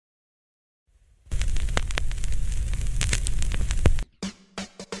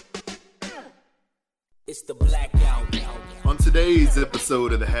It's the Blackout. On today's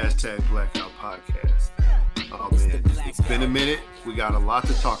episode of the Hashtag Blackout Podcast, oh man, it's been a minute. We got a lot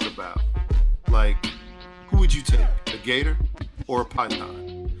to talk about. Like, who would you take, a gator or a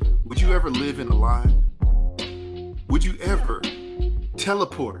python? Would you ever live in a lion? Would you ever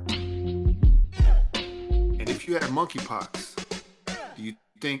teleport? And if you had monkeypox, do you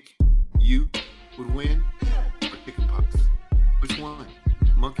think you would win or chickenpox? Which one?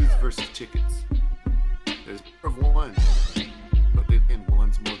 Monkeys versus chickens. There's more of one, but then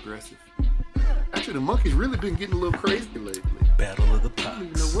one's more aggressive. Actually, the monkeys really been getting a little crazy lately. Battle of the Pox. I don't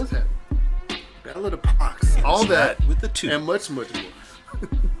even know what's happening. Battle of the Pox. And all that with the two. And much more.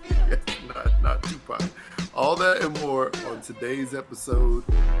 Yes, not Tupac. All that and more on today's episode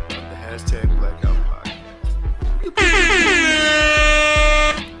of the Hashtag Blackout Podcast.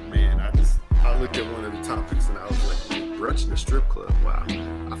 Man, I looked at one of the topics and I was like, brunch in a strip club. Wow,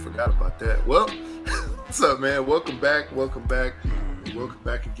 I forgot about that. Well, what's up, man? Welcome back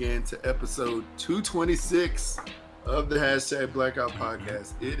again to episode 226 of the Hashtag Blackout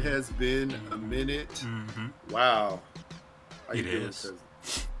Podcast. It has been a minute. Mm-hmm. Wow. How you It doing, is. cousin?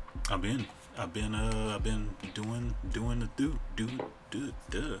 I've been doing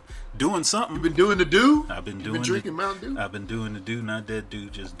something. You been doing the do? I've been You doing been drinking Mountain Dew? I've been doing the do, not that do,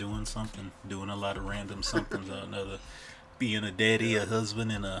 just doing something, doing a lot of random somethings or another. Being a daddy, a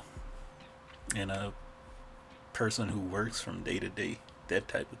husband, and a person who works from day to day, that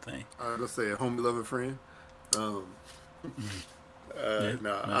type of thing. I was gonna say a homie loving friend. I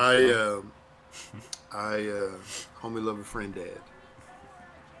homie lover friend dad.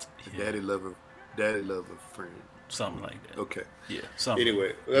 Yeah. Daddy lover friend. Something like that. Okay. Yeah. Something.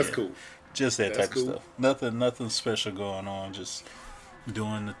 Anyway, that's Yeah. cool. Just that That's type cool. of stuff. Nothing special going on. Just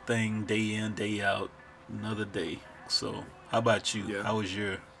doing the thing day in, day out, another day. So, how about you? Yeah. How was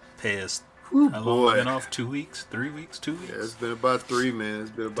your past? Whew, How long boy. have you been off? 2 weeks? 3 weeks? 2 weeks? Yeah, it's been about 3, man.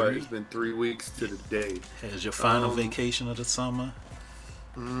 It's been 3 weeks to the day. Has your final vacation of the summer?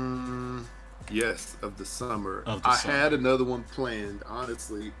 Yes, of the summer. Of the I summer. had another one planned,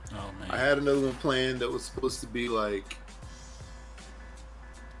 honestly. Oh man. I had another one planned that was supposed to be like,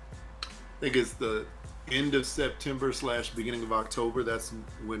 I think it's the end of September / beginning of October. That's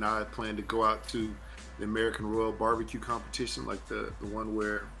when I plan to go out to the American Royal Barbecue competition, like the one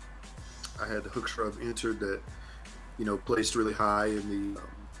where I had the hook shrub entered that, placed really high in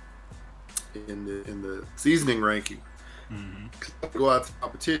the seasoning ranking. Mm-hmm. Go out to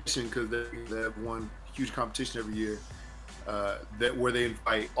competition because they have one huge competition every year where they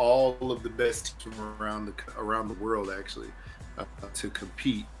invite all of the best teams around the world actually to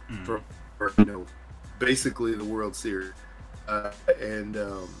compete for basically the World Series, and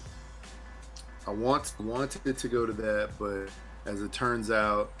I wanted to go to that, but as it turns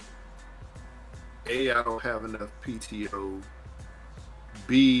out, A, I don't have enough PTO.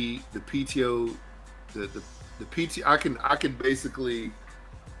 B, the PTO, the PT, I could basically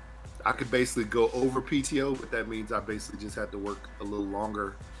go over PTO, but that means I basically just have to work a little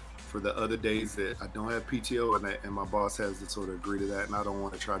longer for the other days that I don't have PTO, and my boss has to sort of agree to that, and I don't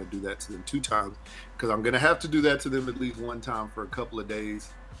want to try to do that to them 2 times because I'm gonna have to do that to them at least 1 time for a couple of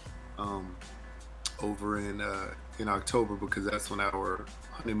days over in October, because that's when our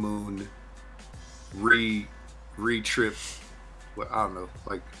honeymoon re-trip. Well, I don't know,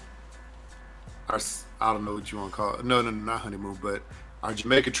 like I don't know what you want to call it. No, not honeymoon, but our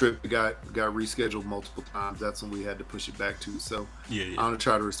Jamaica trip got rescheduled multiple times. That's when we had to push it back to. So Yeah. I'm gonna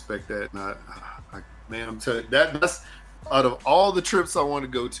try to respect that. And man, I'm telling you, that's out of all the trips I want to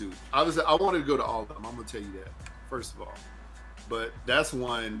go to. Obviously, I wanted to go to all of them. I'm gonna tell you that first of all, but that's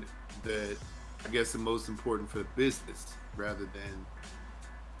one that I guess is the most important for the business rather than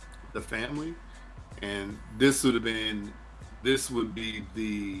the family. And this would be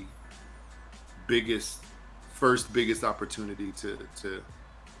the biggest opportunity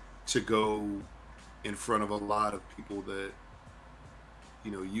to go in front of a lot of people that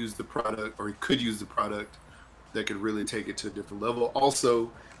use the product or could use the product, that could really take it to a different level.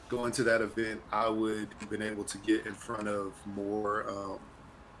 Also, going to that event, I would have been able to get in front of more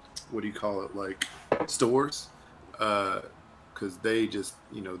like stores, because they just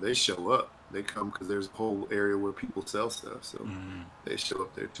they show up. They come because there's a whole area where people sell stuff, so they show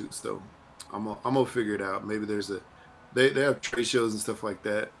up there too. So I'm gonna figure it out. Maybe they have trade shows and stuff like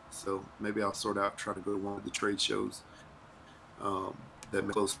that. So maybe I'll try to go to one of the trade shows that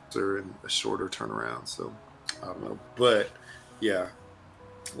make closer and a shorter turnaround. So I don't know, but yeah,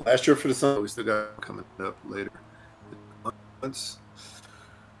 last year for the summer, we still got coming up later months.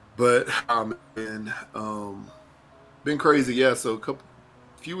 But been crazy, yeah. So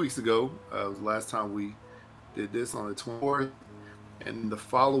few weeks ago. Was the last time we did this on the 24th, and the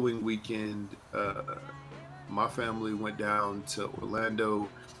following weekend, my family went down to Orlando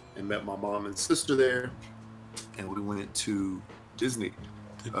and met my mom and sister there, and we went to Disney.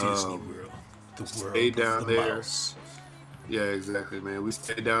 The Disney World. The Stayed world of down the there. mouse. Yeah, exactly, man. We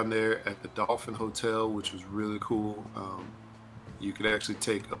stayed down there at the Dolphin Hotel, which was really cool. You could actually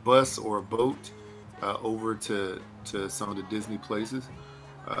take a bus or a boat over to some of the Disney places.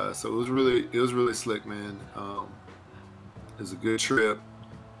 So it was really slick, man. It was a good trip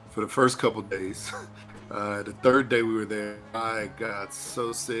for the first couple days. The third day we were there, I got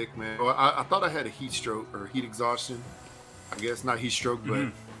so sick, man. Well, I thought I had a heat stroke or heat exhaustion. I guess not heat stroke,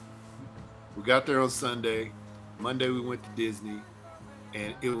 but we got there on Sunday. Monday we went to Disney,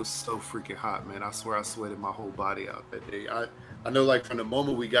 and it was so freaking hot, man. I swear I sweated my whole body out that day. I know, like, from the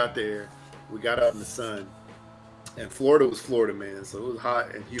moment we got there, we got out in the sun, and Florida was Florida, man. So it was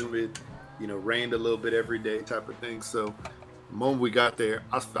hot and humid, rained a little bit every day type of thing. So the moment we got there,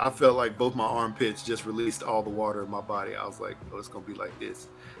 I felt like both my armpits just released all the water in my body. I was like, oh, it's going to be like this.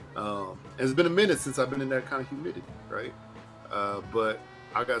 It's been a minute since I've been in that kind of humidity, right? But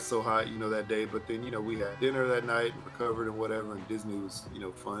I got so hot, that day. But then, we had dinner that night and recovered and whatever. And Disney was,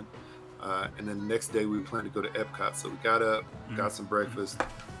 fun. And then the next day we planned to go to Epcot. So we got up, got some breakfast.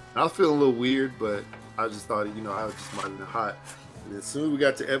 And I was feeling a little weird, but I just thought, I was just might have been hot. And as soon as we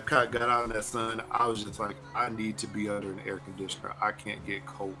got to Epcot, got out in that sun, I was just like, I need to be under an air conditioner. I can't get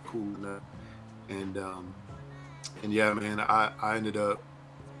cool enough. And yeah, man, I ended up,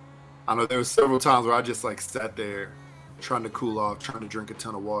 I know there were several times where I just like sat there trying to cool off, trying to drink a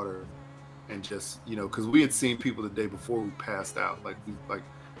ton of water, and just, because we had seen people the day before we passed out. Like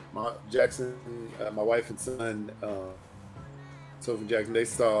my Jackson, my wife and son, Sophie and Jackson, they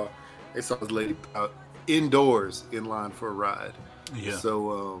saw this lady out indoors in line for a ride. Yeah.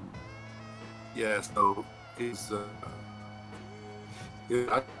 So, so it's,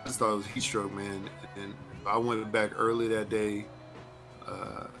 I just thought it was heat stroke, man. And I went back early that day,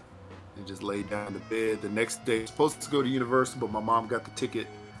 and just laid down in the bed. The next day, I was supposed to go to Universal, but my mom got the ticket,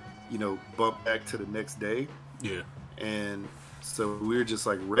 bumped back to the next day. Yeah. And so we were just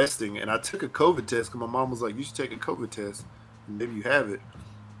like resting. And I took a COVID test because my mom was like, you should take a COVID test. Maybe you have it.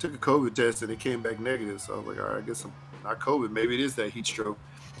 Took a COVID test and it came back negative. So I was like, all right, I guess I'm not COVID. Maybe it is that heat stroke.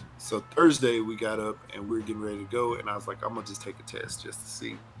 So Thursday we got up and we were getting ready to go. And I was like, I'm going to just take a test just to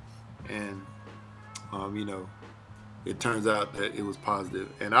see. And, it turns out that it was positive.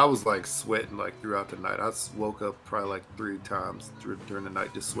 And I was like sweating like throughout the night. I woke up probably like 3 times during the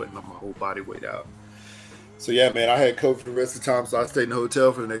night, just sweating on my whole body weight out. So yeah, man, I had COVID for the rest of the time. So I stayed in the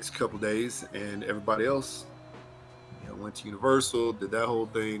hotel for the next couple of days, and everybody else, went to Universal, did that whole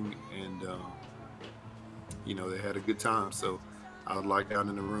thing, and they had a good time. So I was locked down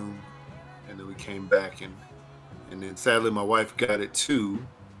in the room, and then we came back, and then sadly my wife got it too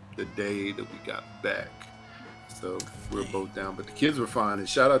the day that we got back. So we were both down, but the kids were fine. And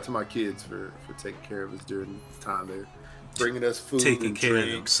shout out to my kids for taking care of us during the time. They're bringing us food, taking care of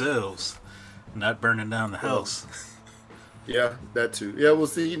themselves, not burning down the house. Yeah, that too. Yeah, well,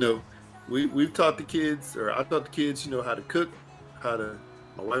 see, we've taught the kids, or I taught the kids, how to cook, my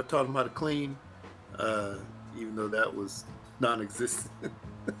wife taught them how to clean, even though that was non-existent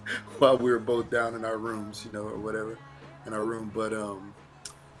while we were both down in our rooms, or whatever, in our room. But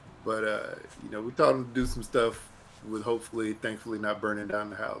we taught them to do some stuff with thankfully not burning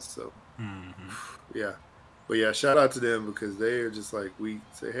down the house. So, yeah. But yeah, shout out to them because they are just like, we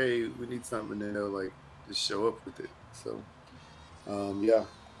say, hey, we need something, and then they'll like just show up with it. So, yeah.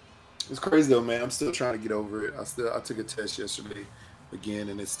 It's crazy though, man. I'm still trying to get over it. I took a test yesterday again,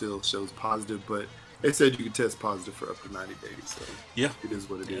 and it still shows positive, but they said you could test positive for up to 90 days. So yeah, it is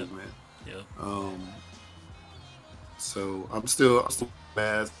what it is, man. Yeah. So I'm still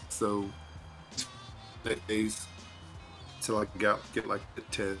masked. So days till I get like the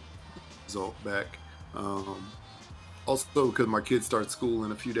test result back. Also because my kids start school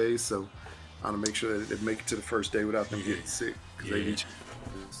in a few days, so I want to make sure that they make it to the first day without them getting sick. Because they each.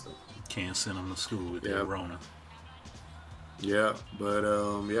 So. Can't send them to school with their Rona. Yeah, but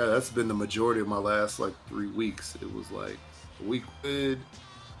that's been the majority of my last like 3 weeks. It was like a week good,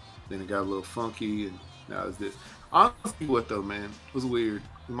 then it got a little funky, and now it's this. Honestly, what though, man, it was weird.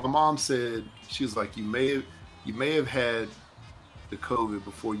 My mom said, she was like, you may have had the COVID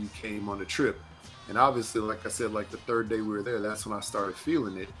before you came on the trip, and obviously, like I said, like the third day we were there, that's when I started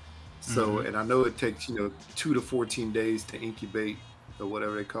feeling it. So, and I know it takes 2 to 14 days to incubate or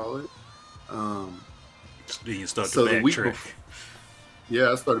whatever they call it. Then you start to backtrack.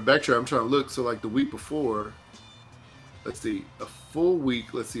 Yeah, I started backtrack. I'm trying to look. So like the week before, let's see, full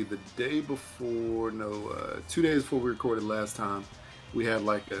week. Let's see, the day before, no, 2 days before we recorded last time, we had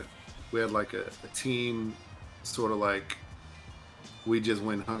like a team, sort of like we just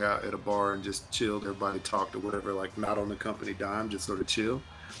went and hung out at a bar and just chilled. Everybody talked or whatever, like not on the company dime, just sort of chill.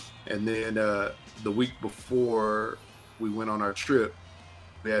 And then the week before we went on our trip,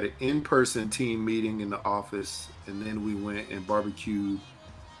 we had an in-person team meeting in the office, and then we went and barbecued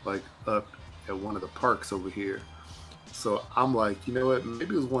like up at one of the parks over here. So I'm like, you know what?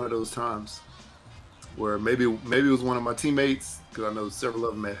 Maybe it was one of those times where maybe it was one of my teammates, because I know several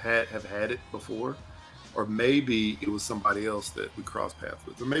of them have had it before, or maybe it was somebody else that we crossed paths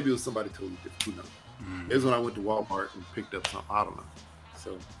with, or maybe it was somebody totally different. Who knows? It was when I went to Walmart and picked up something. I don't know.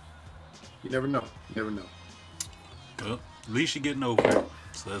 So you never know. You never know. Well, at least you're getting over it,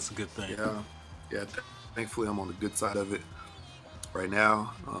 so that's a good thing. Yeah. Thankfully, I'm on the good side of it right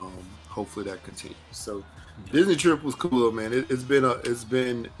now. Hopefully that continues. So Disney trip was cool, though, man. It's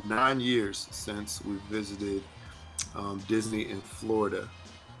been 9 years since we visited Disney in Florida,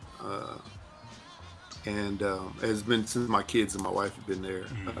 and it's been since my kids and my wife have been there.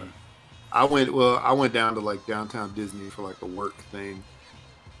 I went down to like downtown Disney for like a work thing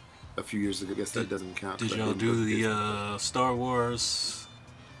a few years ago. I guess that doesn't count. Did y'all do the Star Wars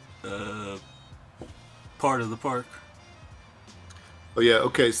part of the park? Oh yeah,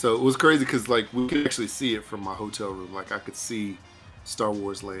 okay. So it was crazy because like we could actually see it from my hotel room. Like I could see Star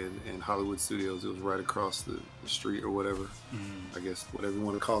Wars Land and Hollywood Studios. It was right across the street or whatever. I guess whatever you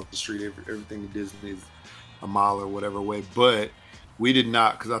want to call it, the street. Everything in Disney is a mile or whatever away. But we did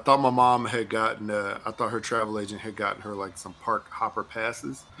not, because I thought my mom had gotten. I thought her travel agent had gotten her like some park hopper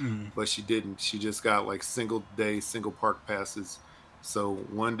passes, but she didn't. She just got like single day, single park passes. So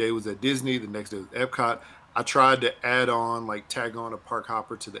one day was at Disney, the next day was Epcot. I tried to tag on a park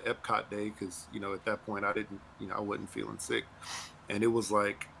hopper to the Epcot day because, at that point I wasn't feeling sick. And it was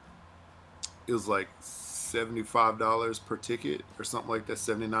like $75 per ticket or something like that,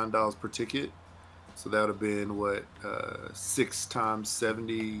 $79 per ticket. So that would have been 6 times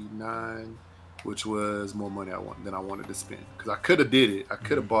 79, which was more money than I wanted to spend. Because I could have did it. I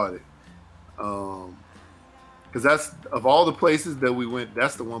could have bought it. Because that's, of all the places that we went,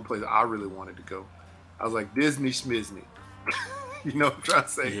 that's the one place I really wanted to go. I was like, Disney schmizney. You know what I'm trying to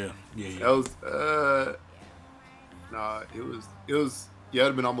say? Yeah. That was, it was, it'd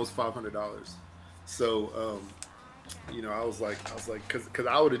have been almost $500. So, I was like, because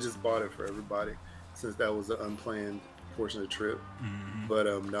I would have just bought it for everybody, since that was an unplanned portion of the trip. But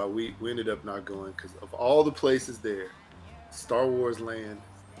no, we ended up not going because of all the places there. Star Wars Land,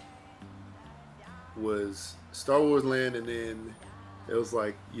 and then it was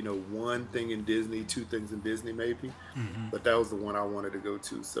like, one thing in Disney, 2 things in Disney maybe, but that was the one I wanted to go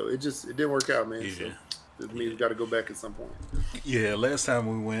to. So it didn't work out, man. So it means we got to go back at some point. Yeah, last time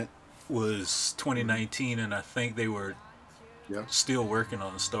we went was 2019, and I think they were still working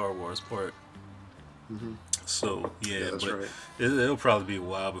on the Star Wars part. So but right. It'll probably be a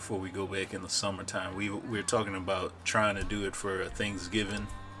while before we go back in the summertime. We're talking about trying to do it for a Thanksgiving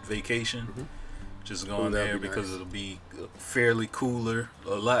vacation. Just going there because nice. It'll be fairly cooler,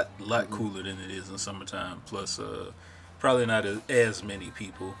 a lot cooler than it is in summertime. Plus, probably not as many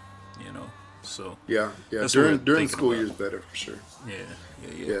people, So yeah. During the school year is better for sure.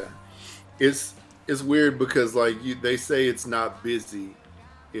 Yeah. It's weird because like they say it's not busy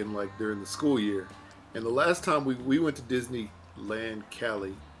in like during the school year, and the last time we went to Disneyland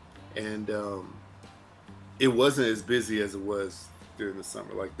Cali, and it wasn't as busy as it was during the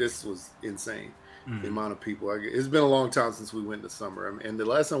summer. Like this was insane. The amount of people. It's been a long time since we went in the summer. And the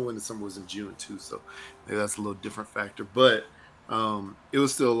last time we went in the summer was in June too, so maybe that's a little different factor. But it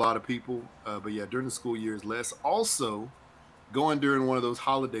was still a lot of people. But yeah, during the school year is less. Also, going during one of those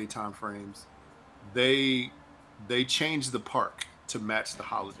holiday time frames, they changed the park to match the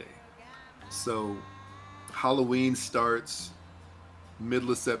holiday. So Halloween starts middle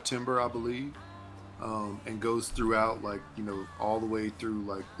of September, I believe, and goes throughout like all the way through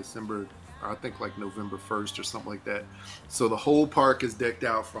like December. I think like November 1st or something like that. So the whole park is decked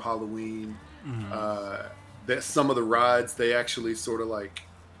out for Halloween. That some of the rides they actually sort of like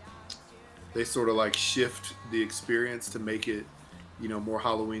shift the experience to make it more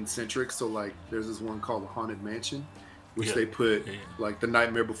Halloween centric. So like there's this one called the Haunted Mansion, which they put like the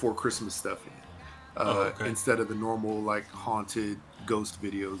Nightmare Before Christmas stuff in instead of the normal like haunted ghost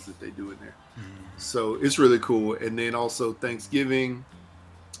videos that they do in there. So it's really cool. And then also Thanksgiving,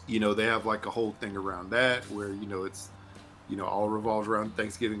 they have like a whole thing around that where, it's, all revolved around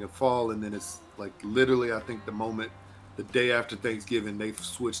Thanksgiving and fall. And then it's like literally, I think the day after Thanksgiving, they've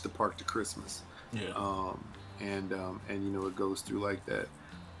switched the park to Christmas. and it goes through like that.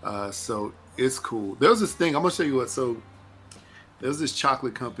 So it's cool. There was this thing. I'm gonna show you what. So there was this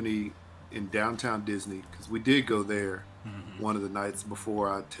chocolate company in downtown Disney, because we did go there one of the nights before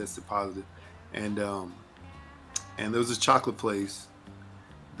I tested positive, and there was this chocolate place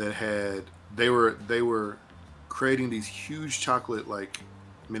that had they were creating these huge chocolate, like,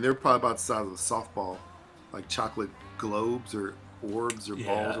 I mean, they were probably about the size of a softball, like chocolate globes or orbs or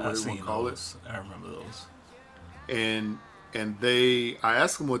balls or whatever you want to call it. I remember those. And I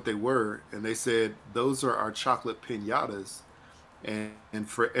asked them what they were, and they said those are our chocolate piñatas, and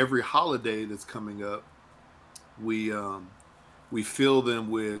for every holiday that's coming up, we fill them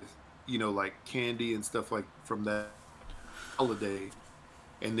with like candy and stuff like from that holiday,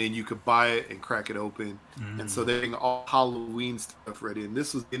 and then you could buy it and crack it open. And so they're getting all Halloween stuff ready, and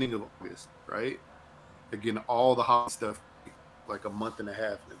this was the beginning of August, right? They're getting all the Halloween stuff like a month and a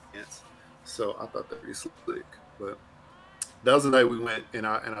half in advance. So I thought that was slick. But that was the night we went, and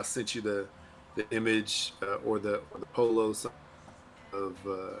I sent you the image or the polo of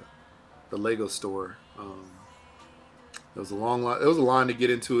the Lego store. There was a long line. There was a line to get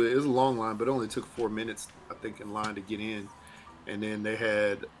into it. It was a long line, but it only took 4 minutes, I think, in line to get in. And then they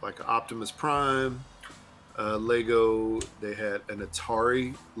had like an Optimus Prime Lego. They had an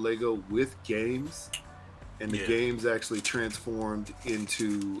Atari Lego with games, and the games actually transformed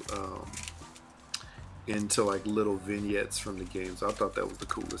into like little vignettes from the games. I thought that was the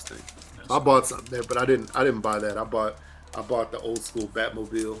coolest thing. I bought something there, but I didn't buy that. I bought the old school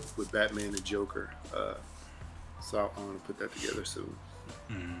Batmobile with Batman and Joker. So I want to put that together soon.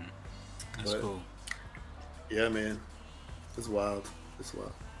 That's cool. Yeah, man. It's wild.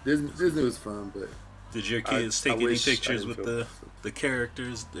 Disney was fun, but did your kids take any pictures with the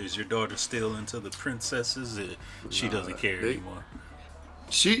characters? Is your daughter still into the princesses? She doesn't care anymore.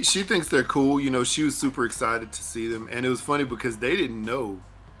 She thinks they're cool. She was super excited to see them, and it was funny because they didn't know.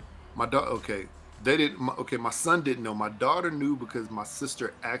 My son didn't know. My daughter knew because my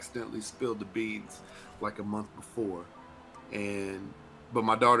sister accidentally spilled the beans like a month before, but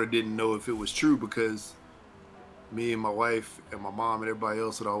my daughter didn't know if it was true because me and my wife and my mom and everybody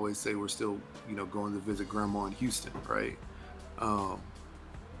else would always say we're still, going to visit grandma in Houston, right?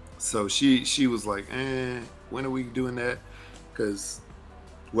 So she was like, when are we doing that? Because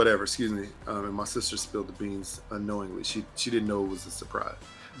whatever, excuse me. And my sister spilled the beans unknowingly. She didn't know it was a surprise.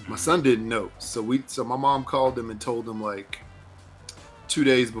 My son didn't know. So my mom called them and told them like 2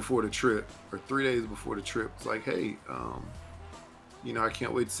 days before the trip or 3 days before the trip. It's like, hey, I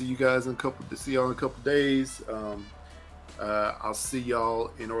can't wait to see you guys in a couple days. I'll see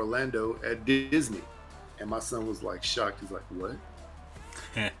y'all in Orlando at Disney. And my son was like shocked. He's like, what?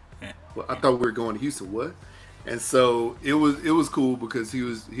 Well, I thought we were going to Houston. What? And so it was cool because he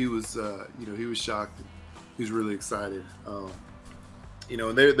was shocked. He was really excited.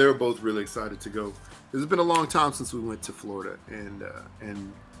 And they were both really excited to go. It's been a long time since we went to Florida, and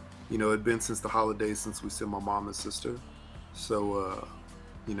it'd been since the holidays since we sent my mom and sister. So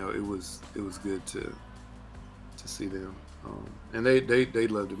it was good to see them, and they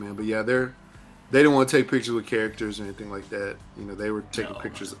loved it, man. But yeah, they didn't want to take pictures with characters or anything like that. They were taking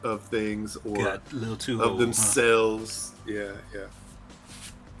pictures of things or a little too of old, themselves. Huh?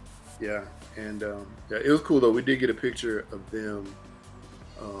 Yeah. And it was cool though. We did get a picture of them.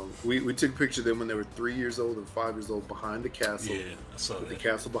 We took a picture of them when they were 3 years old and 5 years old behind the castle. Yeah, I saw with that. The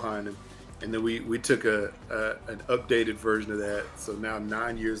castle behind them. And then we took an updated version of that. So now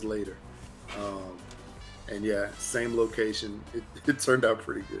 9 years later. And yeah, same location. It turned out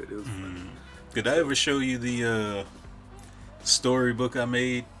pretty good. It was fun. Did I ever show you the storybook I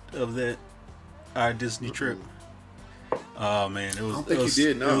made of our Disney trip? Oh man, it was. I don't think you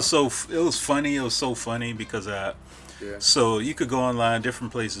did. No. It was funny. It was so funny because So you could go online,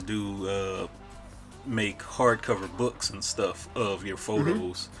 different places do make hardcover books and stuff of your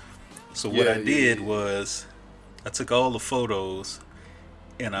photos. So what I did was I took all the photos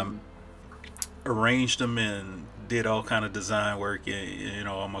and I arranged them and did all kind of design work,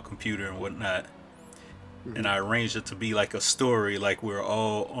 on my computer and whatnot. And I arranged it to be like a story, like we're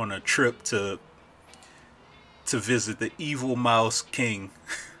all on a trip to visit the evil mouse king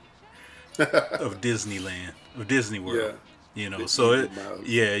of Disneyland, of Disney World.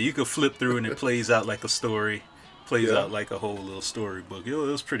 Yeah. You could flip through and it plays out like a story, out like a whole little storybook. It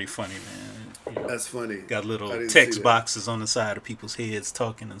was pretty funny, man. That's funny. Got little text boxes on the side of people's heads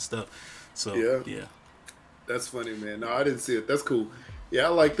talking and stuff. So yeah. That's funny, man. No, I didn't see it. That's cool. Yeah, I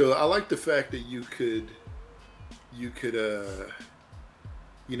like the fact that you could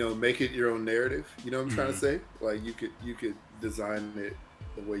make it your own narrative. You know what I'm trying to say? Like you could design it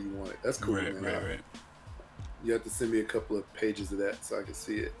the way you want it. That's cool, man. Right. You have to send me a couple of pages of that so I can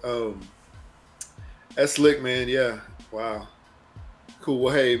see it. That's slick, man. Yeah. Wow. Cool.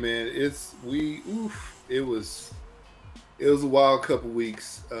 Well, hey, man, it was a wild couple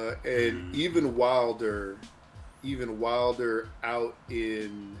weeks, and even wilder out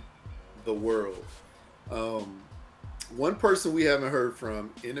in the world. Um, One person we haven't heard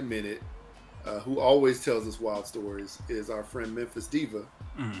from in a minute, who always tells us wild stories, is our friend Memphis Diva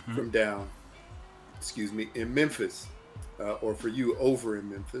Mm-hmm. from down, in Memphis, or for you over in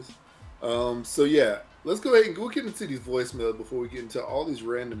Memphis. So yeah, let's go ahead and we'll get into these voicemails before we get into all these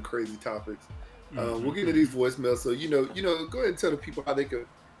random crazy topics. We'll get into these voicemails. So go ahead and tell the people how they can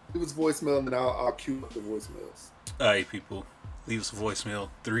leave us voicemail, and then I'll cue up the voicemails. All right, people, leave us a voicemail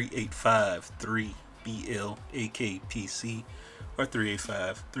 385-3BLAKPC or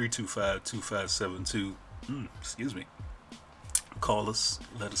 385-325-2572. Excuse me. Call us.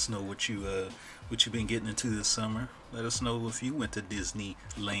 Let us know what you've been getting into this summer. Let us know if you went to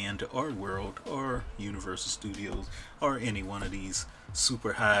Disneyland or World or Universal Studios or any one of these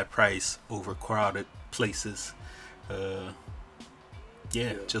super high price, overcrowded places.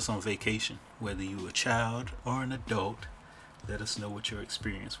 Just on vacation. Whether you a child or an adult, let us know what your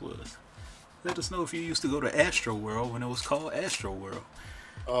experience was. Let us know if you used to go to Astro World when it was called Astro World.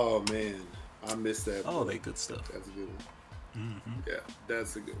 Oh man, I missed that. All that good stuff. That's a good one. Yeah,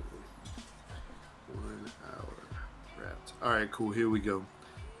 that's a good one. 1 hour wrapped. All right, cool. Here we go.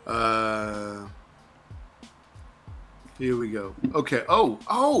 Okay.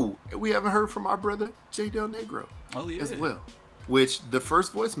 Oh, we haven't heard from our brother J Del Negro. Oh yeah. As well. Which the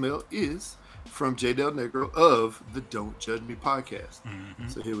first voicemail is from J Del Negro of the Don't Judge Me podcast. Mm-hmm.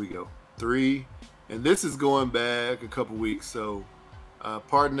 So here we go. 3, and this is going back a couple weeks. So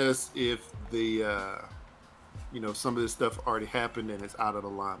pardon us if the some of this stuff already happened and it's out of the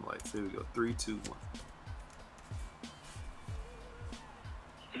limelight. So here we go. 3, 2, 1.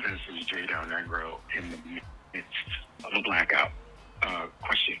 This is J Del Negro in the midst of a blackout.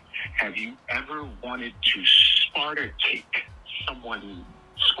 Question: have you ever wanted to Sparta kick someone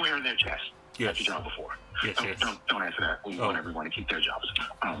square in their chest at your job before? Yes. Don't answer that. We want everyone to keep their jobs.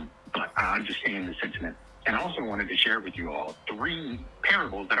 But I understand the sentiment. And I also wanted to share with you all 3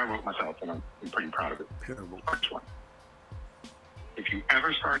 parables that I wrote myself, and I'm pretty proud of it. Parable. First one: if you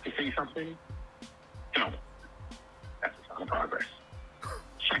ever start to say something, don't. That's a sign of progress.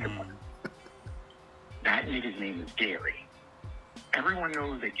 Second one: that nigga's name is Gary. Everyone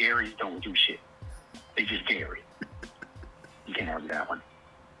knows that Garys don't do shit. They just Gary. You can't argue that one.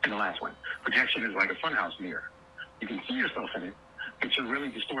 And the last one: projection is like a funhouse mirror. You can see yourself in it, but you're really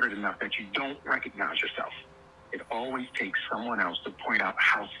distorted enough that you don't recognize yourself. It always takes someone else to point out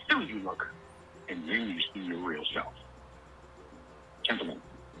how silly you look, and then you see your real self. Gentlemen,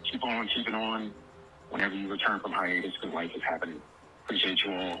 keep on keeping on whenever you return from hiatus, because life is happening. Appreciate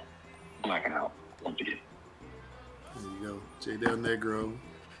you all. Blacking out once again. There you go. J Del Negro.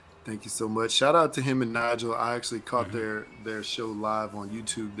 Thank you so much. Shout out to him and Nigel. I actually caught their show live on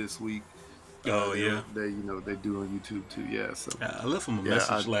YouTube this week. Oh yeah. They do on YouTube too. Yeah. So I left him a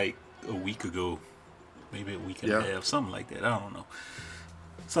message like a week ago, maybe a week and a half, something like that. I don't know.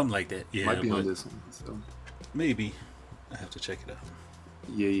 Something like that. Yeah. Might be on this one. So maybe I have to check it out.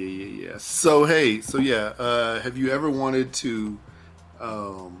 Yeah. So hey, have you ever wanted to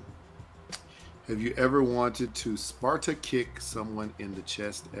Sparta kick someone in the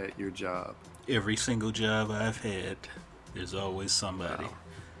chest at your job? Every single job I've had, there's always somebody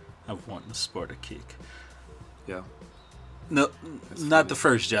I've wanted to Sparta kick. Yeah. No, That's not funny. the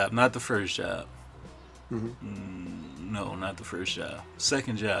first job. Not the first job. Mm-hmm. No, not the first job.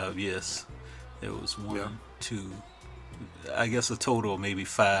 Second job, yes. There was 1, 2, I guess a total of maybe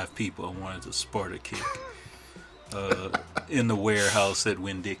 5 people I wanted to Sparta kick in the warehouse at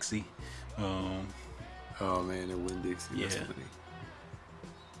Winn-Dixie. Oh man, at Winn-Dixie. That's Yeah. funny.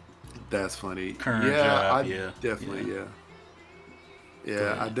 That's funny. Current yeah, job, I yeah. definitely, Yeah.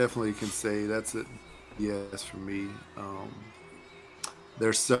 Yeah, I definitely can say that's a yes for me.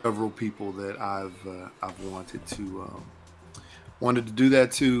 There's several people that I've wanted to do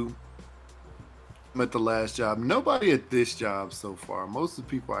that to. I'm at the last job. Nobody at this job so far. Most of the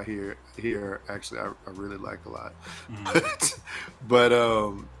people I hear actually I really like a lot. But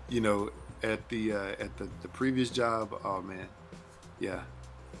at the previous job, oh man, yeah,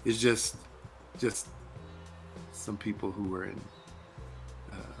 it's just some people who were in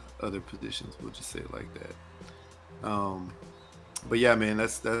other positions. We'll just say it like that. But yeah, man,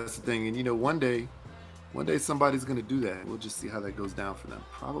 that's the thing. And one day somebody's gonna do that. We'll just see how that goes down for them.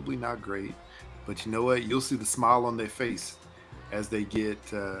 Probably not great, but you know what? You'll see the smile on their face as they get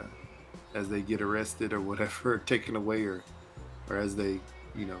as they get arrested or whatever, taken away, or as they,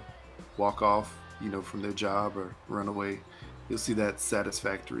 walk off, from their job or run away. You'll see that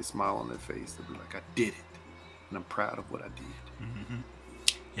satisfactory smile on their face. They'll be like, I did it, and I'm proud of what I did. Mm-hmm.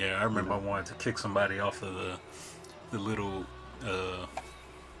 Yeah, I remember I wanted to kick somebody off of the little,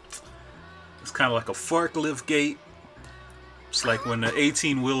 it's kind of like a forklift gate. It's like when the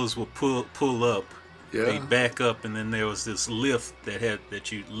 18-wheelers will pull up, they back up, and then there was this lift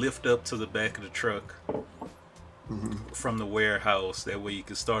that you lift up to the back of the truck from the warehouse. That way you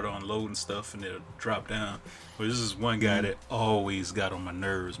can start unloading stuff and it'll drop down. But this is one guy that always got on my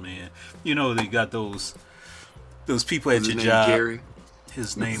nerves, man. They got those people at your job. Gary?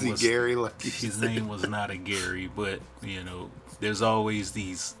 His name was Gary. His name was not a Gary, but there's always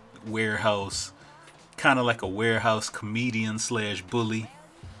these warehouse, kind of like a warehouse comedian / bully.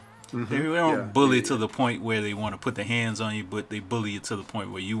 They don't bully to the point where they want to put their hands on you, but they bully you to the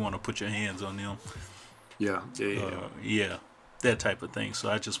point where you want to put your hands on them. Yeah, that type of thing. So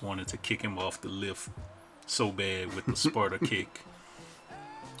I just wanted to kick him off the lift so bad with the Sparta kick,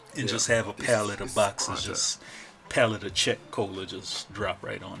 and just have a pallet of boxes, pallet of Czech Cola just drop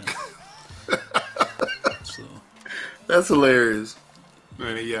right on him. So that's hilarious.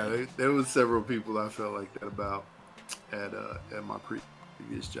 Man, yeah, there was several people I felt like that about at my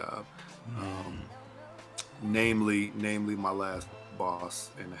previous job. Namely my last boss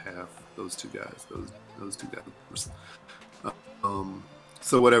and a half. Those two guys. Those two guys.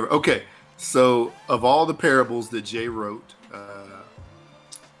 So whatever. Okay. So of all the parables that Jay wrote,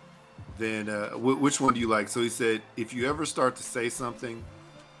 then which one do you like? So he said, if you ever start to say something,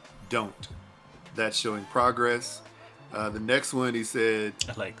 don't. That's showing progress. The next one, he said,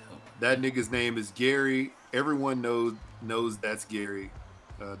 I like that nigga's name is Gary. Everyone knows that's Gary.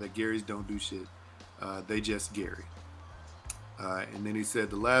 That Garys don't do shit. They just Gary. And then he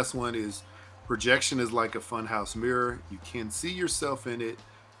said the last one is, projection is like a funhouse mirror. You can see yourself in it,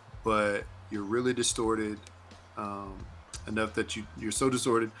 but you're really distorted enough that you're so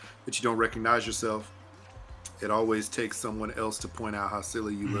distorted that you don't recognize yourself. It always takes someone else to point out how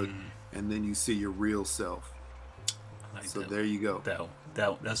silly you look, and then you see your real self. Like so that. There you go.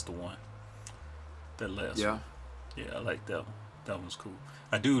 That's the one. That last one. Yeah, I like that one. That one's cool.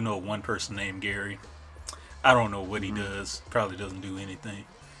 I do know one person named Gary. I don't know what he does. Probably doesn't do anything.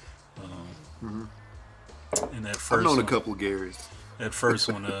 And that first I've known one, a couple Garys. That first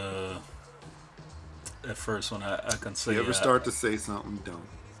one, I can say. If you ever start to say something, don't.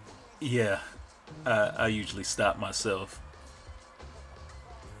 Yeah, I usually stop myself.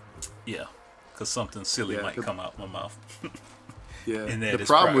 Yeah, because something silly might come out my mouth. Yeah, and that the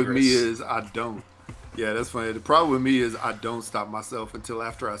problem with me is I don't. Yeah, that's funny. The problem with me is I don't stop myself until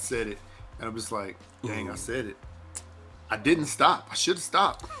after I said it, and I'm just like, dang, I said it. I didn't stop. I should have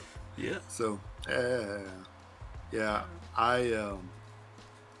stopped. Yeah. So, yeah, I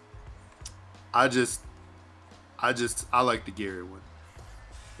like the Gary one.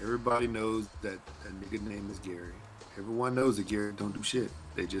 Everybody knows that nigga name is Gary. Everyone knows that Gary don't do shit.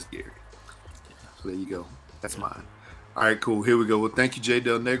 They just Gary. So there you go. That's mine. All right, cool. Here we go. Well, thank you, J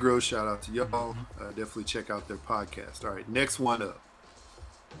Del Negro. Shout out to y'all. Definitely check out their podcast. All right, next one up.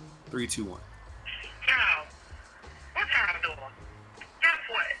 3, 2, 1. Yo, what y'all doing? Guess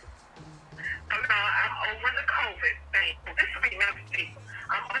what? I'm over the COVID thing. This will be next week.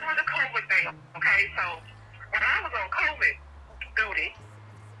 I'm over the COVID thing. Okay, so when I was on COVID duty,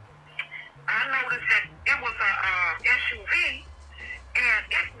 I noticed that it was a SUV, and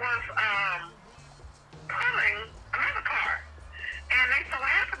it was pulling another car, and they so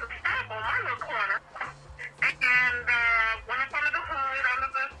happened to stop on my little corner, and went up under the hood, under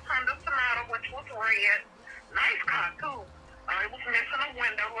the Sonata, which was red, nice car too. It was missing a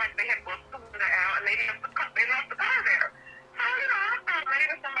window, like they had busted the window out, and they left the car there. So I thought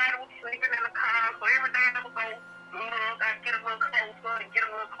maybe somebody was sleeping in the car. So every day I would go look, I'd get a little closer and get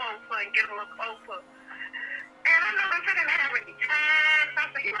a little closer and get a little closer. And I noticed it didn't have any tags. I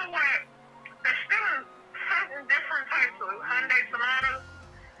said, you know what? There's still certain different types of Hyundai Sonatas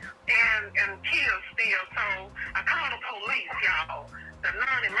and Kias still. So I called the police, y'all, the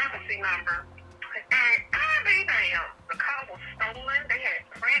non-emergency number. And I'll be damn, the car was stolen. They had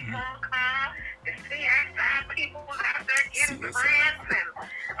prints on the car. The CSI people was out there getting prints, and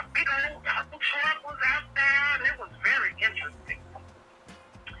a big old double truck was out there, and it was very interesting.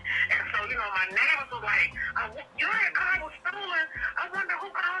 And so, my neighbors were like, your car was stolen. I wonder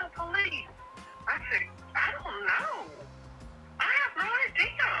who called the police. I said, I don't know. I have no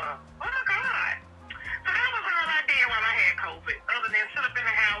idea. Oh, my God. So that was all I did while I had COVID, other than sit up in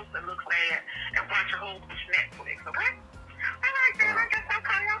the house and look sad and watch a whole bunch of Netflix, okay? All right, then. I guess I'll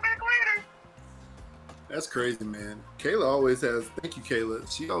call y'all back later. That's crazy, man. Kayla always has. Thank you,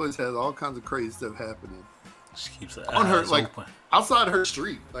 Kayla. She always has all kinds of crazy stuff happening. She keeps her on her eyes like open. outside her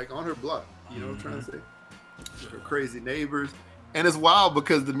street, like on her block. You know what I'm trying to say? Her crazy neighbors. And it's wild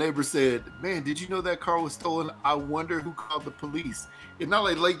because the neighbor said, "Man, did you know that car was stolen? I wonder who called the police." It's not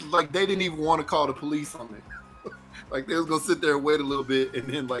like they didn't even want to call the police on it. Like they was gonna sit there and wait a little bit and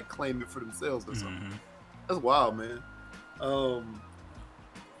then like claim it for themselves or something. That's wild, man.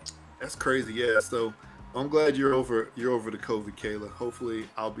 That's crazy. Yeah. So I'm glad you're over the COVID, Kayla. Hopefully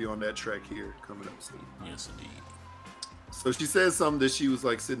I'll be on that track here coming up soon. Yes, indeed. So she said something that she was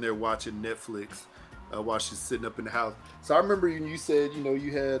like sitting there watching Netflix while she's sitting up in the house. So I remember you said,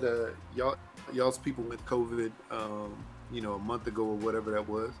 you had y'all's people with COVID, a month ago or whatever that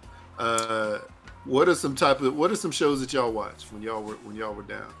was. What are some shows that y'all watched when y'all were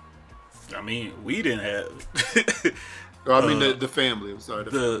down? I mean, we didn't have. Or, I mean the family. I'm sorry,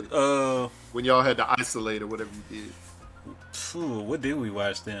 the family. When y'all had to isolate or whatever you did. What did we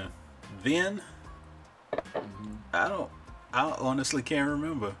watch then? I honestly can't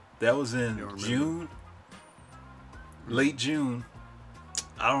remember. That was in June, late June.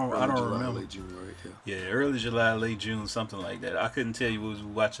 I don't remember. Late June, right? Yeah, early July, late June, something like that. I couldn't tell you what we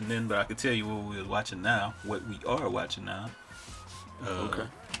were watching then, but I could tell you what we were watching now. What we are watching now. Okay.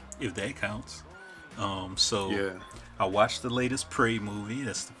 If that counts. Yeah. I watched the latest Prey movie.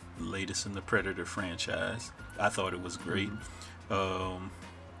 That's the latest in the Predator franchise. I thought it was great. What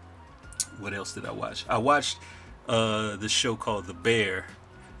else did I watch? I watched the show called The Bear.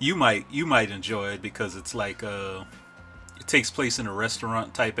 You might enjoy it because it's like it takes place in a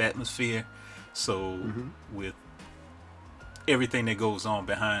restaurant type atmosphere. So with everything that goes on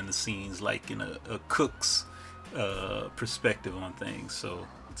behind the scenes, like in a cook's perspective on things. So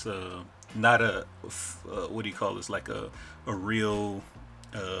it's not a what do you call this? Like a real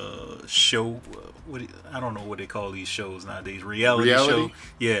show. I don't know what they call these shows nowadays. Reality show.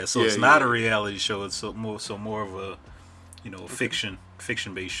 Yeah. So it's not a reality show. It's more of a fiction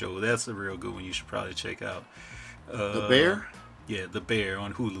based show. That's a real good one. You should probably check out. The Bear. Yeah, The Bear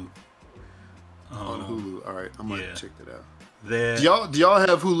on Hulu. On Hulu. All right, I'm gonna check that out. Do y'all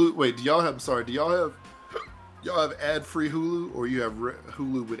have Hulu? Wait, do y'all have ad-free Hulu or you have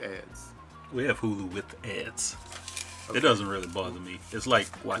Hulu with ads? We have Hulu with ads. Okay. It doesn't really bother me. It's like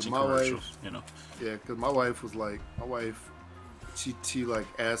watching commercials, Yeah, because my wife, she like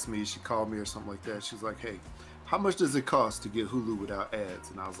asked me, she called me or something like that. She's like, "Hey, how much does it cost to get Hulu without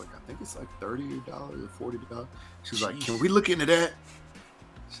ads?" And I was like, "I think it's like $30 or $40." She's like, "Can we look into that?"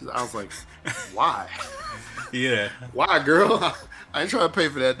 I was like, "Why?" Yeah. Why, girl? I ain't trying to pay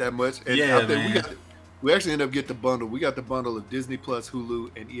for that much. And yeah, I think we actually ended up getting the bundle. We got the bundle of Disney Plus,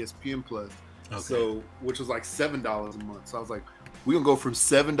 Hulu, and ESPN Plus. Okay. So, which was like $7 a month. So I was like, we're gonna go from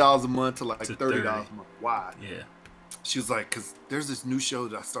 $7 a month to like $30 a month. Why? Yeah. She was like, because there's this new show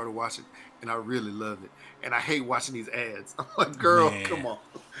that I started watching and I really love it. And I hate watching these ads. I'm like, girl, come on.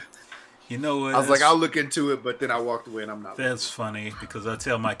 You know what? I was like, I'll look into it, but then I walked away and I'm not. That's funny because I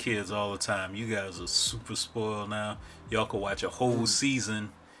tell my kids all the time, you guys are super spoiled now. Y'all can watch a whole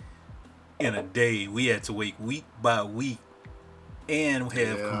season in a day. We had to wait week by week and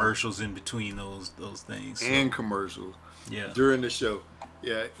have commercials in between those things. So. And commercials. Yeah. During the show.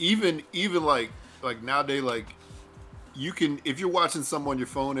 Yeah. Even like nowadays, like you can, if you're watching something on your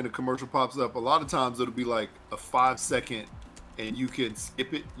phone and a commercial pops up, a lot of times it'll be like a 5-second and you can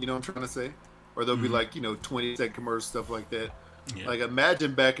skip it, you know what I'm trying to say? Or there'll be like, 20-second commercial, stuff like that. Yeah. Like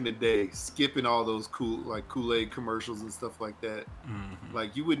imagine back in the day, skipping all those Kool-Aid commercials and stuff like that. Mm-hmm.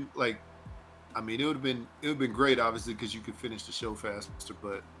 Like you wouldn't like, I mean, it would have been great, obviously, because you could finish the show faster.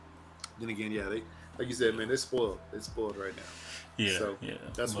 But then again, yeah, they, like you said, man, they're spoiled. They're spoiled right now. Yeah, so yeah.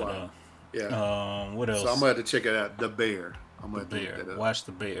 That's why. What else? So I'm gonna have to check it out. The Bear. I'm gonna have to look that up. Watch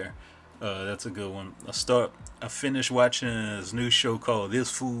The Bear. That's a good one. I finished watching this new show called This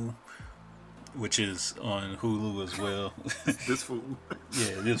Fool, which is on Hulu as well. This Fool.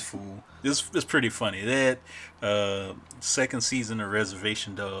 Yeah, This Fool. This is pretty funny. That second season of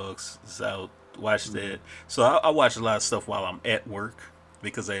Reservation Dogs is out. Watch that. So I watch a lot of stuff while I'm at work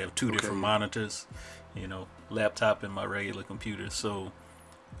because I have two different monitors, laptop and my regular computer. So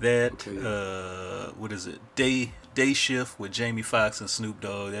that what is it? Day Shift with Jamie Foxx and Snoop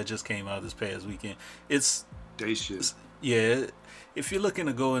Dogg that just came out this past weekend. It's Day Shift. Yeah, if you're looking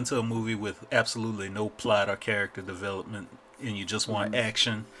to go into a movie with absolutely no plot or character development and you just want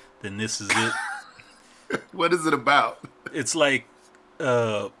action, then this is it. What is it about? It's like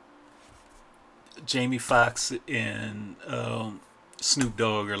Jamie Foxx and Snoop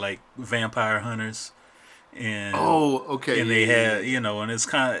Dogg are like vampire hunters, And okay, and they have and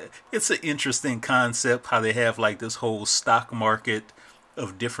it's an interesting concept how they have like this whole stock market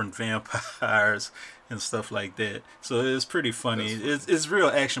of different vampires and stuff like that. So it's pretty funny. It's real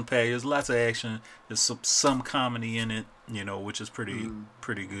action packed. There's lots of action. There's some comedy in it, which is pretty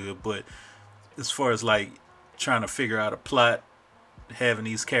good. But as far as like trying to figure out a plot, having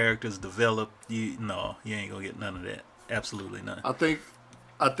these characters develop, you ain't gonna get none of that. Absolutely none. I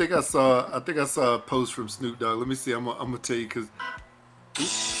think I saw a post from Snoop Dogg. Let me see. I'm gonna tell you because.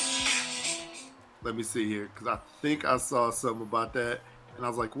 Let me see here because I think I saw something about that, and I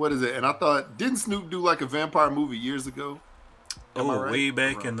was like, "What is it?" And I thought, didn't Snoop do like a vampire movie years ago? Right? Way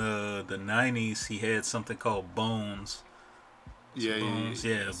back in the 90s, he had something called Bones. Yeah, Bones.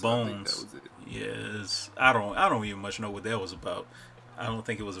 Yeah, Bones. So that was it. Yes, I don't even much know what that was about. I don't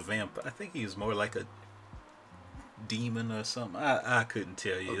think it was a vampire. I think he was more like a demon or something. I couldn't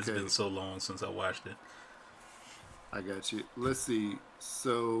tell you. Okay. It's been so long since I watched it. I got you. Let's see.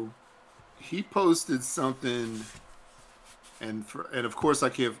 So he posted something, and of course I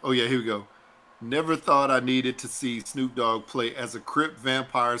can't. Oh yeah, here we go. Never thought I needed to see Snoop Dogg play as a Crip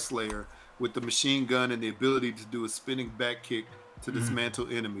vampire slayer with the machine gun and the ability to do a spinning back kick to dismantle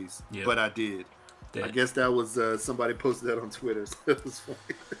enemies. Yep. But I did. I guess that was somebody posted that on Twitter. So that was funny.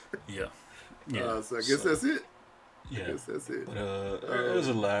 Yeah. So I guess that's it. Yeah. I guess that's it. But there's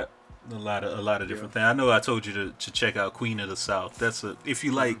a lot of different things. I know I told you to check out Queen of the South. That's if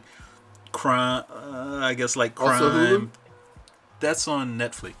you like crime, I guess like crime. Also, that's on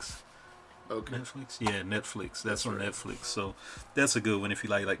Netflix. Okay. Netflix? Yeah, Netflix. That's on right. Netflix. So that's a good one if you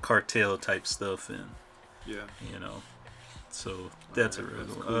like cartel type stuff and So that's a real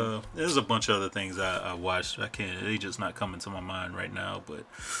one. Cool. There's a bunch of other things I watched. They just not coming to my mind right now. But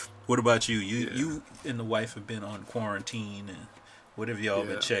what about you? You and the wife have been on quarantine, and what have y'all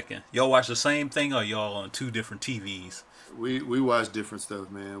been checking? Y'all watch the same thing, or y'all on two different TVs? We watch different stuff,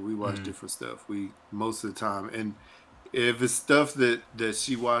 man. We watch different stuff. We most of the time, and if it's stuff that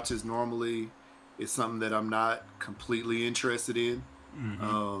she watches normally, it's something that I'm not completely interested in.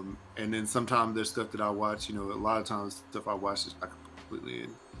 Mm-hmm. And then sometimes there's stuff that I watch, a lot of times stuff I watch is not completely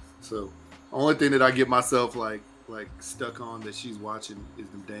in. So only thing that I get myself like stuck on that she's watching is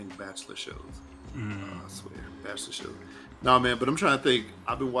them dang Bachelor shows. I swear, Bachelor shows. No, man, but I'm trying to think.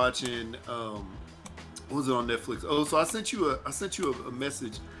 I've been watching, what was it on Netflix? Oh, so I sent you a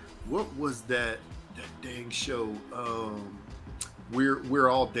message. What was that dang show? We're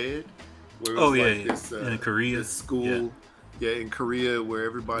All Dead. This, in Korea. This school. Yeah, in Korea, where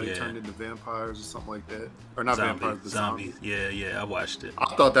everybody turned into vampires or something like that. Or not vampires, but zombies. Yeah, I watched it.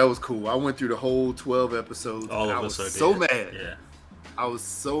 I thought that was cool. I went through the whole 12 episodes. All of us are dead. So mad. Yeah. I was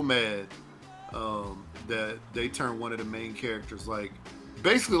so mad that they turned one of the main characters,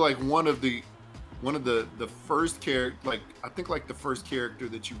 basically one of the first character, I think the first character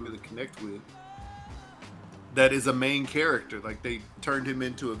that you really connect with that is a main character. They turned him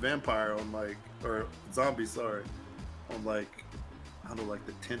into a vampire or zombie, sorry. On I don't know,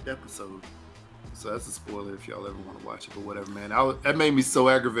 the 10th episode. So that's a spoiler if y'all ever want to watch it, but whatever, man. That made me so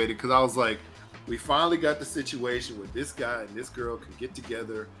aggravated because I was like, we finally got the situation where this guy and this girl can get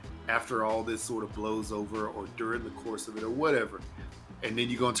together after all this sort of blows over or during the course of it or whatever. And then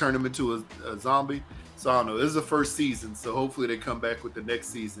you're going to turn them into a zombie. So I don't know. This is the first season, so hopefully they come back with the next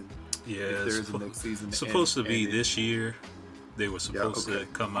season. Yeah, if there is a next season. It's supposed to be this year. They were supposed to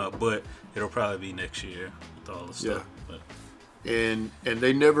come out, but it'll probably be next year with all the stuff. But. And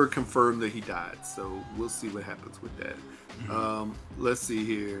they never confirmed that he died, so we'll see what happens with that. Let's see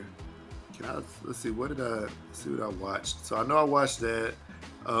here. Let's see what I watched. So I know I watched that.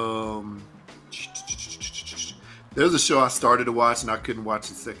 There's a show I started to watch and I couldn't watch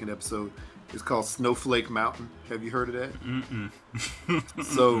the second episode. It's called Snowflake Mountain. Have you heard of that? Mm-mm.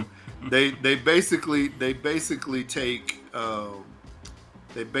 So they basically take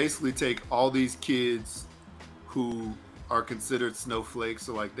all these kids who are considered snowflakes.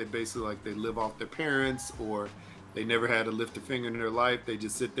 So they basically they live off their parents, or they never had to lift a finger in their life. They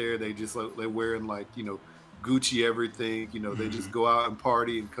just sit there. They just they're wearing Gucci everything. They just go out and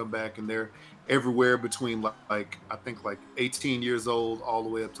party and come back, and they're everywhere between I think 18 years old all the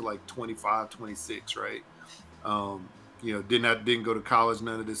way up to 25, 26, right? Didn't go to college,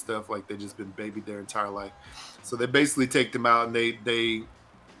 none of this stuff. They just been babied their entire life. So they basically take them out and they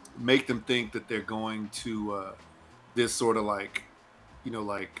make them think that they're going to this sort of I don't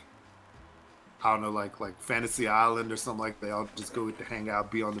know, like Fantasy Island or something like that. They all just go to hang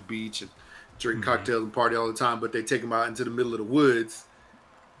out, be on the beach and drink cocktails and party all the time. But they take them out into the middle of the woods.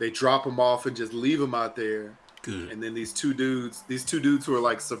 They drop them off and just leave them out there. Good. And then these two dudes who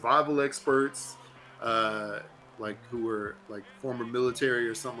are survival experts, like who were like former military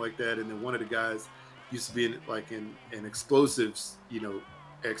or something like that, and then one of the guys used to be in explosives,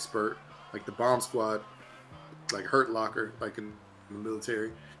 expert, like the bomb squad, like Hurt Locker, like in the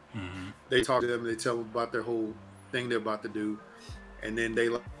military. Mm-hmm. They talk to them, they tell them about their whole thing they're about to do, and then they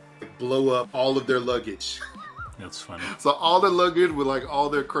like blow up all of their luggage. That's funny. So all their luggage with like all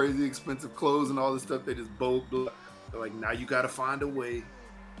their crazy expensive clothes and all this stuff, they just blow up. They're like, now you got to find a way.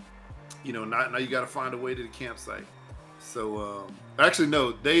 Now you got to find a way to the campsite. So actually,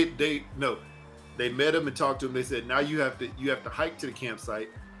 no, they met him and talked to him. They said, now you have to hike to the campsite.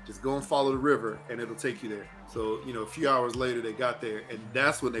 Just go and follow the river, and it'll take you there. So a few hours later, they got there, and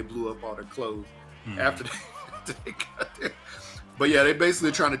that's when they blew up all their clothes. After they got there. But yeah, they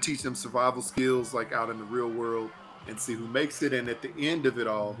basically trying to teach them survival skills like out in the real world and see who makes it. And at the end of it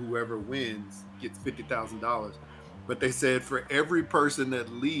all, whoever wins gets $50,000. But they said for every person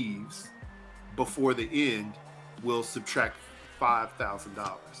that leaves before the end, we'll subtract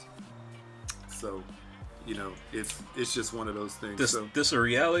 $5,000. So, it's just one of those things. This a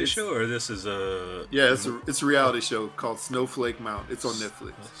reality show, or this is a? Yeah, it's a reality show called Snowflake Mountain. It's on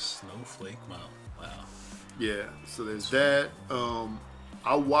Netflix. Snowflake Mountain. Wow. Yeah, so there's that. I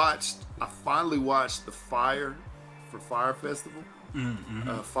finally watched the Fyre Festival.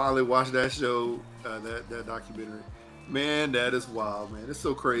 Mm-hmm. Finally watched that show, that documentary. Man, that is wild, man. It's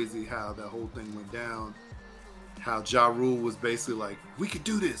so crazy how that whole thing went down. How Ja Rule was basically like, we can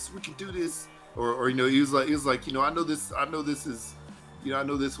do this. Or he was like, I know this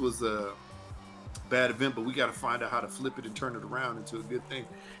was a bad event, but we got to find out how to flip it and turn it around into a good thing.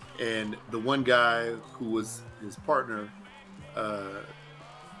 And the one guy who was his partner,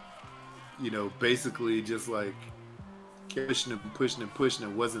 basically just like pushing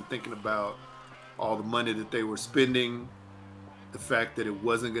and wasn't thinking about all the money that they were spending, the fact that it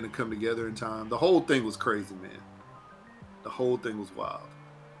wasn't going to come together in time. The whole thing was crazy, man. The whole thing was wild.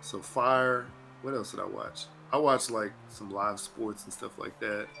 So Fyre, what else did I watch? I watched like some live sports and stuff like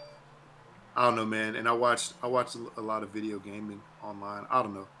that. I don't know, man. And I watched a lot of video gaming online. I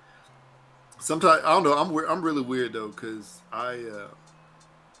don't know. Sometimes, I don't know. I'm really weird though, because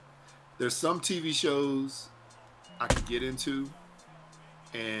there's some TV shows I can get into,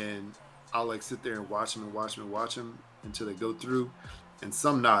 and I'll like sit there and watch them until they go through, and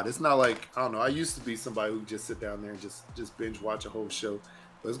some not. It's not like, I don't know. I used to be somebody who could just sit down there and just binge watch a whole show,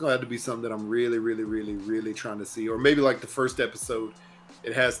 but it's gonna have to be something that I'm really, really, really, really trying to see, or maybe like the first episode,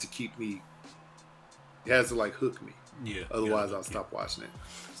 it has to keep me. It has to like hook me. Yeah. Otherwise, I'll stop watching it.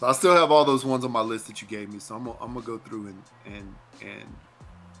 So I still have all those ones on my list that you gave me. So I'm gonna go through and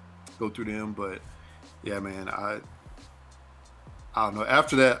go through them. But yeah, man, I don't know.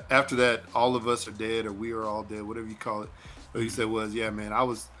 After that, all of us are dead, or we are all dead, whatever you call it. What you said was, yeah, man. I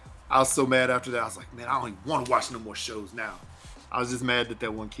was so mad after that. I was like, man, I don't even want to watch no more shows now. I was just mad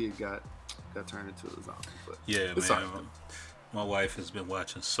that one kid got turned into a zombie. But yeah, man. My wife has been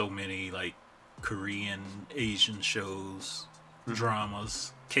watching so many like Korean, Asian shows,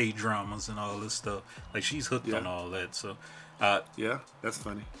 dramas, K-dramas, and all this stuff. Like, she's hooked on all that. So, yeah, that's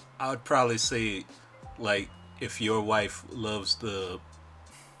funny. I would probably say, like, if your wife loves the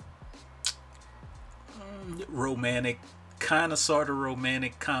romantic, kind of sort of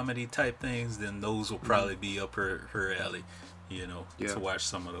romantic comedy type things, then those will probably be up her alley, to watch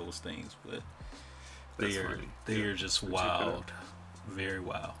some of those things. But they are just wild. Very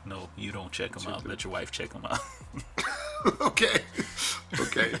wild. No, you don't check them out. Let your wife check them out. Okay.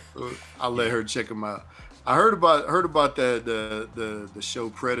 I'll let her check them out. I heard about the show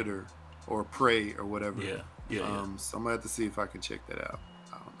Predator or Prey or whatever. Yeah. So I'm gonna have to see if I can check that out.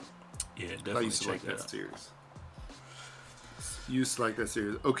 I don't know. Yeah, definitely. I used to check like that out. series. Used to like that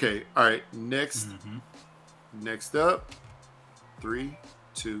series. Okay. All right. Next up. 3,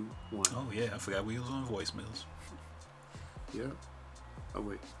 2, 1. Oh yeah, I forgot we was on voicemails. Yeah. Oh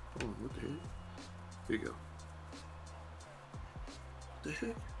wait, hold on, what the heck? Here you go. What the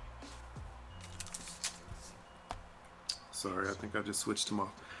heck? Sorry, I think I just switched them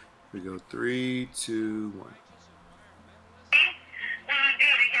off. Here we go. 3, 2, 1. Well, I did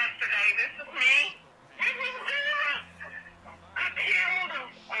it yesterday. This is me. I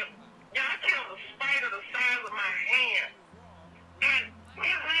killed a spider the size of my hand. And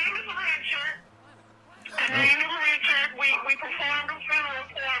his name is Richard. We performed a funeral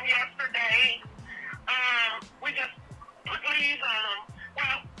for him yesterday. We just put leaves on him.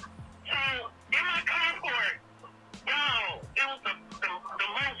 Well, so in my Concord, it was the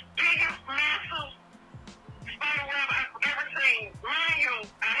most biggest, massive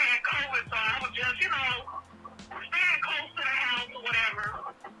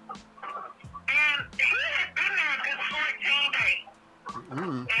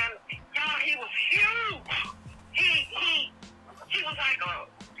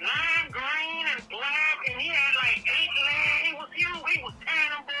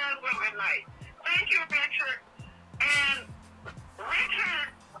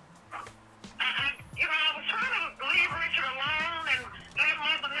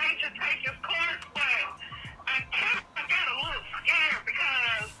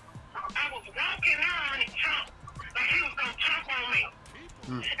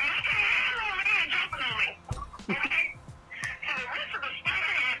And I had no man jumping on me. Okay? So the rest of the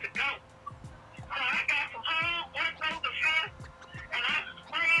spider had to go. So I got some home, went through the fence, and I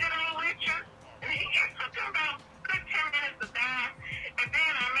sprayed it on Richard. And it took him about a good 10 minutes to die. And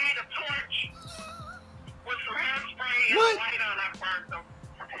then I made a torch with some hairspray and light on. I burned them.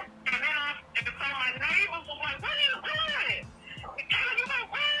 And then and so my neighbors was like, what are you doing? And Kayla, you like,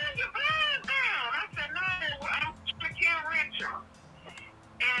 burn your blood down. I said, no, I'm trying to kill Richard.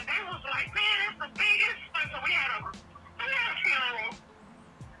 And they was like, man, that's the biggest. So we had a funeral.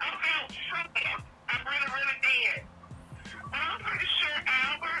 I felt sad. I really did. But I'm pretty sure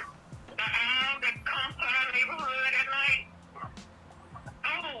Albert, the owl that comes to our neighborhood at night,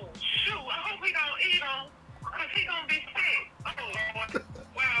 oh, shoot, I hope we don't eat him, because he going to be sick. Oh, Lord.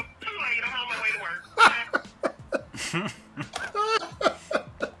 Well, too late. I'm on my way to work.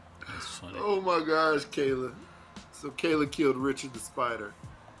 That's funny. Oh my gosh, Kayla. So Kayla killed Richard the Spider.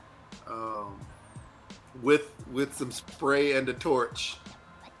 With some spray and a torch.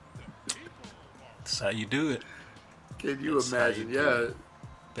 That's how you do it. Can you That's how imagine? you do Yeah. it.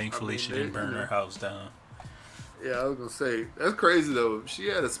 Thankfully, she didn't burn her house down. Yeah, I was gonna say that's crazy though. If she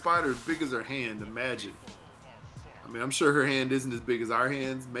had a spider as big as her hand, imagine. I mean, I'm sure her hand isn't as big as our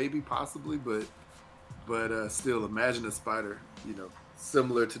hands, maybe, possibly, but still, imagine a spider,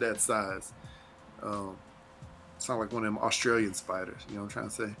 similar to that size. Sound like one of them Australian spiders. You know what I'm trying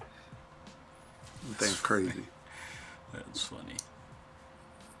to say? That thing's crazy. That's funny.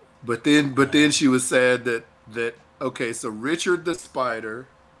 But then she was sad that okay, so Richard the spider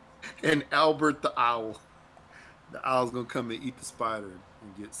and Albert the owl. The owl's gonna come and eat the spider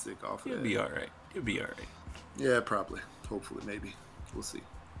and get sick off of You'll that. be all right. You'll be all right. Yeah, probably. Hopefully, maybe. We'll see.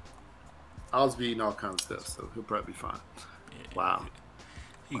 Owls be eating all kinds of stuff, so he'll probably be fine. Yeah. Wow.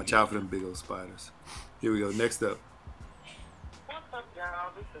 Watch out for them big old spiders. Here we go. Next up. What's up,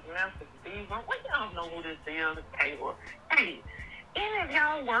 y'all? This is Memphis Diva. Well, y'all know who this is. Taylor. Hey, any of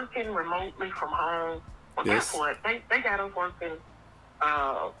y'all working remotely from home? Well, Yes. guess what? They got us working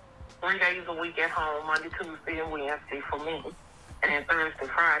 3 days a week at home, Monday, Tuesday, and Wednesday for me. And then Thursday,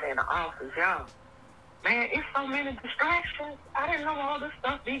 Friday in the office, y'all. Man, it's so many distractions. I didn't know all this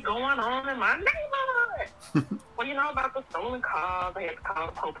stuff be going on in my neighborhood. Well, you know about the stolen cars. They had to call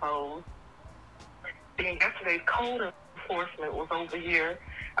the popos. Then yesterday's code enforcement was over here.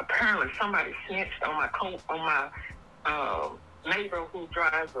 Apparently, somebody snitched on my neighbor who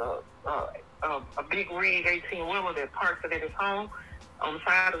drives a big rig 18-wheeler that parks it at his home on the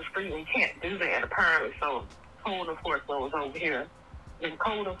side of the street. And you can't do that, apparently. So code enforcement was over here. Then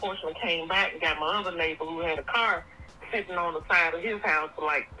code enforcement came back and got my other neighbor who had a car sitting on the side of his house for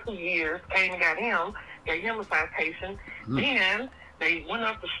like 2 years. Came and got him, gave him a citation. Then they went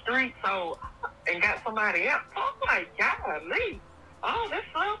up the street and got somebody else. So I'm like, golly, all this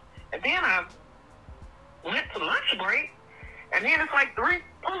stuff. And then I went to lunch break, and then it's like 3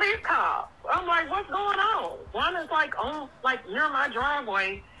 police cars. I'm like, what's going on? One is like near my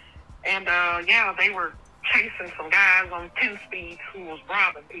driveway, and they were chasing some guys on 10 speeds who was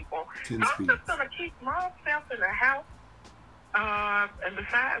robbing people. 10 I'm speeds. just gonna keep myself in the house. And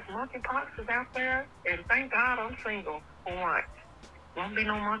besides, monkeypox is out there, and thank God I'm single for once. Won't be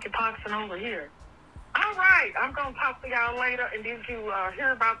no monkeypoxing over here. All right, I'm gonna talk to y'all later. And did you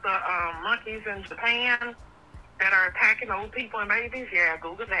hear about the monkeys in Japan that are attacking old people and babies? Yeah,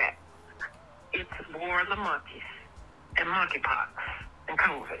 Google that. It's War of the Monkeys and monkeypox and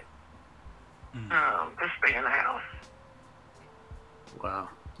COVID. Just stay in the house. Wow.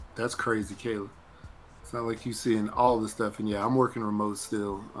 That's crazy, Kayla. It's not like you seeing all this stuff. And yeah, I'm working remote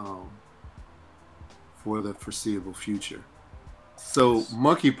still for the foreseeable future. So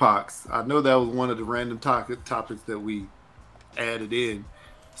monkeypox, I know that was one of the random topics that we added in.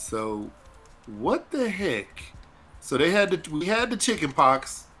 So what the heck? So we had the chicken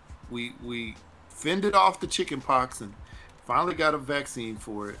pox. We fended off the chicken pox and finally got a vaccine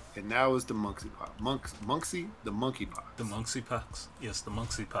for it, and now it's the monkeypox. The monkeypox. The monkeypox. Yes, the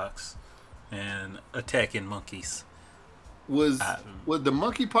monkeypox. And attacking monkeys. Was the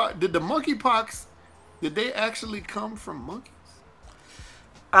monkeypox? Did the monkeypox? Did they actually come from monkeys?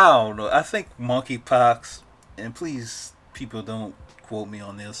 I don't know. I think monkeypox, and please, people don't quote me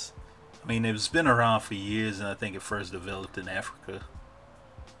on this. I mean, it's been around for years, and I think it first developed in Africa.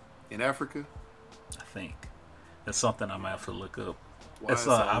 In Africa? I think. That's something I might have to look up. Why is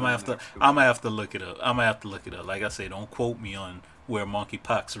I'm that gonna have to look it up. Like I say, don't quote me on where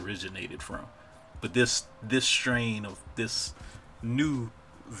monkeypox originated from. But this strain of this new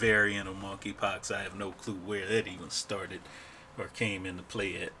variant of monkeypox, I have no clue where that even started or came into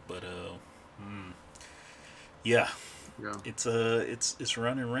play at. But yeah. Yeah. It's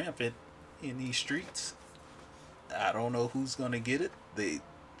running rampant in these streets. I don't know who's gonna get it. The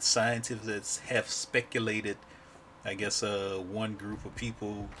scientists have speculated, I guess, one group of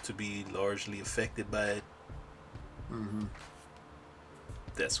people to be largely affected by it. Mm-hmm.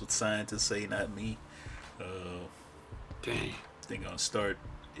 That's what scientists say, not me. Dang. They're gonna start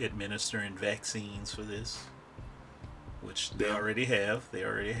administering vaccines for this, which they already have. They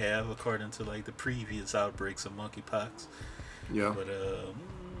already have, according to like the previous outbreaks of monkeypox. Yeah. But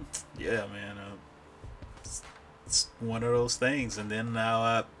yeah, man, it's one of those things. And then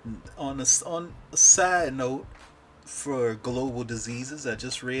now, on a side note, for global diseases, I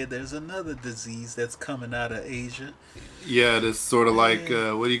just read there's another disease that's coming out of Asia. Yeah, it's sort of like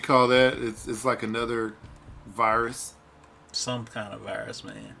what do you call that? It's like another virus. Some kind of virus,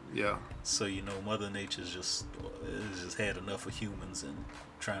 man. Yeah. So Mother Nature's just had enough of humans and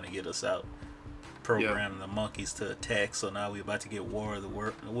trying to get us out, programming the monkeys to attack. So now we're about to get War of the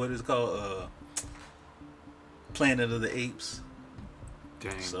World. What is it called? Planet of the Apes.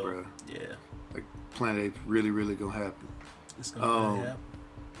 Dang, so, bro. Yeah. Like Planet Apes really gonna happen. It's gonna happen.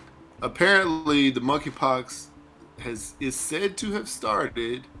 Apparently, the monkeypox is said to have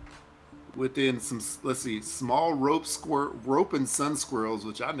started within some, small rope and sun squirrels,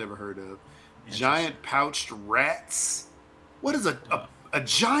 which I never heard of. Giant pouched rats. What is a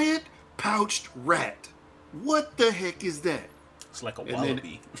giant pouched rat? What the heck is that? It's like a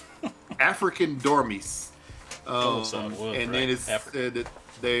wallaby. African dormice. And then it's said that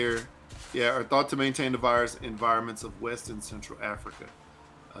they're are thought to maintain the virus environments of West and Central Africa.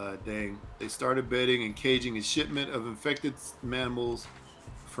 Dang. They started bedding and caging a shipment of infected mammals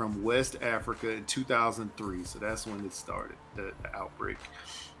from West Africa in 2003. So that's when it started, the outbreak.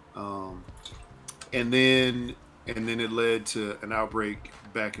 And then it led to an outbreak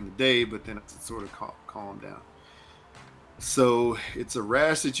back in the day, but then it sort of calmed down. So it's a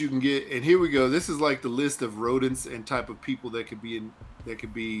rash that you can get. And here we go. This is like the list of rodents and type of people that could be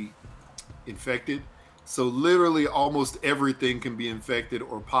infected. So literally almost everything can be infected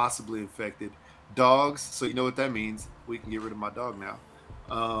or possibly infected. Dogs. So you know what that means. We can get rid of my dog now.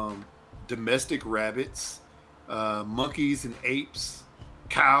 Domestic rabbits, monkeys and apes,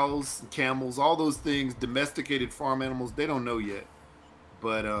 cows and camels, all those things, domesticated farm animals, they don't know yet,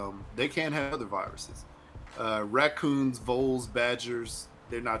 but they can have other viruses. Raccoons, voles, badgers,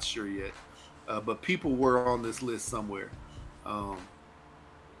 they're not sure yet, but people were on this list somewhere.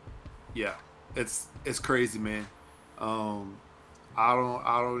 Yeah, it's crazy, man. I'm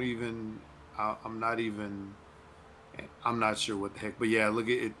not sure what the heck, but yeah, look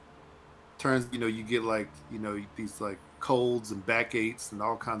at it. Turns, you get like, these like colds and backaches and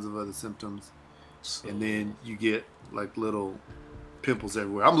all kinds of other symptoms. So, and then you get like little pimples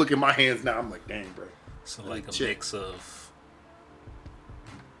everywhere. I'm looking at my hands now. I'm like, dang, bro. So like a mix of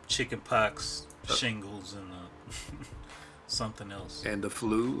chicken pox, shingles, and something else. And the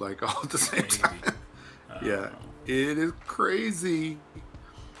flu, like all at the same time. Yeah, it is crazy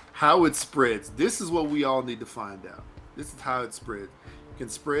how it spreads. This is what we all need to find out. This is how it spreads. It can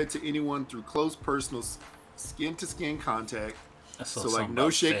spread to anyone through close personal skin-to-skin contact. So like no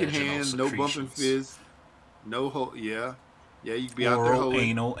shaking hands, no bumping fists, no yeah, you can be out there oral,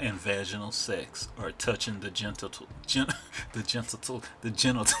 anal, and vaginal sex, or touching the genitals,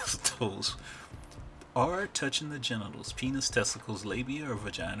 or touching the genitals, penis, testicles, labia, or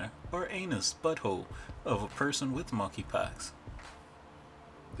vagina, or anus, butthole of a person with monkeypox.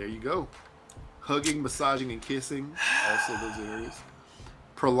 There you go. Hugging, massaging, and kissing, also those areas.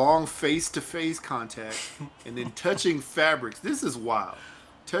 Prolonged face-to-face contact, and then touching fabrics. This is wild.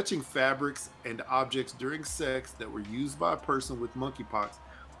 Touching fabrics and objects during sex that were used by a person with monkeypox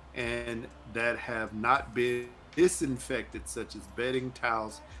and that have not been disinfected, such as bedding,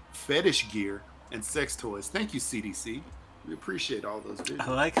 towels, fetish gear, and sex toys. Thank you, CDC. We appreciate all those videos.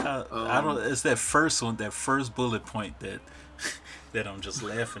 I like how it's that first one, that first bullet point that I'm just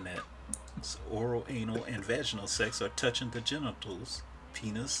laughing at. It's oral, anal, and vaginal sex, or touching the genitals,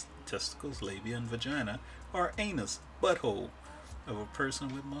 penis, testicles, labia, and vagina, or anus, butthole of a person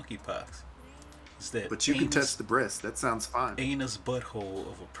with monkeypox. But you can touch the breast. That sounds fine. Anus,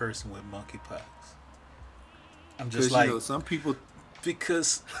 butthole of a person with monkeypox. I'm just like, some people.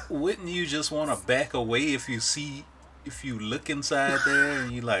 Because wouldn't you just want to back away if you look inside there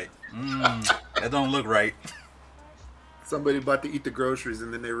and you like, that don't look right. Somebody about to eat the groceries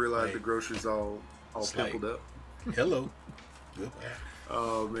and then they realize the groceries all pimpled up. Hello. Goodbye.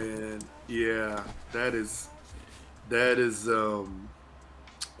 Oh man, yeah, that's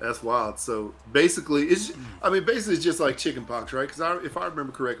wild. So basically, it's just like chickenpox, right? Because if I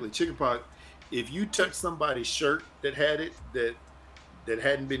remember correctly, chickenpox if you touch somebody's shirt that had it that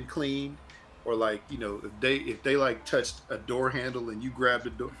hadn't been cleaned, or like, you know, if they like touched a door handle and you grabbed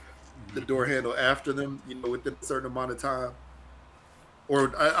the door handle after them, you know, within a certain amount of time,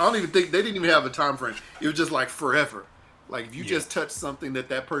 or I don't even think they didn't even have a time frame. It was just like forever. Like if you just touched something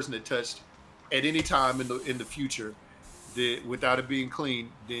that person had touched at any time in the future, that without it being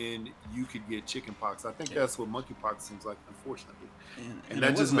clean, then you could get chickenpox. I think that's what monkeypox seems like, unfortunately. And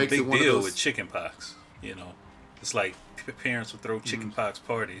that just makes it one of those with chickenpox. You know, it's like parents would throw chickenpox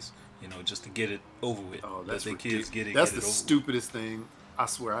parties, you know, just to get it over with. Oh, that's their kids get it. That's get the it stupidest thing. I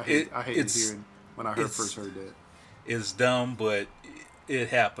swear, I hate hearing when I first heard that. It's dumb, but it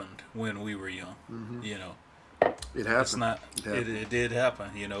happened when we were young. You know, it happened. It's not. It did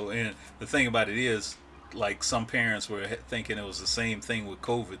happen. You know, and the thing about it is, like, some parents were thinking it was the same thing with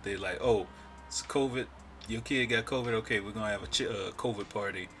COVID. They're like, oh, it's COVID. Your kid got COVID. Okay, we're gonna have a COVID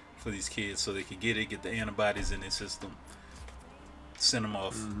party for these kids so they can get the antibodies in their system, send them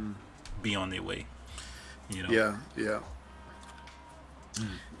off, be on their way. You know.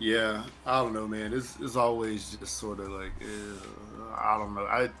 Yeah. I don't know, man. It's always just sort of like, I don't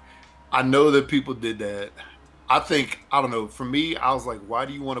know. I know that people did that. I don't know. For me, I was like, why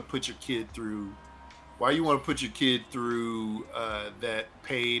do you want to put your kid through? Why do you want to put your kid through that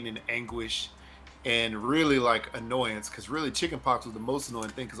pain and anguish and really like annoyance? Because really, chickenpox was the most annoying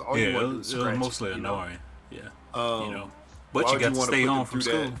thing. Because all you want to do is scratch. It was mostly annoying. Yeah. You know, but you got to stay home from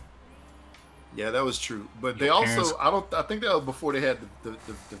school. That? Yeah, that was true. But they also, I think that was before they had the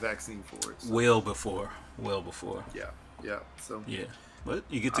vaccine for it. So. Well before. Yeah. So. Yeah. But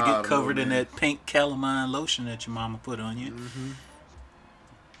you get to get covered in that pink calamine lotion that your mama put on you.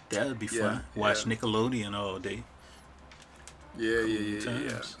 That would be fun. Watch Nickelodeon all day. Yeah,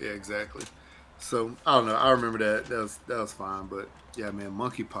 exactly. So I don't know. I remember that. That was fine. But yeah, man,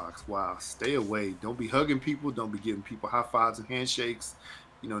 monkeypox. Wow, stay away. Don't be hugging people. Don't be giving people high fives and handshakes.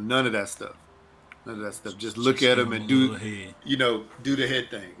 You know, none of that stuff. Just look at them and do the head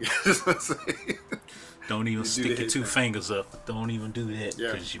thing. Don't even stick your two fingers up. Don't even do that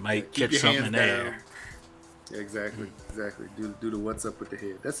because you might catch something in there. Yeah, exactly. Do the what's up with the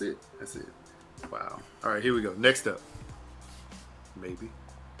head. That's it. Wow. All right, here we go. Next up. Maybe.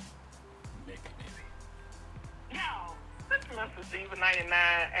 Yo, this is Mr. Diva 99,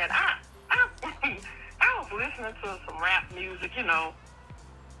 and I was listening to some rap music, you know,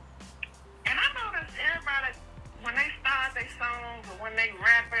 and I noticed everybody, when they start their songs or when they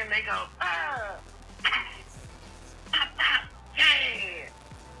rapping, they go,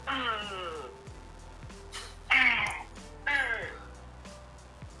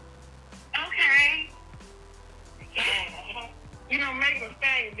 okay. Yeah. You know, Megan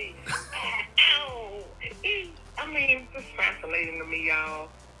Thee be, ow. I mean, it's fascinating to me, y'all.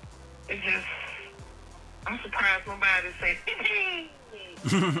 It's just, I'm surprised nobody say,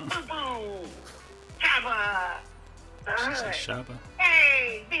 boo-boo, Shabba. Shabba.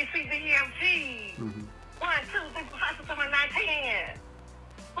 Hey, BCDFG. 1, 2, 3, 4, 5, 6, 7, 8, 9,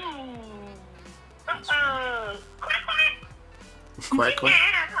 10. Ooh. Quack.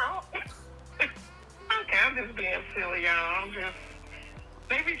 Okay, I'm just being silly, y'all.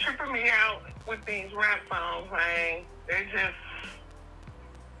 They be tripping me out with these rap songs, man. They just,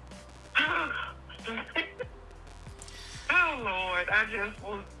 oh Lord, I just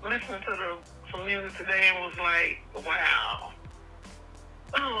was listening to some music today and was like, wow.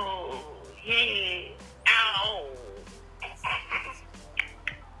 Oh, yeah. Ow.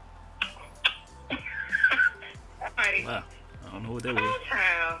 Wow. I don't know what that was. Oh,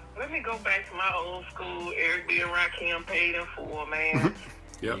 child. Let me go back to my old school Eric B. and Rakim paid in full, man.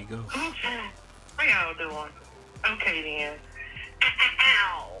 There you go. Oh, child. How y'all doing? Okay, then.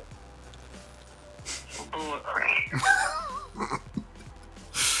 Ow. Bull crap.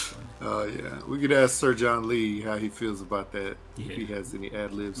 Oh, yeah. We could ask Sir John Lee how he feels about that. Yeah. If he has any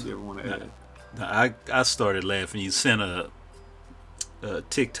ad-libs you ever want to add. I started laughing. You sent a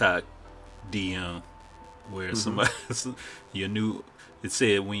TikTok DM where somebody it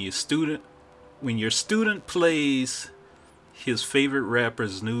said when your student plays his favorite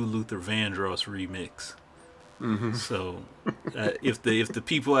rapper's new Luther Vandross remix. So if the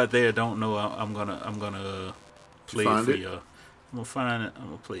people out there don't know, I'm gonna play it for y'all. I'm gonna find it. I'm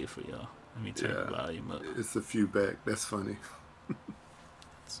gonna play it for y'all. Let me turn the volume up. It's a few back. That's funny.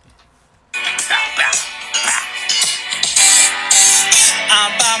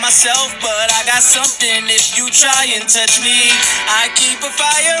 I'm by myself, but I got something if you try and touch me. I keep a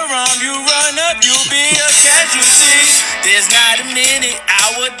firearm, you run up, you'll be a as you see. There's not a minute,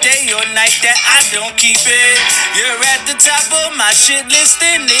 hour, day, or night that I don't keep it. You're at the top of my shit list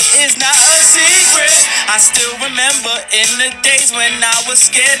and it is not a secret. I still remember in the days when I was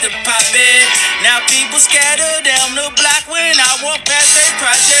scared to pop it. Now people scatter down the block when I walk past their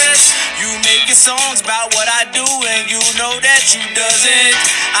projects. You making songs about what I do and you know that you doesn't.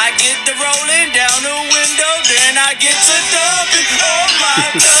 I get the rolling down the window, then I get to dumping all my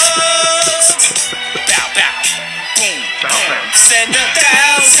dust. Bow, bow, boom, boom. Send 1,000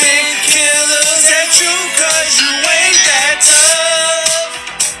 killers at you 'cause you ain't that tough.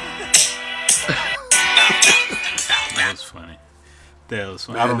 That was funny. That was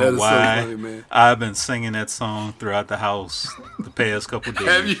funny. Man, I don't that know is why so funny, man. I've been singing that song throughout the house the past couple days.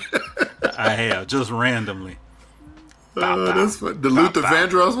 Have you? I have, just randomly. That's fun. The Luther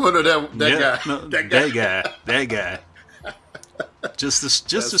Vandross one or that Yeah, guy? no, that guy. Just to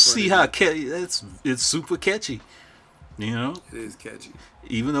That's see funny, how man. it's super catchy. You know, It is catchy.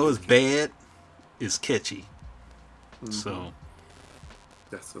 even though it's bad, it's catchy. So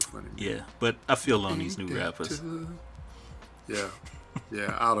That's so funny. Man. yeah, but I feel on these new rappers. Yeah.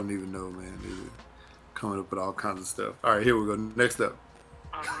 Yeah, I don't even know, man. They're coming up with all kinds of stuff. All right, here we go. Next up.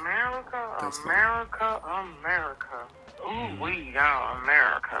 America, That's fine. America, America. Ooh, we y'all,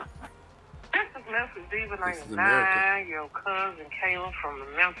 America. This is Memphis Diva This is 99, your cousin Kayla from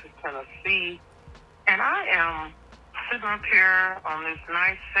Memphis, Tennessee. And I am sitting up here on this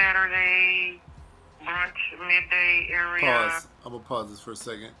nice Saturday brunch, midday area. Pause. I'm going to pause this for a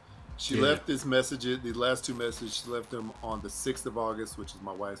second. She Yeah. left this message, these last two messages, she left them on the 6th of August, which is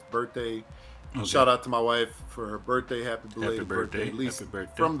my wife's birthday. Okay. Shout out to my wife for her birthday. Happy belated birthday. At least Happy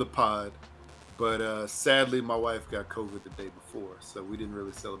birthday. from the pod. But sadly, my wife got COVID the day before, so we didn't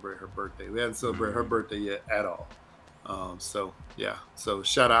really celebrate her birthday. We hadn't celebrated her birthday yet at all. So, yeah. So,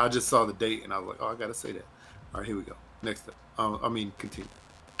 shout out. I just saw the date, and I was like, oh, I got to say that. All right, here we go. Next up. Continue.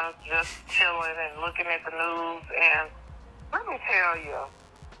 I'm just chilling and looking at the news, and let me tell you,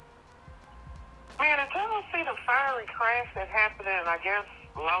 man, did y'all see the fiery crash that happened in, I guess,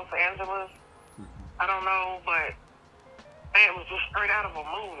 Los Angeles? I don't know, but it was just straight out of a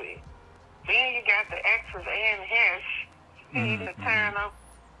movie. Then you got the actress Anne Hesh, tearing up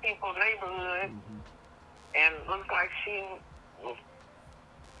people's neighborhood, and looks like she was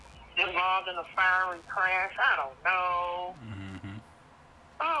involved in a fiery crash. I don't know.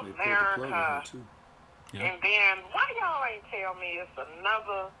 Oh, They pulled the plug on her, America. too. Yeah. And then, why y'all ain't tell me it's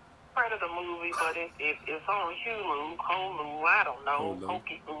another Predator movie, but it's on Hulu, I don't know, Hulu.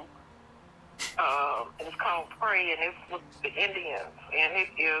 Hokey-Hoo. And it's called Prey, and it's with the Indians. And it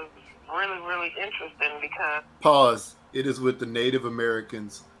is really, really interesting because, Pause. It is with the Native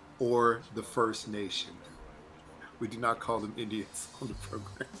Americans or the First Nation. We do not call them Indians on the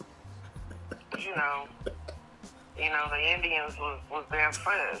program. you know, the Indians was there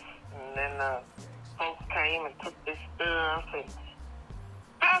first. And then the folks came and took this stuff. And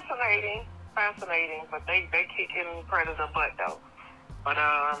fascinating, but they kicking Predator butt, though. But,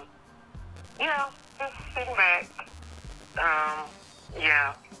 yeah, just sitting back.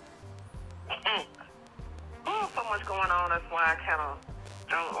 Yeah. Oh, so much going on. That's why I kind of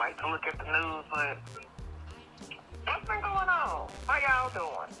don't like to look at the news. But what's been going on? How y'all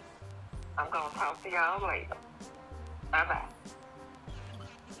doing? I'm going to talk to y'all later. Bye-bye.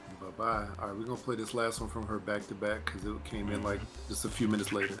 Bye-bye. All right, we're going to play this last one from her back-to-back because it came in like just a few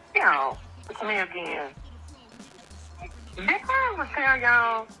minutes later. Y'all, it's me again. Did I ever tell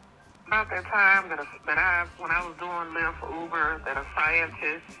y'all about that time that when I was doing Lyft for Uber, that a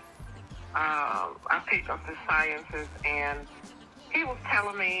scientist, I picked up this scientist, and he was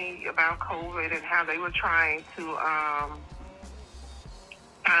telling me about COVID and how they were trying to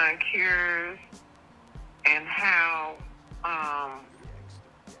find cures, and how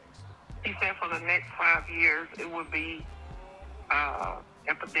he said for the next 5 years it would be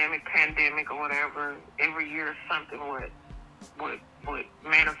epidemic, pandemic, or whatever. Every year something would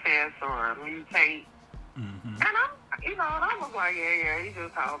manifest or mutate. And I was like, yeah, he's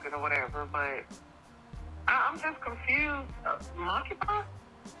just talking or whatever. But I'm just confused. Monkeypox?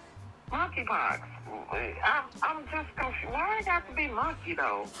 Monkeypox. I'm just confused. Why it got to be monkey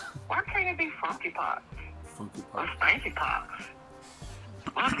though? Why can't it be funkypox? Funky Or part. stankypox?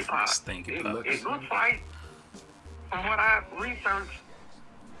 Monkeypox. Stankypox. It looks like, from what I researched,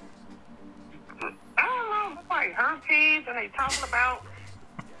 I don't know, it's like herpes, and they talking about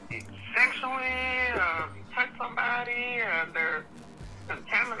sexually, touch somebody, or they're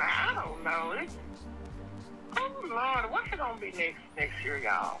contaminated. I don't know. Oh Lord, what's it gonna be next year,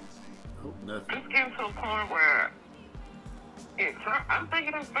 y'all? Oh, nothing. It's getting to a point where I'm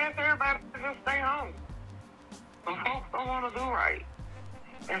thinking it's best for everybody to just stay home. So folks don't want to do right.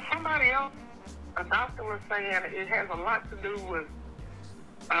 And somebody else, a doctor was saying it has a lot to do with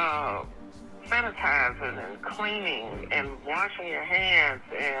sanitizing and cleaning and washing your hands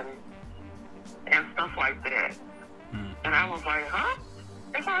and stuff like that. And I was like, huh?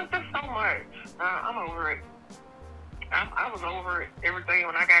 It's just so much. I'm over it. I was over it everything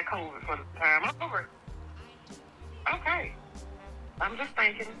when I got COVID for the time. I'm over it. Okay. I'm just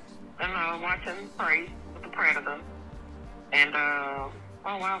thinking and watching Prey with the Predator. And, oh,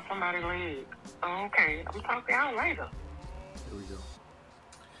 wow, somebody leave. Oh, okay. I'm talking to y'all later. Here we go.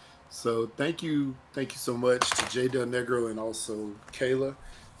 So thank you so much to Jay Del Negro and also Kayla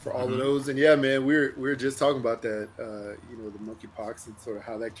for all of those. And yeah, man, we're just talking about that, the monkeypox and sort of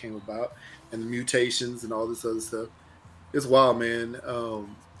how that came about and the mutations and all this other stuff. It's wild, man. I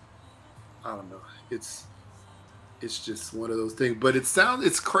don't know. It's just one of those things. But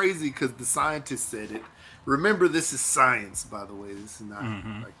it's crazy because the scientists said it. Remember, this is science, by the way. This is not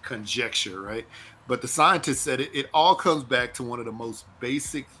like conjecture, right? But the scientists said it. It all comes back to one of the most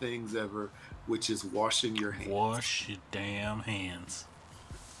basic things ever, which is washing your hands. Wash your damn hands.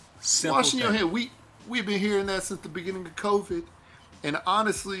 Simple Washing thing. your hands. We've been hearing that since the beginning of COVID. And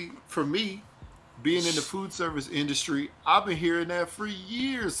honestly, for me, being in the food service industry, I've been hearing that for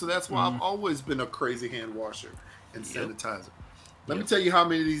years. So that's why I've always been a crazy hand washer and sanitizer. Let me tell you how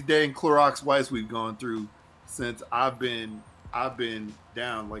many of these dang Clorox wipes we've gone through since I've been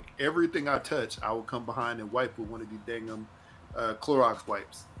down. Like everything I touch, I will come behind and wipe with one of these dang Clorox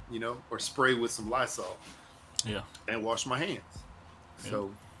wipes, or spray with some Lysol. Yeah. And wash my hands. Yeah.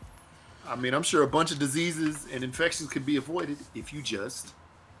 So, I mean, I'm sure a bunch of diseases and infections could be avoided if you just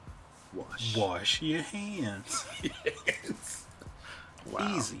wash your hands. Yes.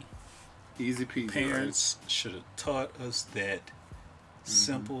 Wow. Easy peasy. Parents should have taught us that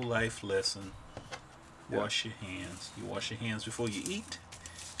simple life lesson. Wash your hands. You wash your hands before you eat.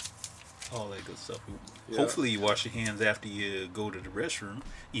 All that good stuff. Hopefully you wash your hands after you go to the restroom,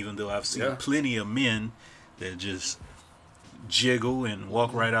 even though I've seen plenty of men that just jiggle and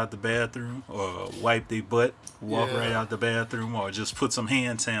walk right out the bathroom, or wipe their butt, walk right out the bathroom, or just put some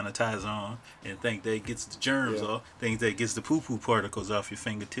hand sanitizer on and think that gets the germs off, think that gets the poo-poo particles off your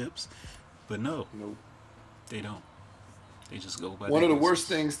fingertips. But no, they don't. They just go by. One of the worst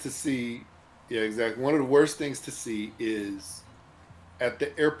things to see, one of the worst things to see is at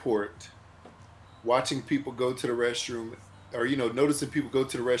the airport, watching people go to the restroom, or noticing people go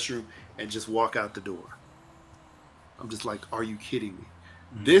to the restroom and just walk out the door. I'm just like, are you kidding me?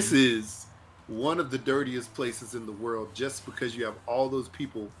 This is one of the dirtiest places in the world, just because you have all those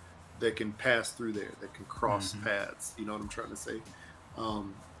people that can pass through there, that can cross paths. You know what I'm trying to say?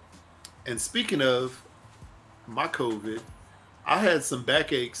 And speaking of my COVID, I had some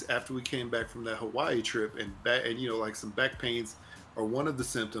backaches after we came back from that Hawaii trip, and like some back pains are one of the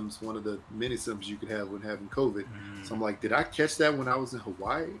symptoms, one of the many symptoms you could have when having COVID. So I'm like, did I catch that when I was in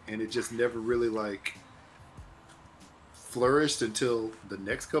Hawaii? And it just never really like flourished until the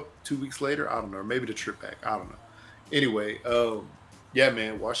next 2 weeks later. I don't know, or maybe the trip back. I don't know. Anyway,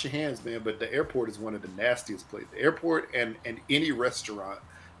 man, wash your hands, man. But the airport is one of the nastiest places. The airport and any restaurant.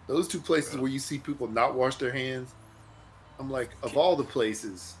 Those two places where you see people not wash their hands, I'm like, of all the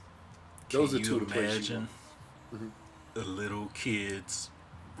places, those are two of the places. Imagine a little kid's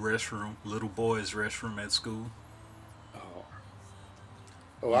restroom, little boy's restroom at school.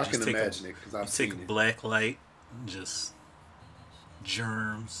 Oh, I can imagine it because I've seen it. Take a black light, just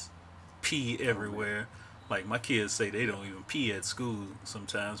germs, pee everywhere. Like my kids say, they don't even pee at school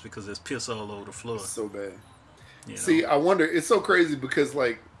sometimes because there's piss all over the floor. It's so bad. See, I wonder. It's so crazy because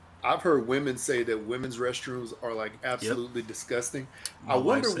like I've heard women say that women's restrooms are like absolutely disgusting. I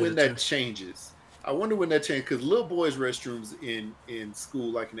wonder when that changes. Because little boys' restrooms in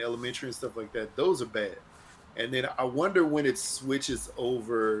school, like in elementary and stuff like that, those are bad. And then I wonder when it switches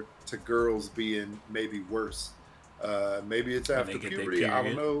over to girls being maybe worse. Maybe it's after puberty. I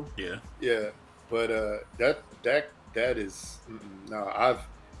don't know. Yeah. But that is no.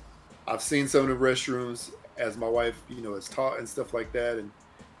 I've seen some of the restrooms as my wife, has taught and stuff like that,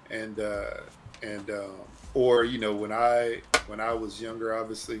 or when I was younger,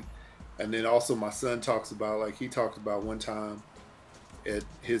 obviously, and then also my son talks about he talked about one time at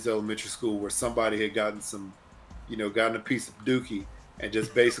his elementary school where somebody had gotten a piece of dookie and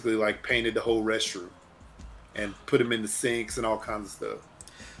just basically like painted the whole restroom and put them in the sinks and all kinds of stuff.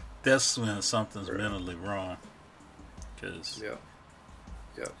 That's when something's mentally wrong. Cause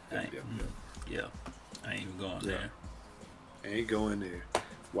I ain't even going there. Ain't going there.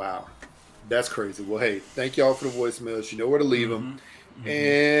 Wow. That's crazy. Well, hey, thank y'all for the voicemails. You know where to leave them.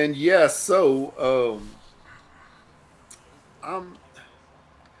 And so I'm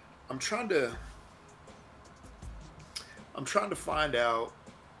trying to find out,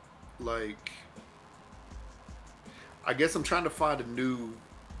 like, I guess I'm trying to find a new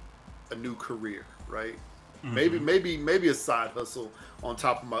career, right? Mm-hmm. Maybe a side hustle on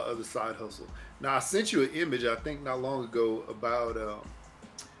top of my other side hustle. Now I sent you an image I think not long ago about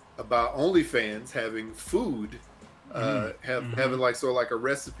OnlyFans having food, having like sort of like a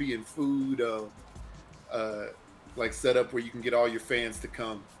recipe and food like set up where you can get all your fans to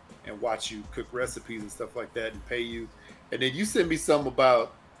come and watch you cook recipes and stuff like that and pay you. And then you sent me something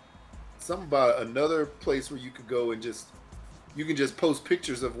about another place where you could go and you can just post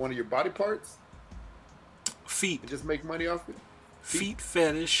pictures of one of your body parts. Feet. And just make money off it. Feet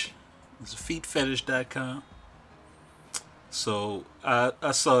Fetish. It's feetfetish.com. So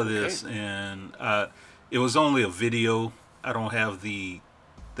I saw this and it was only a video. I don't have the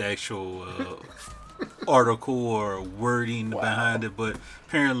actual article or wording behind it, but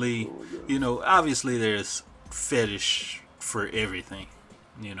apparently, obviously there's fetish for everything,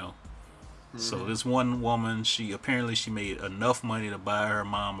 So this one woman, she made enough money to buy her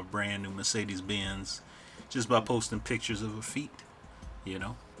mom a brand new Mercedes Benz just by posting pictures of her feet,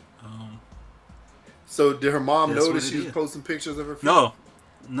 So did her mom know that she was posting pictures of her feet? No,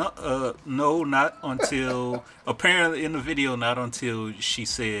 not until apparently in the video, not until she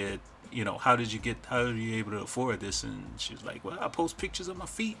said, how did you able to afford this? And she was like, well, I post pictures of my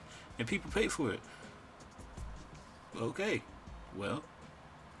feet and people pay for it. Okay, well.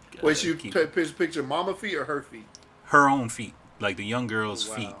 Wait, she picture mama feet or her feet? Her own feet, like the young girl's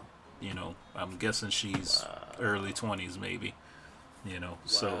feet. I'm guessing she's early 20s maybe.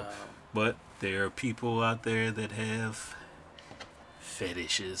 So, but there are people out there that have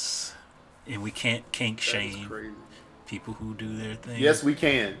fetishes, and we can't kink shame people who do their thing. Yes, we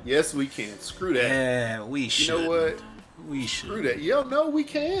can. Screw that. Yeah, we should. You know what? We should. Screw that. No, we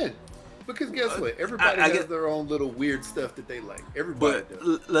can. Because guess what? Everybody has their own little weird stuff that they like. Everybody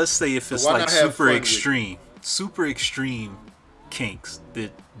does. Let's say if it's like super extreme kinks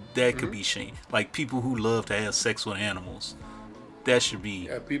that could be shame. Like people who love to have sex with animals. That should be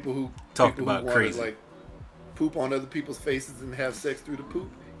people who talked about crazy. Like poop on other people's faces and have sex through the poop.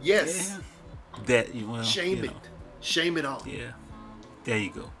 Yes. Yeah. Shame it all. Yeah. There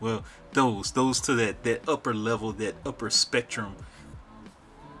you go. Well, those to that upper level, that upper spectrum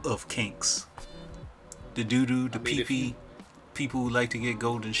of kinks. The doo-doo, the pee-pee, people who like to get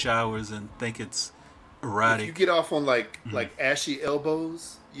golden showers and think it's erotic. If you get off on like ashy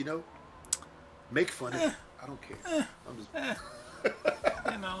elbows, make fun of it. I don't care. I'm just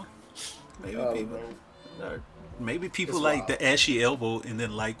maybe people like the ashy elbow and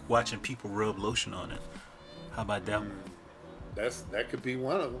then like watching people rub lotion on it. How about that one? That could be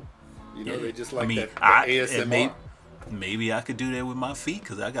one of them. They just like that ASMR. Maybe I could do that with my feet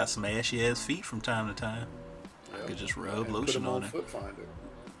because I got some ashy ass feet from time to time. I could just rub lotion on it. Foot Finder.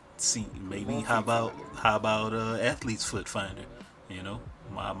 See, maybe how about athlete's foot finder?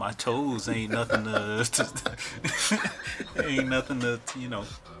 My toes ain't nothing to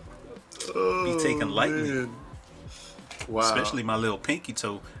be taken lightly. Man. Wow. Especially my little pinky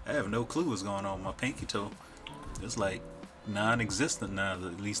toe. I have no clue what's going on with my pinky toe. It's like non-existent now,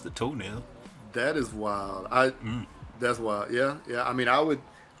 at least the toenail. That is wild. That's wild. Yeah. I mean,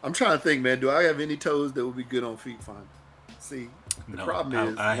 I'm trying to think, man, do I have any toes that would be good on Feet Finder? See, the problem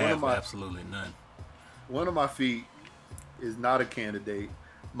is I have absolutely none. One of my feet is not a candidate.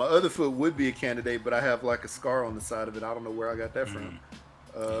 My other foot would be a candidate, but I have like a scar on the side of it. I don't know where I got that from.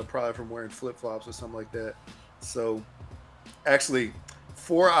 Probably from wearing flip-flops or something like that. So, actually,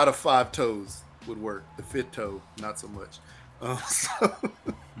 4 out of 5 toes would work. The fifth toe, not so much.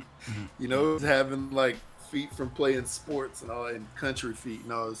 Having like feet from playing sports and all, and country feet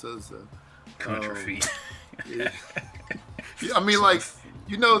and all. So country feet. Yeah. I mean, like,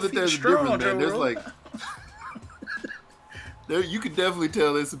 that there's a difference, man. There's like, you could definitely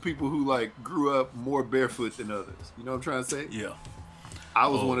tell there's some people who like grew up more barefoot than others. You know what I'm trying to say? Yeah. I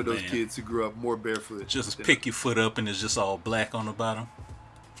was one of those kids who grew up more barefoot. Just pick your foot up and it's just all black on the bottom.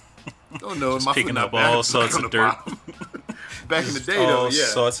 Oh no, just my picking up all sorts of dirt. Back in the day, though,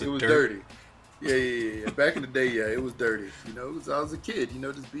 it was dirty. Yeah. Back in the day, it was dirty. I was a kid.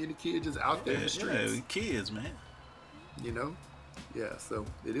 Just being a kid, just out there in the streets. Yeah, kids, man. Yeah. So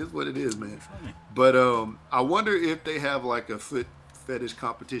it is what it is, man. But I wonder if they have like a foot fetish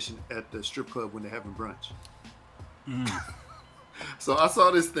competition at the strip club when they're having brunch. So I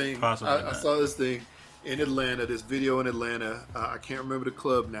saw this thing. I saw this thing in Atlanta. This video in Atlanta. I can't remember the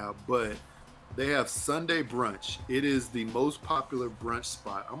club now, but they have Sunday brunch. It is the most popular brunch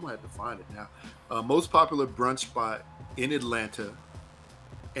spot. I'm gonna have to find it now. Most popular brunch spot in Atlanta,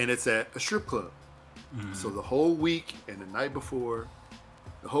 and it's at a strip club. So the whole week and the night before,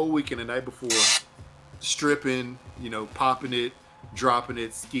 stripping, popping it, dropping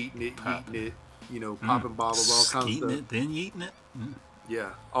it, skeeting it, eating it, popping bottles, all kinds of stuff. Skeeting it, then eating it.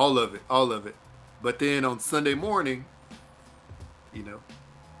 Yeah, all of it. But then on Sunday morning, they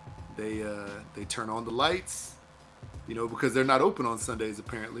turn on the lights, because they're not open on Sundays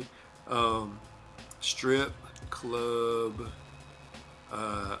apparently. Strip club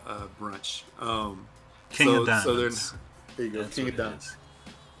brunch. King of Diamonds. There you go, That's King of what it Diamonds.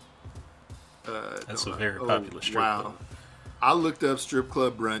 That's a very popular strip club. I looked up strip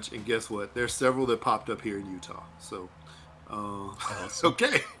club brunch, and guess what? There's several that popped up here in Utah. So, Awesome.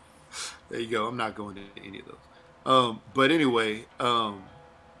 okay, there you go. I'm not going to any of those. But anyway,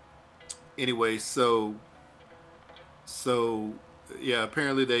 so yeah.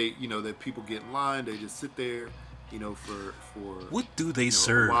 Apparently, that people get in line. They just sit there, for. What do they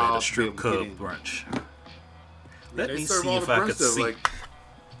serve at a strip club brunch? Let me see if I could see.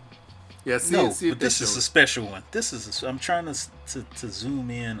 See but this is a special one. I'm trying to zoom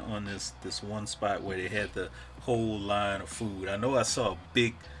in on this one spot where they had the whole line of food. I know I saw a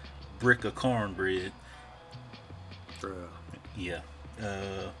big brick of cornbread. Yeah,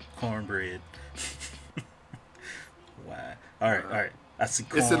 cornbread. Why? All right. I see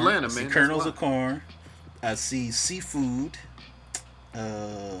corn. It's Atlanta, I see man. Kernels of corn. I see seafood.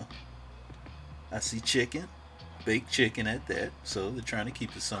 I see chicken. Baked chicken at that, so they're trying to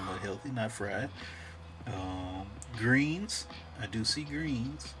keep it somewhat healthy, not fried. Greens, I do see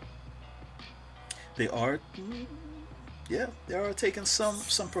greens. They are taking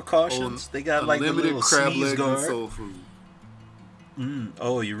some precautions. They got like a little crab sneeze legs guard. and soul food.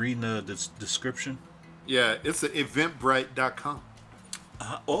 Oh, you reading the description? Yeah, it's at Eventbrite.com.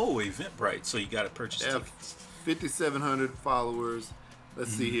 Eventbrite. So you got to purchase They have tickets. 5,700 followers.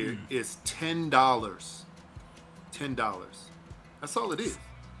 Let's see here. It's $10. $10. That's all it is.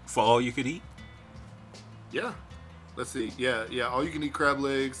 For all you could eat? Yeah. Let's see. Yeah. All you can eat crab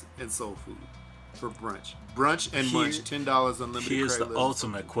legs and soul food for brunch. Brunch and munch. $10 unlimited. Here's crab the legs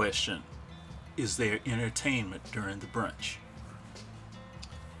ultimate question: is there entertainment during the brunch?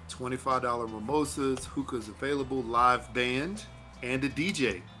 $25 mimosas, hookahs available, live band, and a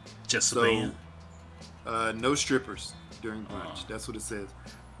DJ. Just a band? No strippers during brunch. That's what it says.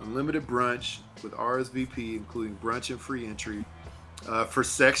 Unlimited brunch with RSVP, including brunch and free entry. For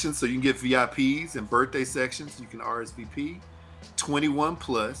sections, so you can get VIPs and birthday sections, you can RSVP. 21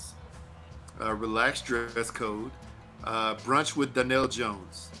 plus. Relaxed dress code. Brunch with Donnell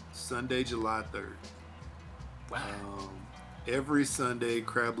Jones, Sunday, July 3rd. Wow. Every Sunday,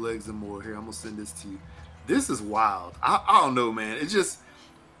 crab legs and more. Here, I'm gonna send this to you. This is wild. I don't know, man. It's just.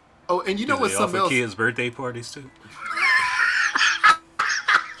 Oh, and you know what? Something else. Kids' birthday parties too.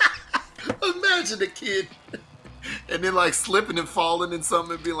 Imagine the kid, and then like slipping and falling in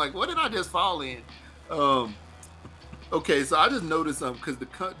something and being like, "What did I just fall in?" Okay, so I just noticed because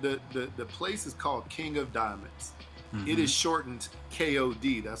the place is called King of Diamonds. Mm-hmm. It is shortened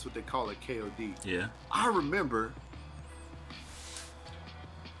KOD. That's what they call it, KOD. Yeah. I remember.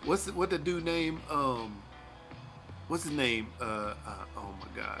 What the dude name? What's his name? Oh my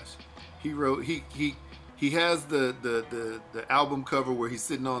gosh, he wrote he has the album cover where he's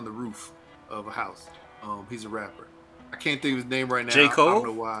sitting on the roof of a house. He's a rapper. I can't think of his name right now. J. Cole? I don't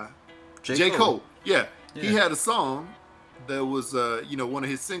know why. J. Cole. Yeah. He had a song that was one of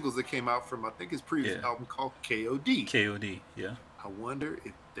his singles that came out from I think his previous album called KOD. KOD, yeah. I wonder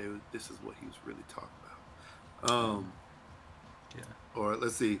if this is what he was really talking about. Or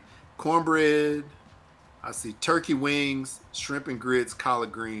let's see, cornbread. I see turkey wings, shrimp and grits,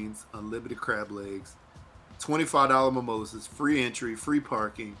 collard greens, unlimited crab legs, $25 mimosas, free entry, free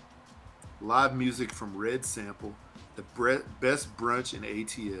parking, live music from Red Sample, the best brunch in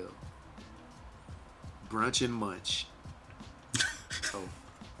ATL. Brunch and munch. Oh.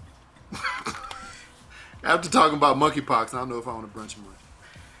 After talking about monkeypox, I don't know if I want to brunch and munch.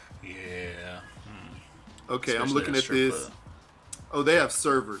 Yeah. Okay, Especially I'm looking at this. club. Oh, they have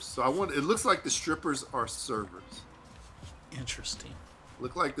servers. So it looks like the strippers are servers. Interesting.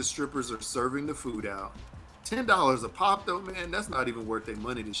 Look like the strippers are serving the food out. $10 a pop though, man, that's not even worth their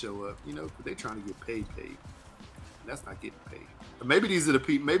money to show up. Because they're trying to get paid. And that's not getting paid. But maybe these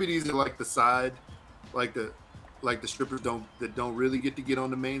are like the side, like the strippers don't really get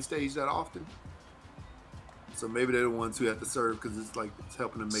on the main stage that often. So maybe they're the ones who have to serve because it's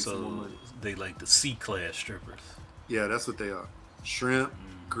helping them make some more money. They like the C-class strippers. Yeah, that's what they are. Shrimp,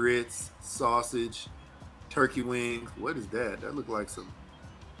 grits, sausage, turkey wings. What is that? That look like a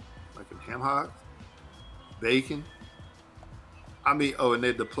ham hock. Bacon. I mean, and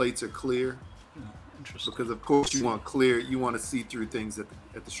then the plates are clear. Interesting. Because of course you want to see through things at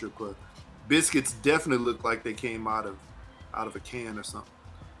the strip club. Biscuits definitely look like they came out of a can or something.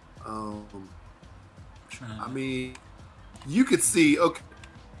 I mean, you could see the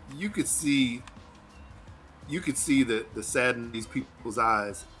sadness in these people's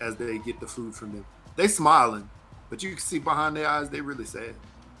eyes as they get the food from them. They smiling, but you can see behind their eyes they really sad.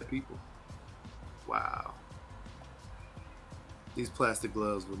 The people. Wow. These plastic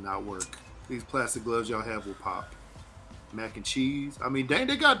gloves will not work. These plastic gloves y'all have will pop. Mac and cheese. I mean, dang,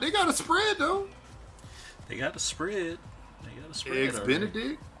 they got a spread though. They got a spread. Eggs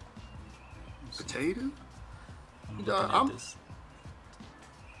Benedict. Potato.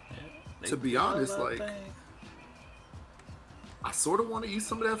 To be honest, like, I sort of want to eat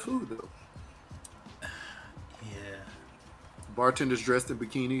some of that food though. Yeah. Bartenders dressed in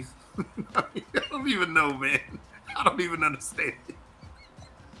bikinis. I don't even know, man. I don't even understand it.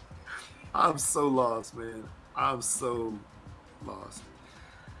 I'm so lost, man. I'm so lost.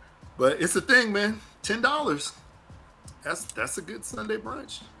 But it's a thing, man. $10. That's a good Sunday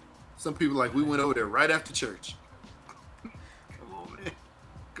brunch. Some people like, we went over there right after church. Come on, man.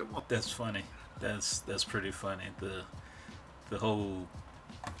 Come on. That's funny. That's pretty funny. The whole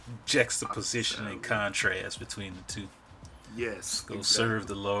juxtaposition and contrast between the two. Yes. Go exactly. Serve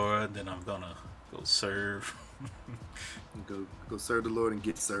the Lord, then I'm gonna go serve. go serve the Lord and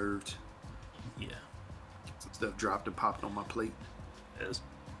get served. Yeah. Some stuff dropped and popped on my plate. Yes.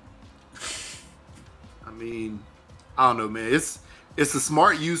 I mean, I don't know, man. It's a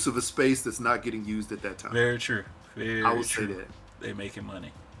smart use of a space that's not getting used at that time. Very true. Very I would true. say that. They making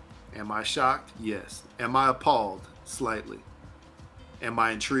money. Am I shocked? Yes. Am I appalled? Slightly. Am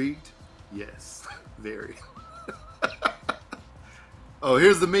I intrigued? Yes. Very. Oh,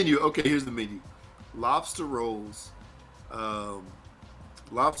 here's the menu. Okay, here's the menu. Lobster rolls.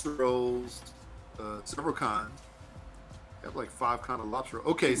 Several kinds. I have like 5 kind of lobster rolls.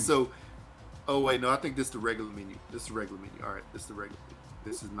 Okay, so... Oh, wait, no, I think this is the regular menu. This is the regular menu. All right, this is the regular menu.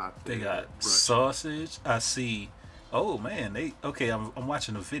 This is not the They got brunch. Sausage. I see. Oh, man. I'm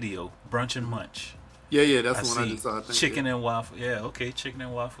watching a video. Brunch and Munch. Yeah, that's the one I just saw. I think, chicken and waffle. Yeah, okay. Chicken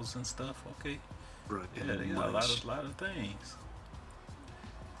and waffles and stuff. Okay. Brunch yeah, they got a lot of things.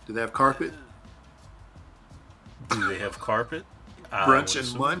 Do they have carpet? Do they have carpet? Brunch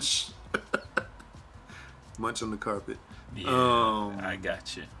and Munch. Munch on the carpet. Yeah, I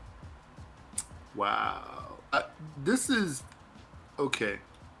got you. Wow. This is okay.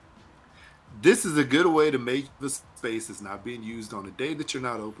 This is a good way to make the space that's not being used on a day that you're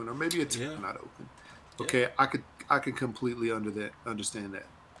not open, or maybe a time not open. Okay, yeah. I could completely understand that.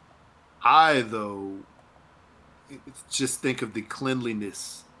 I though just think of the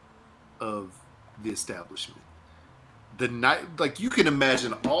cleanliness of the establishment. The night, like you can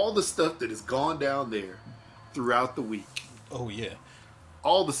imagine all the stuff that has gone down there throughout the week. Oh yeah,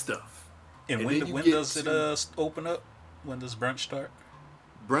 all the stuff. And when does it open up? When does brunch start?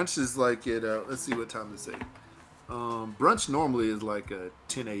 Brunch is like at let's see what time to say. Brunch normally is like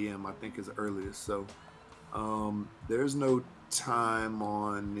 10 a.m. I think is the earliest. So there's no time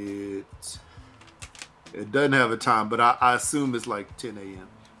on it. It doesn't have a time, but I assume it's like 10 a.m.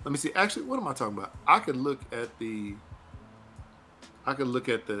 Let me see. Actually, what am I talking about? I could look at the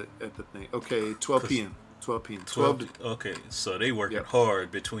thing. Okay, 12 p.m. 12 p.m. 12 okay, so they working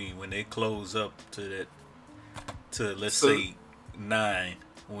hard between when they close up to let's say 9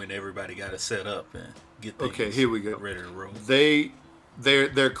 when everybody got to set up and get things here we go. Ready to roll. They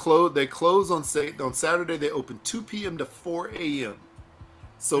close on Saturday. They open 2 p.m. to 4 a.m.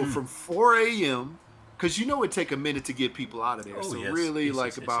 So from 4 a.m. because you know it take a minute to get people out of there. So really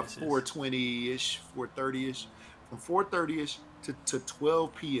about 4:20ish, 4:30ish, from 4:30ish to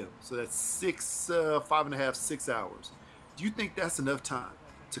 12 p.m. So that's 5.5, 6 hours. Do you think that's enough time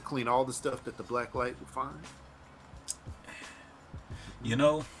to clean all the stuff that the black light will find? You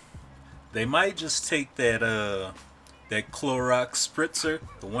know, they might just take that Clorox spritzer,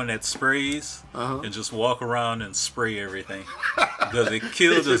 the one that sprays, and just walk around and spray everything. Does it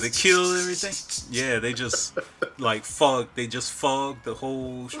kill everything? Yeah, they just fog the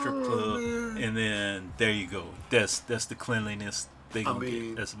whole strip club, and then there you go. That's the cleanliness they gonna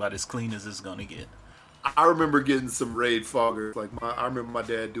get. That's about as clean as it's gonna get. I remember getting some Raid foggers. I remember my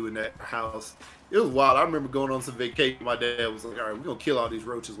dad doing that at the house. It was wild. I remember going on some vacation. My dad was like, "All right, we're gonna kill all these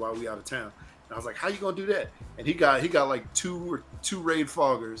roaches while we out of town." And I was like, "How you gonna do that?" And he got like two Raid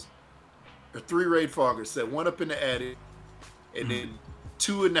foggers, or 3 Raid foggers. Set one up in the attic, and then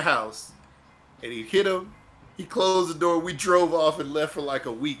 2 in the house. And he hit them. He closed the door. We drove off and left for like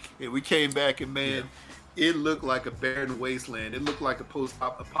a week. And we came back, and man, it looked like a barren wasteland. It looked like a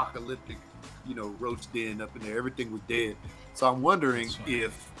post-apocalyptic, roach den up in there. Everything was dead. So I'm wondering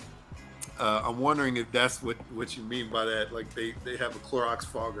if that's what you mean by that. Like they have a Clorox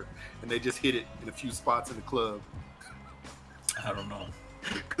fogger and they just hit it in a few spots in the club. I don't know.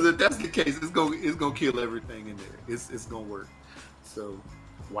 Because if that's the case, it's gonna kill everything in there. It's gonna work. So,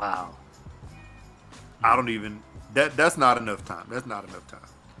 wow. I don't even. That's not enough time. That's not enough time.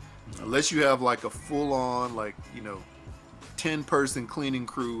 Unless you have like a full-on 10-person cleaning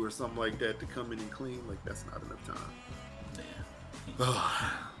crew or something like that to come in and clean. Like that's not enough time. Yeah.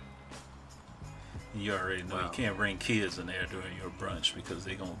 You already know you can't bring kids in there during your brunch because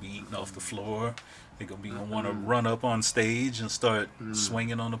they're gonna be eating off the floor. They're gonna want to run up on stage and start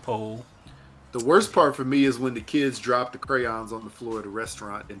swinging on the pole. The worst part for me is when the kids drop the crayons on the floor at a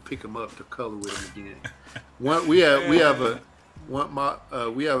restaurant and pick them up to color with them again. We have a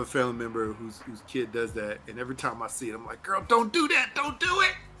family member whose kid does that, and every time I see it, I'm like, "Girl, don't do that! Don't do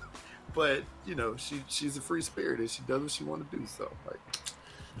it!" But she's a free spirit and she does what she want to do. So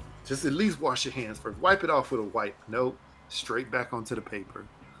just at least wash your hands first. Wipe it off with a wipe. Nope, straight back onto the paper.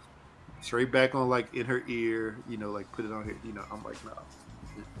 Straight back on in her ear. Put it on here. I'm like, no.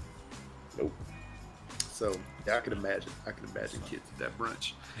 Nope. So yeah, I can imagine kids at that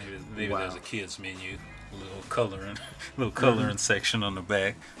brunch. Maybe there's a kids menu, a little coloring section on the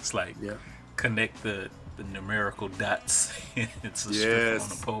back. It's like connect the numerical dots. It's a strip on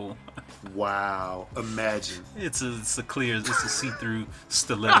the pole. Wow! Imagine. It's a see-through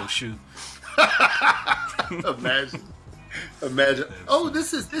stiletto shoe. Imagine. Oh,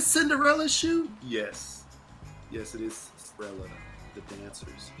 this Cinderella's shoe? Yes, it is Cinderella, the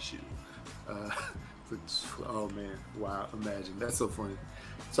dancer's shoe. Oh man, wow! Imagine, that's so funny.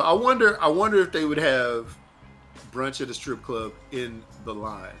 So I wonder if they would have brunch at a strip club in the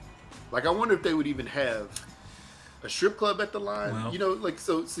line. I wonder if they would even have a strip club at the line. Well,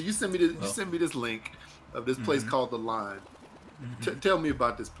 so you send me this link of this place called The Line. Tell me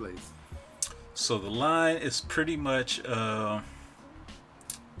about this place. So The Line is pretty much I'm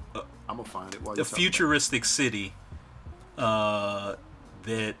gonna find it while a futuristic city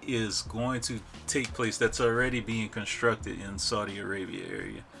that is going to take place, that's already being constructed in Saudi Arabia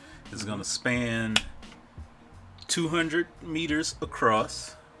area. It's going to span 200 meters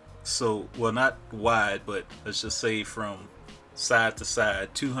across. So, well, not wide, but let's just say from side to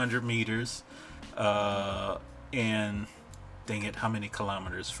side, 200 meters. And dang it, how many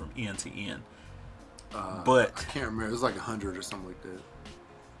kilometers from end to end? But I can't remember. It was 100 or something like that.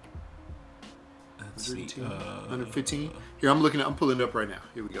 Let's see. 115. Here, I'm pulling it up right now.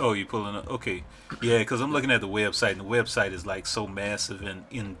 Here we go. Oh, you pulling up? Okay. Yeah, because I'm looking at the website, and the website is so massive and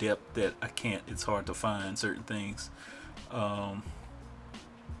in depth that it's hard to find certain things.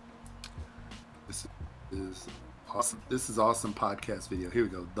 This is awesome. This is awesome podcast video. Here we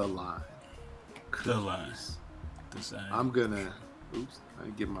go. The Line. The Line. Design. I'm gonna. Oops. I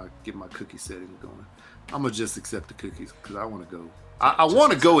get my cookie setting going. I'm gonna just accept the cookies because I want to go. I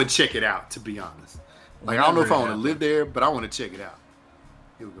want to go and check it out, to be honest. I don't know if I want to live there, but I want to check it out.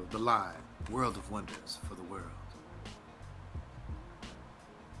 Here we go. The Line. World of Wonders for the world.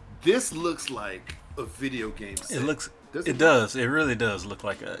 This looks like a video game set. It does. It really does look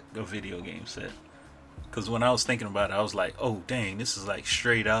like a video game set. Because when I was thinking about it, I was like, oh, dang, this is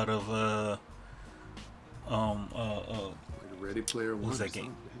straight out of Ready Player One. What's that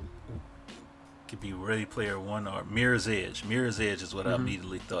game? Could be Ready Player One or Mirror's Edge. Mirror's Edge is what I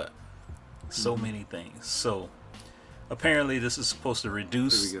immediately thought. So many things. So apparently this is supposed to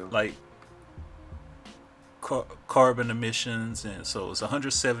reduce carbon emissions, and so it's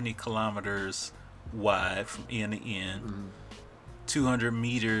 170 kilometers wide from end to end, 200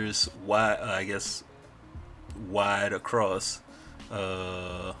 meters wide, wide across.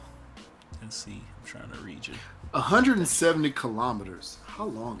 Let's see, I'm trying to read you. 170 kilometers. How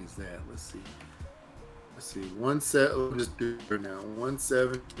long is that? Let's see. Let's just do it now.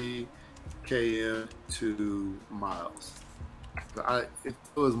 170 km to miles. It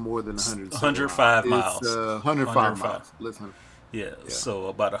was more than 105 miles. It's 105 miles. Yeah, so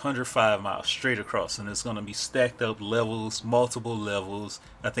about 105 miles straight across, and it's going to be stacked up levels, multiple levels.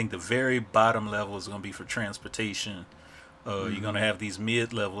 I think the very bottom level is going to be for transportation. You're going to have these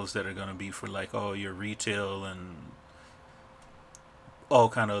mid levels that are going to be for all your retail and all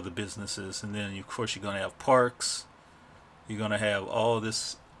kind of other businesses, and then of course you're going to have parks. You're going to have all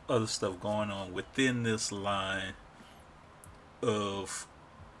this other stuff going on within this line of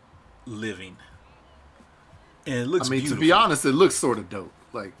living. And it looks beautiful. To be honest, it looks sort of dope.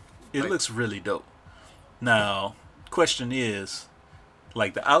 It looks really dope. Now, question is,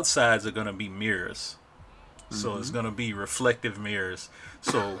 the outsides are going to be mirrors, So it's going to be reflective mirrors.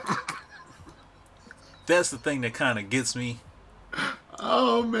 So that's the thing that kind of gets me.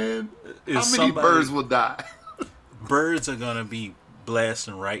 Oh man, how many birds will die? Birds are going to be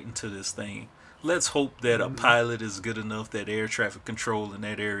blasting right into this thing. Let's hope that a pilot is good enough, that air traffic control in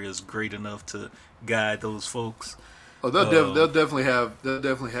that area is great enough to guide those folks. Oh, they'll definitely have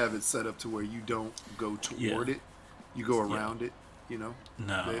it set up to where you don't go toward it, you go around it. You know,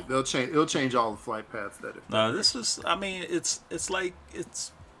 no, they'll change. It'll change all the flight paths that. No, this is. I mean, it's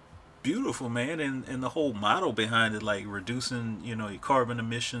beautiful, man, and the whole model behind it, like reducing, you know, your carbon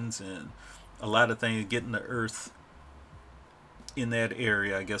emissions and a lot of things, getting the Earth in that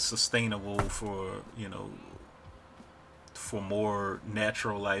area, I guess, sustainable for, you know, for more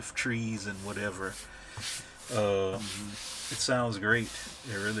natural life, trees and whatever. It sounds great.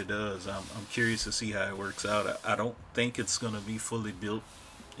 It really does. I'm curious to see how it works out. I don't think it's going to be fully built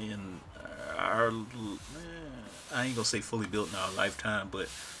in our... I ain't going to say fully built in our lifetime, but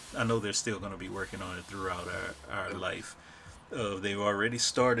I know they're still going to be working on it throughout our life. They've already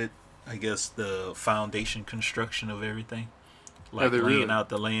started, I guess, the foundation construction of everything. Like laying out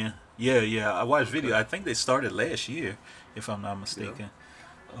the land. Yeah. I watched video. I think they started last year, if I'm not mistaken.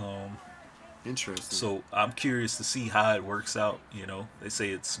 Yeah. Interesting. So I'm curious to see how it works out. You know, they say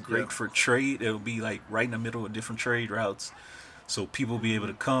it's great for trade. It'll be like right in the middle of different trade routes, so people will be able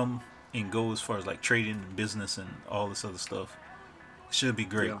to come and go as far as like trading and business and all this other stuff. It should be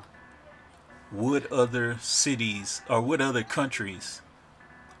great. Yeah. Would other cities or would other countries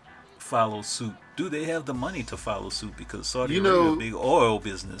follow suit? Do they have the money to follow suit? Because Saudi Arabia is a big oil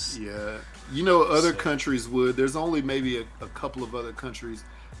business. Yeah, other countries would. There's only maybe a couple of other countries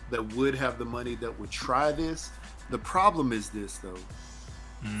that would have the money that would try this. The problem is this, though.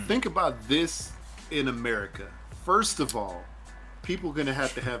 Think about this in America. First of all, people are going to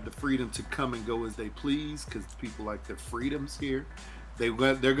have the freedom to come and go as they please because people like their freedoms here. They're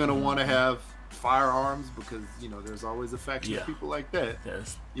going to want to have firearms because, you know, there's always a faction of people like that.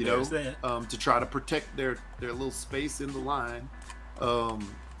 To try to protect their little space in the line.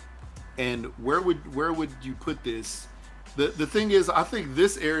 And where would you put this? The thing is, I think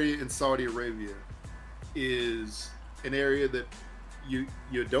this area in Saudi Arabia is an area that you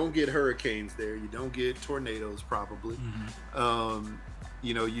don't get hurricanes there. You don't get tornadoes probably.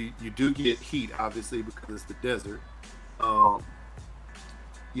 You know, you do get heat obviously because it's the desert.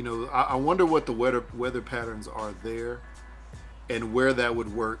 You know, I wonder what the weather patterns are there and where that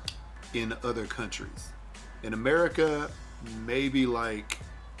would work in other countries. In America, maybe like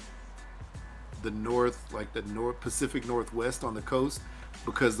the north Pacific Northwest on the coast,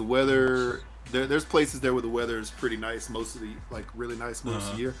 because the weather there's places there where the weather is pretty nice really nice most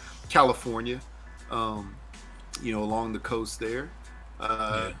of the year. California, you know, along the coast there.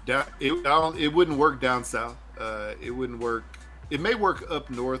 It wouldn't work down south. It wouldn't work. It may work up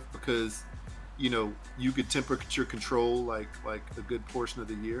north because, you know, you could temperature control like a good portion of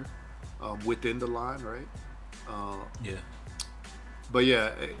the year within the line, right? But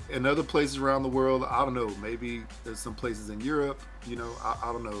yeah, in other places around the world, I don't know. Maybe there's some places in Europe, you know,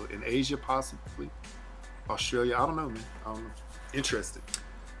 I don't know. In Asia, possibly. Australia, I don't know, man. I don't know. Interesting.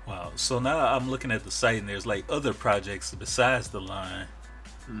 Wow. So now I'm looking at the site, and there's like other projects besides the line.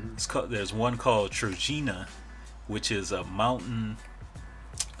 There's one called Trojena, which is a mountain.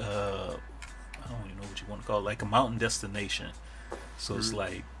 I don't even know what you want to call it, like a mountain destination. So it's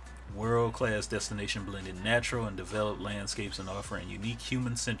like world-class destination blending natural and developed landscapes and offering unique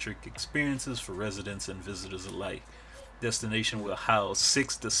human-centric experiences for residents and visitors alike. Destination will house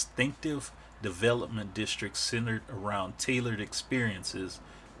 6 distinctive development districts centered around tailored experiences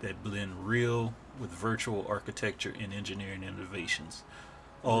that blend real with virtual architecture and engineering innovations,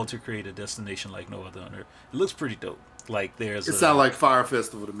 all to create a destination like no other on Earth. It looks pretty dope. Like it sounds like Fire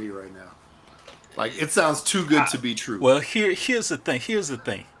Festival to me right now. Like it sounds too good to be true. Well, here's the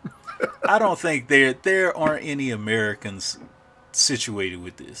thing. I don't think there aren't any Americans situated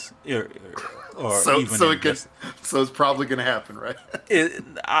with this, so it's probably going to happen, right?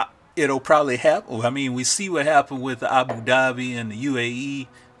 It'll probably happen. I mean, we see what happened with Abu Dhabi and the UAE,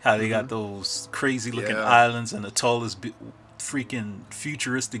 how they got those crazy looking islands and the tallest freaking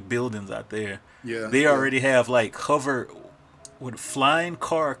futuristic buildings out there. Yeah, they already have like flying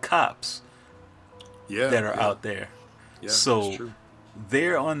car cops that are out there. Yeah, so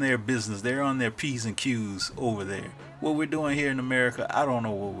they're on their business. They're on their P's and Q's over there. What we're doing here in America, I don't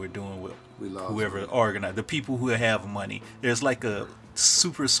know what we're doing with whoever organized. The people who have money. There's like a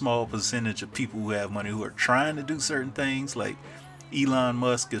super small percentage of people who have money who are trying to do certain things. Like Elon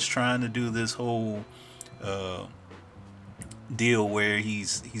Musk is trying to do this whole deal where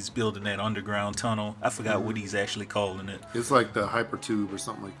he's building that underground tunnel. I forgot what he's actually calling it. It's like the Hypertube or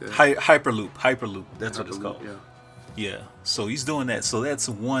something like that. Hyperloop. That's what it's Hyperloop, called. Yeah. Yeah. So he's doing that. So that's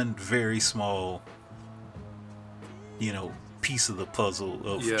one very small, piece of the puzzle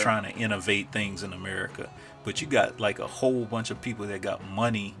of trying to innovate things in America. But you got like a whole bunch of people that got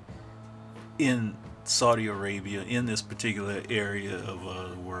money in Saudi Arabia, in this particular area of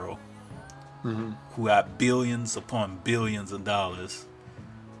the world, who got billions upon billions of dollars,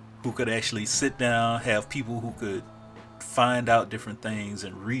 who could actually sit down, have people who could find out different things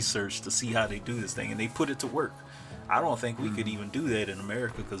and research to see how they do this thing, and they put it to work. I don't think we could even do that in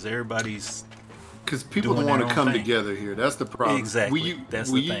America because everybody's... Because people don't want to come together here. That's the problem. Exactly.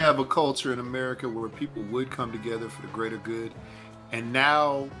 We have a culture in America where people would come together for the greater good, and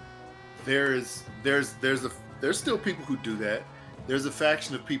now there's still people who do that. There's a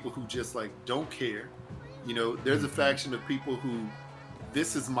faction of people who just like don't care. There's a faction of people who,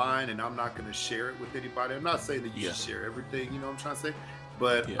 this is mine and I'm not going to share it with anybody. I'm not saying that you should share everything. What I'm trying to say,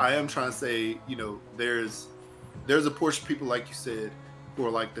 but I am trying to say, there's a portion of people, like you said, who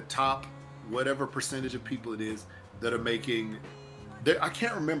are like the top whatever percentage of people it is that are making. I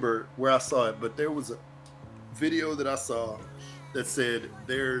can't remember where I saw it, but there was a video that I saw that said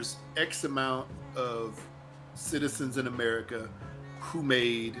there's X amount of citizens in America who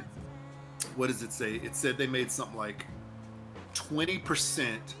made, what does it say? It said they made something like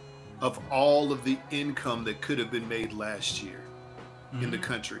 20% of all of the income that could have been made last year in the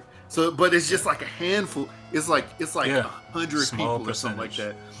country. So, but it's just like a handful. It's like 100 people or something like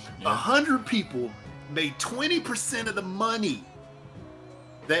that. 100 people made 20% of the money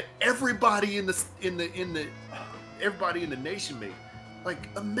that everybody in the nation made. Like,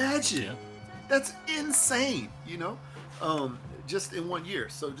 imagine. That's insane, just in 1 year.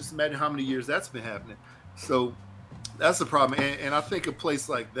 So just imagine how many years that's been happening. So that's the problem. And I think a place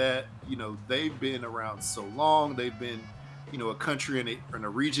like that, they've been around so long. They've been, a country in a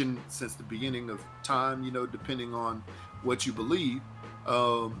region since the beginning of time, depending on what you believe.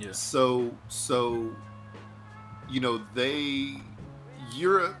 So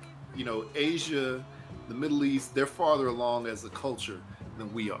Europe, Asia, the Middle East, they're farther along as a culture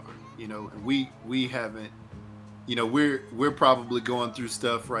than we are, and we haven't, we're probably going through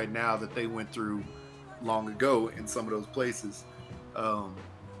stuff right now that they went through long ago in some of those places, and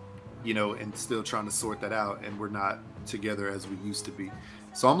still trying to sort that out, and we're not together as we used to be.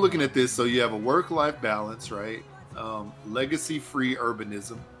 So I'm looking at this. So you have a work-life balance, right? Legacy-free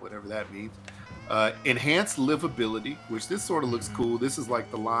urbanism, whatever that means. Enhanced livability, which this sort of looks cool. This is like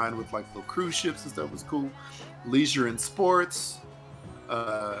the line with like little cruise ships and stuff was cool. Leisure and sports,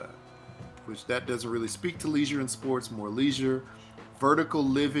 which that doesn't really speak to leisure and sports, more leisure. Vertical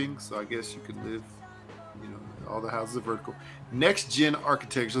living, so I guess you could live, all the houses are vertical. Next gen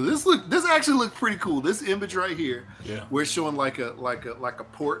architecture. This actually looks pretty cool. This image right here, we're showing like a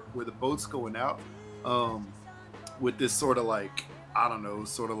port where the boat's going out, with this sort of like, I don't know,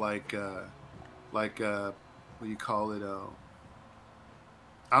 sort of like what do you call it?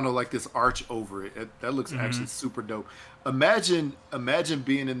 I don't know, like this arch over it. That looks actually super dope. Imagine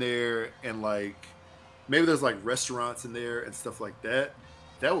being in there and like maybe there's like restaurants in there and stuff like that.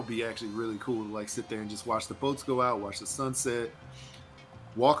 That would be actually really cool to like sit there and just watch the boats go out, watch the sunset.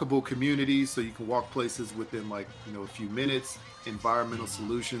 Walkable communities, so you can walk places within like, a few minutes. Environmental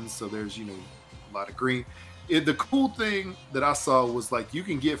solutions, so there's, a lot of green. The cool thing that I saw was like you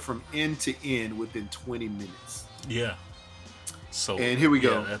can get from end to end within 20 minutes. Yeah. So and here we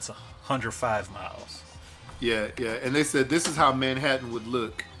go. That's 105 miles. Yeah. And they said this is how Manhattan would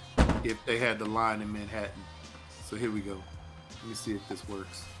look if they had the line in Manhattan. So here we go. Let me see if this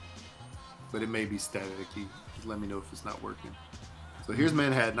works. But it may be staticky. Just let me know if it's not working. So here's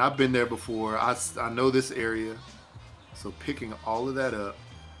Manhattan. I've been there before. I know this area. So picking all of that up,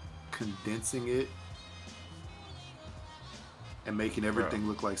 condensing it, and making everything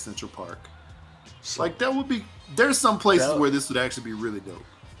look like Central Park. So, like that would be. There's some places where this would actually be really dope.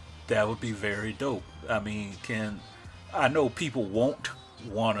 That would be very dope. I mean, I know people won't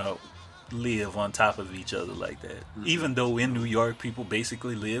want to live on top of each other like that. Even though in New York, people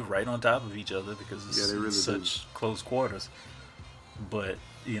basically live right on top of each other because it's really such close quarters. But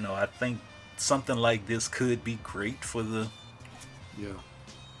I think something like this could be great for the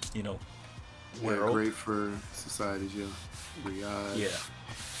world. Great for societies.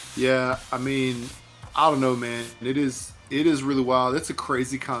 Yeah. I mean, I don't know, man. It is really wild. It's a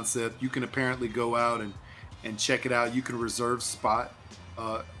crazy concept. You can apparently go out and check it out. You can reserve space,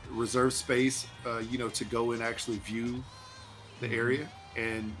 to go and actually view the area.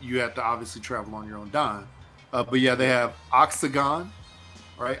 And you have to obviously travel on your own dime. But yeah, they have Oxagon,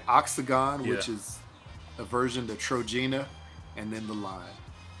 right? Oxagon, Yeah. which is a version of Trojena, and then the Line.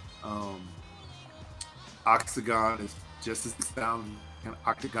 Um, Oxagon is just as it sounds, an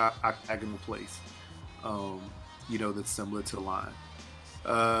octagonal place, you know, that's similar to the Line.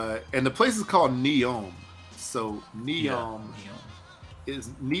 And the place is called Neom. So Neom is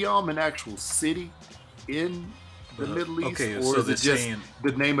Neom an actual city in the Middle East, okay, or so is they're it just saying-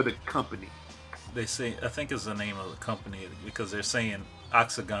 the name of the company? They say, I think it's the name of the company, because they're saying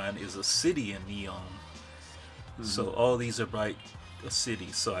Oxagon is a city in Neom. So all these are like a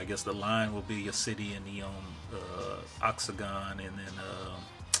city. So I guess the Line will be a city in Neom, Oxagon, and then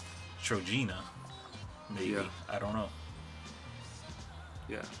Trojena, maybe. Yeah. I don't know.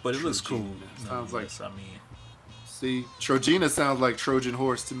 Yeah, But it looks Trojena. cool. Sounds like, nonetheless. I mean, see, Trojena sounds like Trojan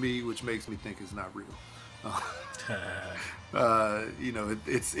horse to me, which makes me think it's not real. You know,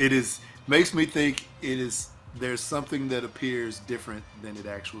 it is makes me think it is. There's something that appears different than it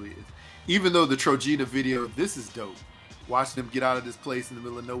actually is. Even though the Trojena video, this is dope. Watching them get out of this place in the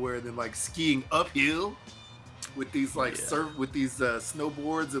middle of nowhere, and then like skiing uphill with these like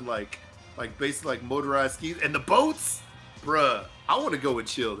snowboards and like basically like motorized skis and the boats, bruh. I want to go and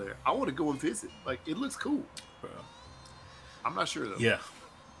chill there. I want to go and visit. Like, it looks cool. bro. I'm not sure though. Yeah.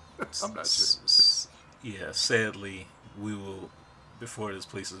 I'm not sure. Yeah, sadly, we will, before this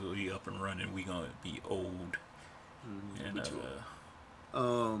place will be up and running, we going to be old. And, me too.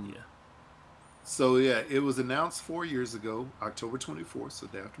 yeah. So yeah, it was announced 4 years ago, October 24th, so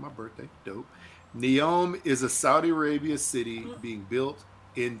day after my birthday. Dope. Neom is a Saudi Arabia city being built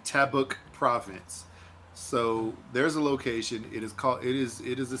in Tabuk province. So there's a location. It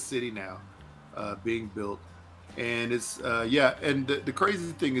is a city now, being built, and it's And the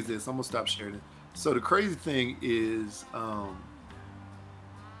crazy thing is this. I'm gonna stop sharing it. So the crazy thing is,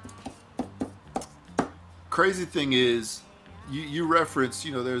 you reference,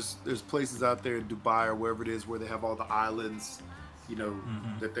 you know, there's places out there in Dubai or wherever it is where they have all the islands, you know,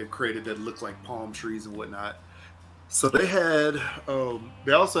 that they've created that look like palm trees and whatnot. So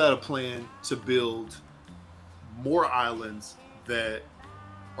they also had a plan to build more islands that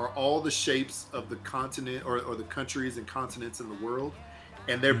are all the shapes of the continent or the countries and continents in the world.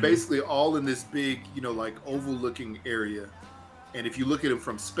 And they're basically all in this big, you know, like oval looking area. And if you look at them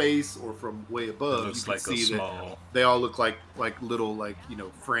from space or from way above, you can see that they all look like little, like, you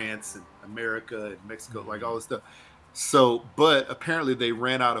know, France and America and Mexico, like all this stuff. So, but apparently they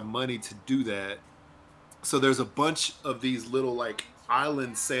ran out of money to do that. So there's a bunch of these little like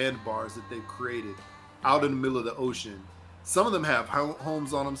island sandbars that they've created out in the middle of the ocean. Some of them have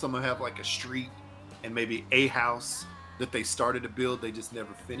homes on them. Some of them have like a street and maybe a house that they started to build. They just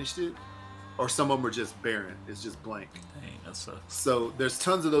never finished it. Or some of them are just barren. It's just blank. Dang, that sucks. So there's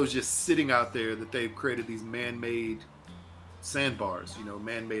tons of those just sitting out there that they've created, these man-made sandbars, you know,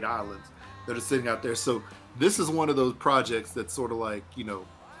 man-made islands that are sitting out there. So this is one of those projects that's sort of like, you know,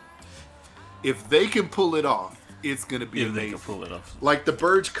 if they can pull it off, it's going to be amazing. They can pull it off. Like the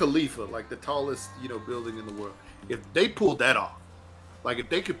Burj Khalifa, like the tallest, you know, building in the world. If they pulled that off, like if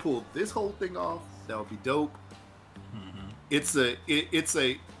they could pull this whole thing off, that would be dope. It's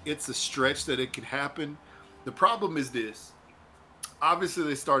a stretch that it could happen. The problem is this. Obviously,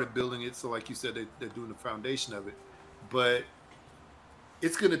 they started building it, so like you said, they're doing the foundation of it. But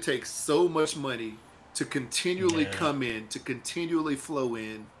it's going to take so much money to continually come in, to continually flow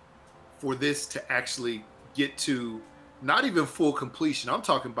in, for this to actually get to not even full completion. I'm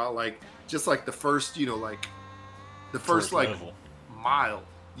talking about like just like the first, you know, like the first like level. mile,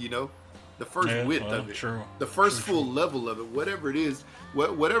 you know, the first width of it, the first full level of it, whatever it is,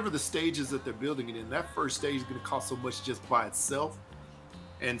 whatever the stages that they're building it in. That first stage is going to cost so much just by itself.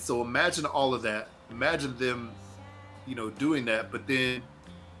 And so imagine all of that. Imagine them, you know, doing that, but then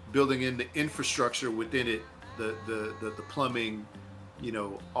building in the infrastructure within it, the plumbing, you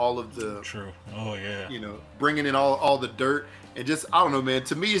know, all of the you know, bringing in all the dirt, and just, I don't know, man,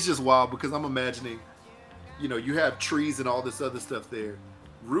 to me it's just wild, because I'm imagining, you know, you have trees and all this other stuff there,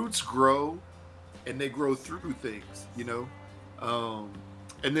 roots grow and they grow through things, you know,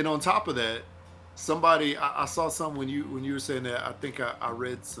 and then on top of that, somebody, I saw some when you were saying that, I think I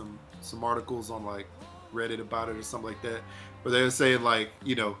read some articles on like Reddit about it or something like that, where they were saying like,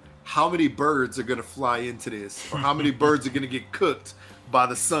 you know, how many birds are going to fly into this, or how many birds are going to get cooked by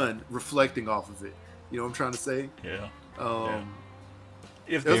the sun reflecting off of it. You know what I'm trying to say? Yeah. there's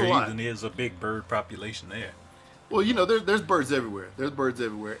If there a lot. even is a big bird population there. Well, you know, there's birds everywhere. There's birds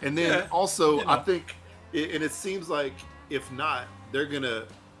everywhere. And then also, you know. I think, and it seems like if not, they're gonna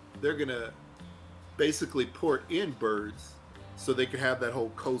basically port in birds so they can have that whole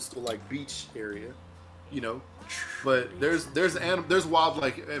coastal like beach area. But there's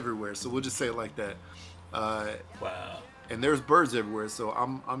wildlife everywhere, so we'll just say it like that. Wow. And there's birds everywhere, so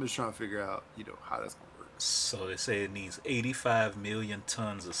I'm just trying to figure out, how that's gonna work. So they say it needs 85 million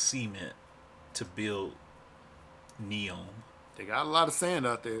tons of cement to build NEOM. They got a lot of sand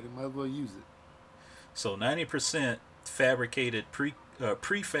out there. They might as well use it. So 90% fabricated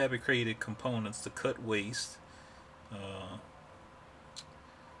prefabricated components to cut waste.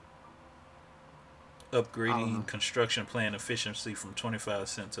 Upgrading construction plan efficiency from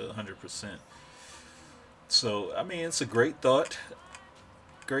 25% to 100%. So I mean, it's a great thought.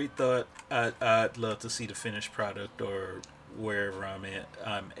 I'd love to see the finished product or wherever I'm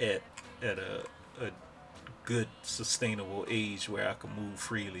at a good sustainable age where I can move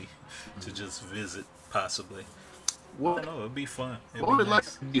freely to just visit possibly. I don't know, it'd be fun. What would it like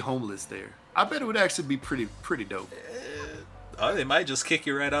to be homeless there? I bet it would actually be pretty dope. They might just kick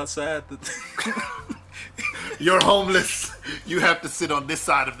you right outside. You're homeless. You have to sit on this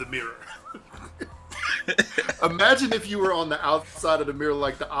side of the mirror. Imagine if you were on the outside of the mirror,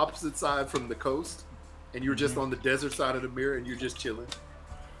 like the opposite side from the coast, and you're just on the desert side of the mirror, and you're just chilling,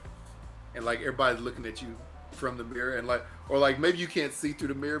 and like everybody's looking at you from the mirror, and or maybe you can't see through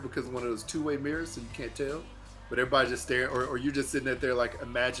the mirror because of one of those two-way mirrors, so you can't tell, but everybody's just staring, or you're just sitting there like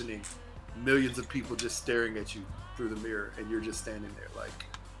imagining millions of people just staring at you through the mirror, and you're just standing there like,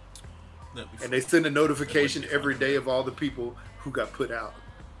 and they send a notification every day of all the people who got put out.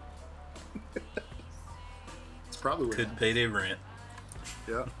 It's probably what couldn't pay their rent.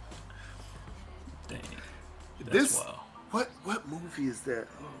 Yeah. Dang. That's wild. What movie is that?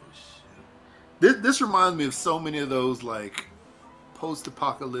 Oh shit. This reminds me of so many of those like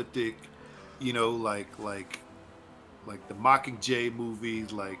post-apocalyptic, like the Mockingjay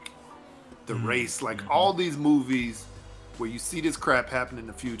movies, like The Race, like all these movies where you see this crap happen in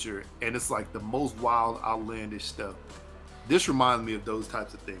the future, and it's like the most wild, outlandish stuff. This reminds me of those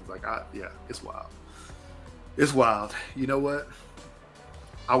types of things. Like, it's wild. It's wild. You know what?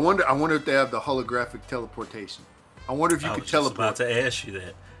 I wonder if they have the holographic teleportation. I wonder if you could teleport. I was about to ask you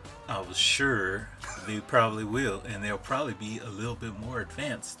that. I was sure they probably will, and they'll probably be a little bit more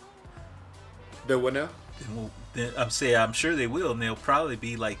advanced. They what now? I'm sure they will, and they'll probably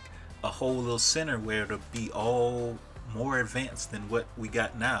be like a whole little center where it'll be all more advanced than what we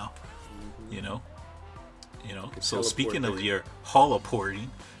got now. So speaking of your holoporting,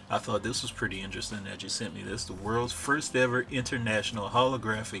 I thought this was pretty interesting that you sent me this. The world's first ever international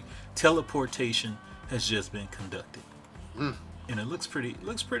holographic teleportation has just been conducted, and it looks pretty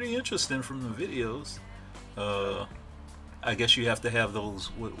interesting from the videos. I guess you have to have those.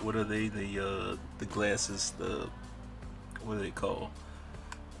 What are they? The glasses. What are they called?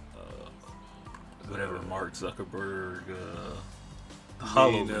 Whatever Mark Zuckerberg.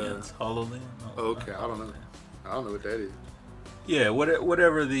 HoloLens. HoloLens. Okay, I don't know. I don't know what that is. Yeah,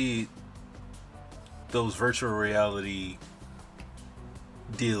 whatever those virtual reality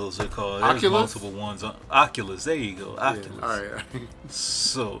deals are called. There's Oculus? multiple ones. Oculus. There you go. Oculus. Yeah, all right.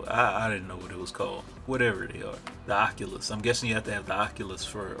 So I didn't know what it was called. Whatever they are, the Oculus. I'm guessing you have to have the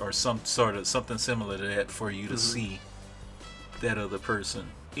Oculus or some sort of something similar to that for you to see that other person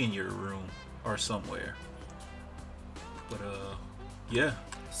in your room or somewhere. But yeah.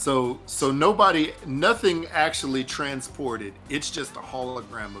 So nothing actually transported. It's just a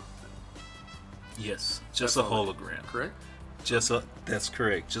hologram of them. Yes, just a hologram. Correct? That's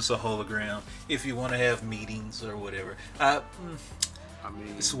correct. Just a hologram. If you want to have meetings or whatever. I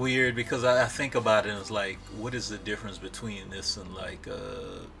mean, it's weird because I think about it and it's like, what is the difference between this and like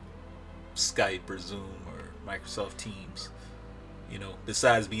Skype or Zoom or Microsoft Teams?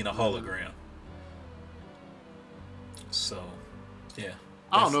 Besides being a hologram. So, yeah.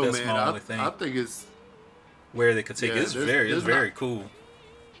 I don't know, that's man. my only thing. I think it's where they could take it. It's very cool.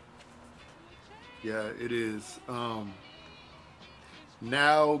 Yeah, it is.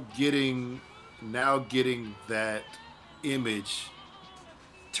 Now getting that image,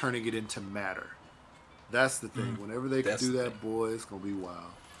 turning it into matter. That's the thing. Whenever they can do that, boy, it's gonna be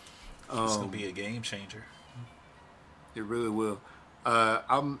wild. It's gonna be a game changer. It really will.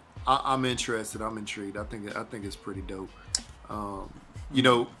 I'm interested. I'm intrigued. I think it's pretty dope.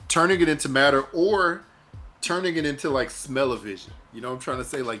 Turning it into matter or turning it into like smell-o-vision. I'm trying to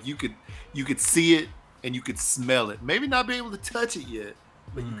say, like, you could see it and you could smell it. Maybe not be able to touch it yet,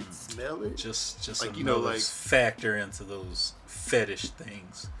 but you could smell it. Just like, another factor into those fetish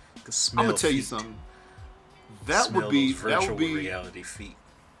things. I'm gonna tell you something. That would be virtual reality feet.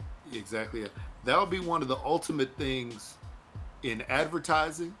 Exactly. Yeah. That would be one of the ultimate things in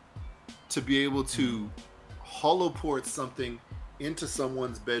advertising, to be able to holoport something into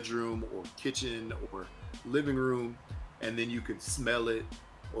someone's bedroom or kitchen or living room, and then you can smell it,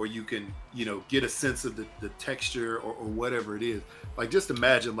 or you can, get a sense of the texture or whatever it is. Like, just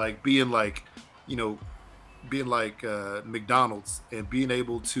imagine like being like McDonald's and being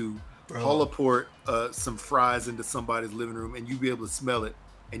able to teleport some fries into somebody's living room, and you be able to smell it,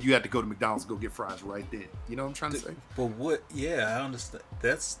 and you have to go to McDonald's to go get fries right then. You know what I'm trying to say? But what? Yeah, I understand.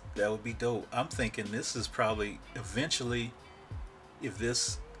 That would be dope. I'm thinking this is probably eventually, if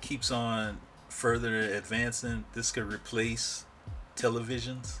this keeps on further advancing, this could replace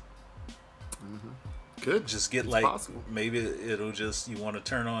televisions. Could just get it's possible. Maybe it'll just, you want to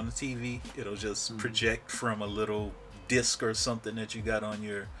turn on the TV, it'll just project from a little disc or something that you got on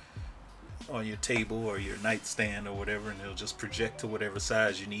your table or your nightstand or whatever, and it'll just project to whatever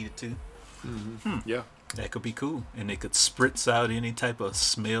size you need it to. Yeah, that could be cool. And it could spritz out any type of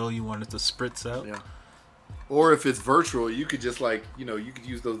smell you want it to spritz out. Yeah. Or if it's virtual, you could just you could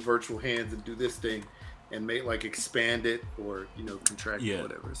use those virtual hands and do this thing and make expand it or contract it,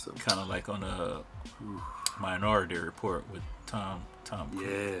 whatever. So kind of like on a Minority Report with Tom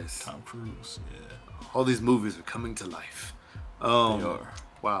Yes. Tom Cruise. Yeah. All these movies are coming to life. They are.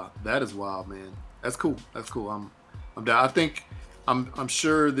 Wow, that is wild, man. That's cool. I'm down. I think I'm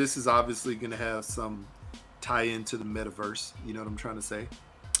sure this is obviously going to have some tie into the metaverse. You know what I'm trying to say?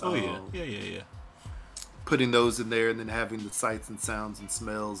 Oh yeah. Putting those in there and then having the sights and sounds and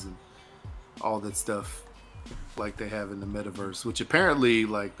smells and all that stuff like they have in the metaverse, which apparently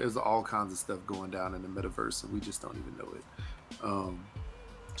there's all kinds of stuff going down in the metaverse and we just don't even know it.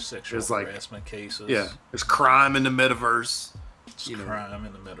 Sexual harassment cases. Yeah, there's crime in the metaverse. Crime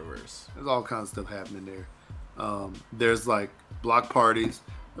in the metaverse. There's all kinds of stuff happening there. There's block parties.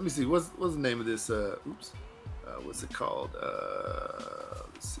 Let me see. What's the name of this? What's it called?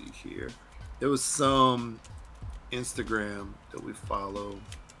 Let's see here. There was some Instagram that we follow,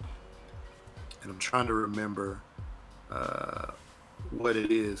 and I'm trying to remember what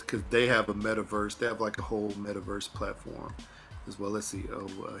it is because they have a metaverse. They have a whole metaverse platform as well. Let's see.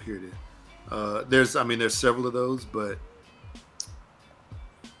 Here it is. There's several of those, but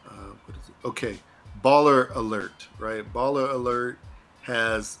what is it? Okay, Baller Alert, right? Baller Alert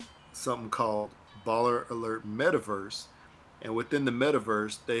has something called Baller Alert Metaverse, and within the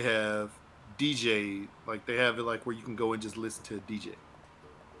metaverse, they have DJ, they have it where you can go and just listen to a DJ,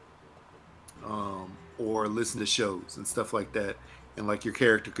 or listen to shows and stuff like that, and your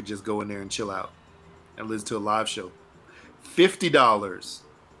character could just go in there and chill out and listen to a live show. $50.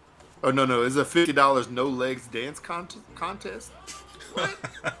 Oh no, is a $50 no legs dance contest? What?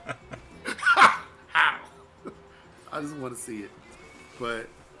 How? I just want to see it, but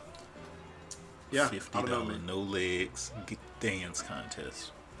yeah, $50 no legs dance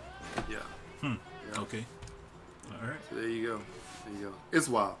contest. Yeah. Yeah. Okay. All right. So there you go. It's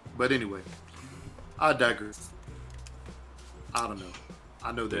wild, but anyway, I digress. I don't know.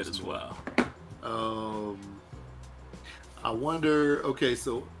 I know that is wild. I wonder. Okay,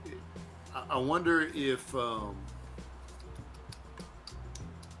 so I wonder if I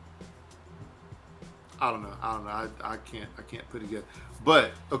don't know. I can't put it together.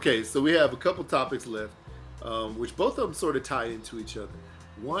 But okay, so we have a couple topics left, which both of them sort of tie into each other.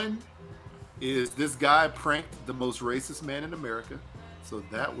 One is this guy pranked the most racist man in America, so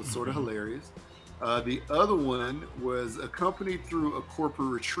that was sort of hilarious. The other one was a company threw a corporate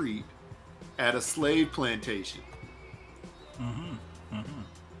retreat at a slave plantation.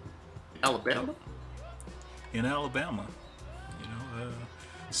 Alabama? In Alabama.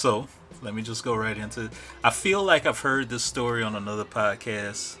 So let me just go right into it. I feel like I've heard this story on another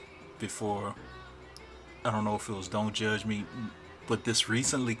podcast before. I don't know if it was Don't Judge Me, but this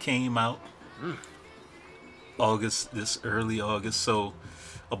recently came out. Early August. So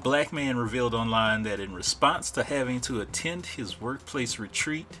a black man revealed online that in response to having to attend his workplace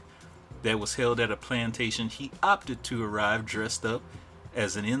retreat that was held at a plantation, he opted to arrive dressed up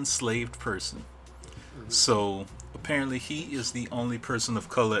as an enslaved person. So apparently he is the only person of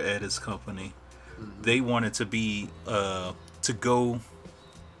color at his company. They wanted to be to go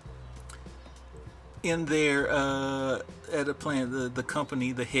in there at a plant. The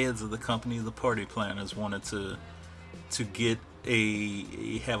company, the heads of the company, the party planners wanted to get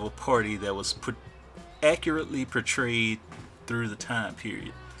have a party that was accurately portrayed through the time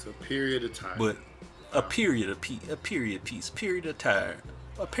period. So period of time. But a period piece, period attire.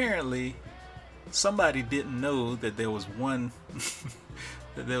 Apparently, somebody didn't know that there was one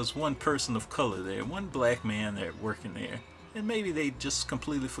person of color there, one black man there working there, and maybe they just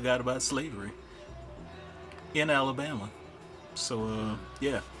completely forgot about slavery in Alabama. So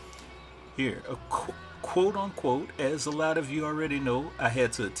yeah, here a quote unquote, as a lot of you already know, I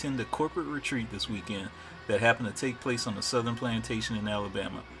had to attend a corporate retreat this weekend that happened to take place on the Southern Plantation in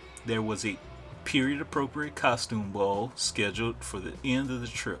Alabama. There was a period appropriate costume ball scheduled for the end of the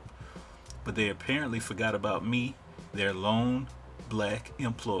trip, but they apparently forgot about me, their lone black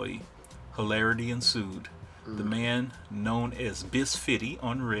employee. Hilarity ensued. The man known as Bisfitty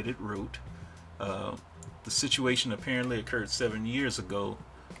on Reddit wrote, the situation apparently occurred 7 years ago.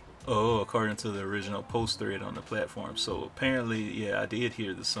 According to the original post thread on the platform. So apparently, yeah, I did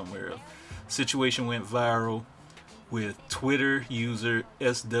hear this somewhere. Situation went viral with Twitter user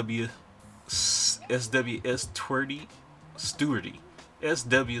SW Stewardy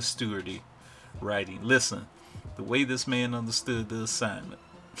writing, "Listen, the way this man understood the assignment."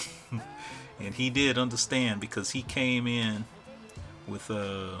 And he did understand, because he came in with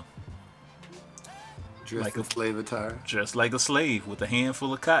dressed in slave attire. Dressed like a slave with a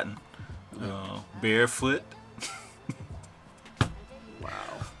handful of cotton. Barefoot.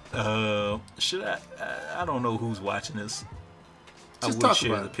 Wow. Should I don't know who's watching this. Just I would talk share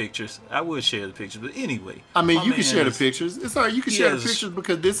about the it. pictures. I would share the pictures, but anyway. I mean, my you can man share the is- pictures. It's all right. You can he share has- the pictures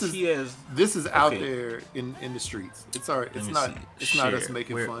because this is he has- out okay. there in the streets. It's all right. Let It's me not. see. It's not us Share.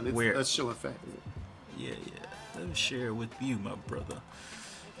 making Where- fun. It's where- us showing facts. Yeah. Let me share it with you, my brother.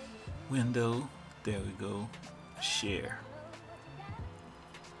 Window. There we go. Share.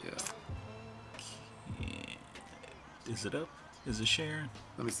 Yeah. Is it up? Is it sharing?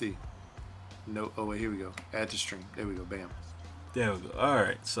 Let me see. No. Oh wait. Here we go. Add to stream. There we go. Bam. There we go. All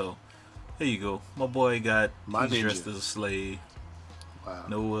right. So, there you go. My boy got My he's ninja. dressed as a slave. Wow.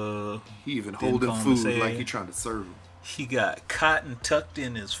 No, He even didn't holding comb his food like hair. he trying to serve him. he got cotton tucked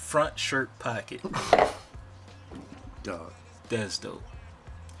in his front shirt pocket. Dog. That's dope.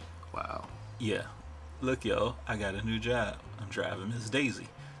 Wow. Yeah. Look, y'all, I got a new job. I'm driving Miss Daisy.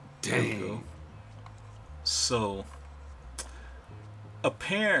 There we go. Dang. So,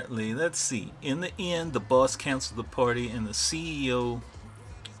 apparently, let's see. In the end, the boss canceled the party, and the CEO,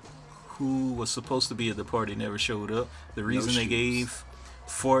 who was supposed to be at the party, never showed up. The reason they shoes. gave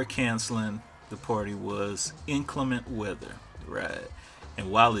for canceling the party was inclement weather. Right. And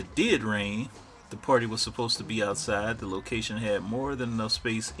while it did rain, the party was supposed to be outside. The location had more than enough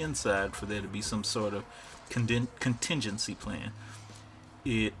space inside for there to be some sort of contingency plan.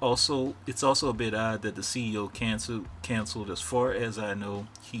 It's also a bit odd that the CEO canceled. As far as I know,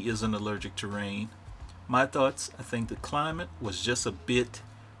 he isn't allergic to rain. My thoughts, I think the climate was just a bit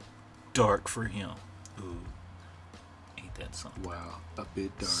dark for him. Ooh, ain't that something? Wow. A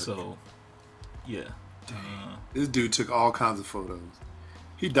bit dark. So, yeah. This dude took all kinds of photos.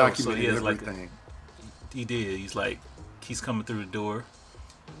 He so documented he has like everything. He did. He's coming through the door.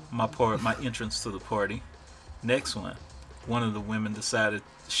 My entrance to the party. Next one of the women decided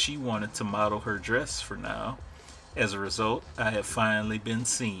she wanted to model her dress for now. As a result, I have finally been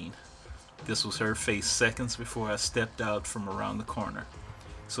seen. This was her face seconds before I stepped out from around the corner.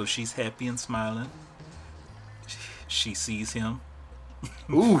 So she's happy and smiling. She sees him.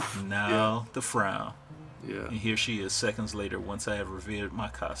 Oof. Now the frown. Yeah. And here she is seconds later once I have revealed my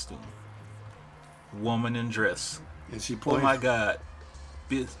costume. Woman in dress. And she Oh pointed. my God.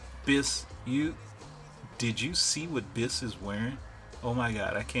 Biss, did you see what Biss is wearing? Oh my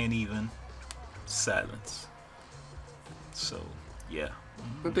God, I can't even silence. So, yeah.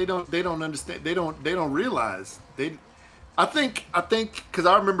 But they don't understand. They don't realize. I think because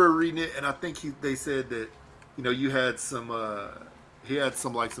I remember reading it, and I think they said that, you had some he had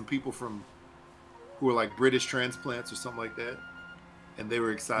some people from who were like British transplants or something like that, and they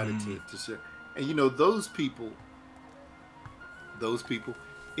were excited to share. And those people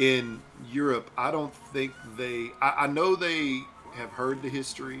in Europe, I don't think I know they have heard the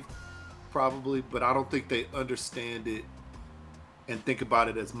history probably, but I don't think they understand it and think about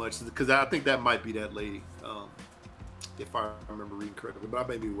it as much, because I think that might be that lady, if I remember reading correctly, but I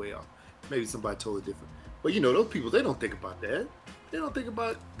may be way off. Maybe somebody totally different. But those people, they don't think about that. They don't think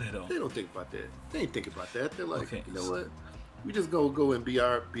about that. They ain't think about that. They're like, Okay, you know what? We just go and be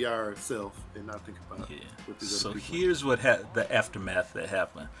ourselves and not think about what these So other people. here's what the aftermath that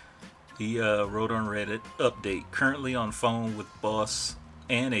happened. He wrote on Reddit, update, currently on phone with boss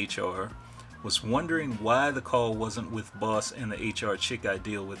and HR. Was wondering why the call wasn't with boss and the HR chick I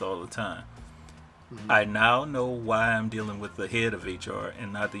deal with all the time. I now know why I'm dealing with the head of HR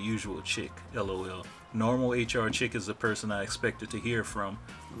and not the usual chick, LOL. Normal HR chick is the person I expected to hear from.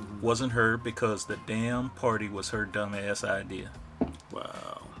 Wasn't her because the damn party was her dumbass idea.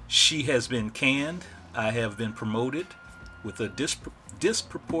 Wow. She has been canned. I have been promoted with a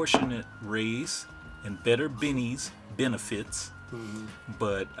disproportionate raise and better bennies benefits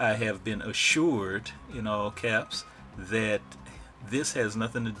but I have been assured, in all caps, that this has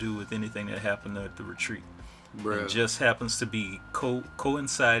nothing to do with anything that happened at the retreat. Bruh. It just happens to be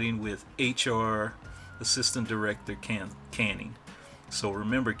coinciding with HR Assistant Director Canning. So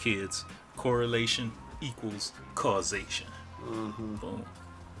remember, kids, correlation equals causation. Boom.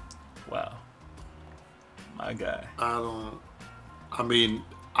 Wow. My guy.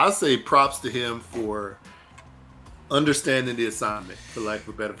 I say props to him for understanding the assignment, for lack of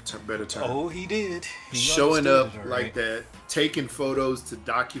a better term. Oh, he did. He showing up understood it, like that, taking photos to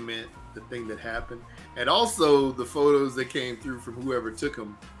document the thing that happened, and also the photos that came through from whoever took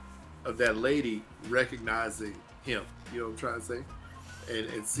them of that lady recognizing him. You know what I'm trying to say?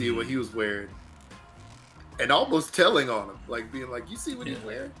 And seeing what he was wearing, and almost telling on him, like being like, "You see what he's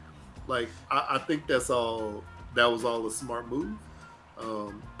wearing?" Like I think that was all a smart move.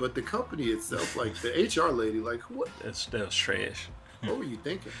 But the company itself, like the HR lady, like what? That was trash. What were you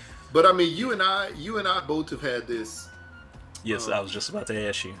thinking? But I mean, you and I both have had this. Yes, I was just about to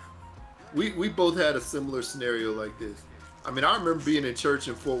ask you. We both had a similar scenario like this. I mean, I remember being in church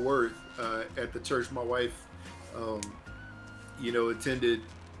in Fort Worth, at the church my wife, attended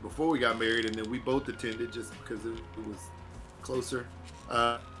before we got married, and then we both attended just because it was closer.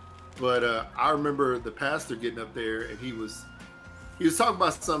 But I remember the pastor getting up there, and he was talking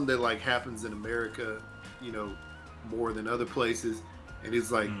about something that like happens in America, more than other places, and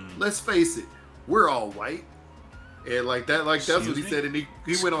he's like, "Let's face it, we're all white," and that's what he said, and he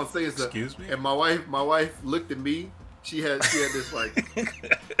went on saying stuff. Excuse me? And my wife looked at me. She had this like,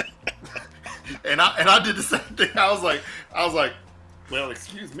 and I did the same thing. I was like, well,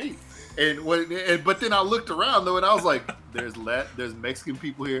 excuse me. But then I looked around though, and I was like, there's Mexican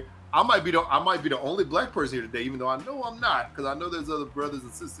people here. I might be the only black person here today, even though I know I'm not, because I know there's other brothers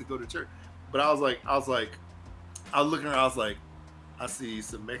and sisters that go to church. But I was looking around. I was like, I see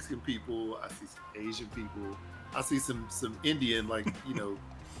some Mexican people. I see some Asian people. I see some Indian,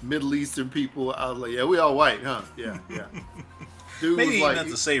 Middle Eastern people. I was like, yeah, we all white, huh? Yeah. Dude maybe was like, not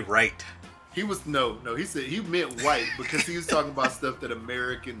to say right. He was no. He said he meant white because he was talking about stuff that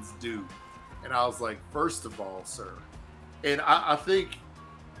Americans do, and I was like, first of all, sir, and I think.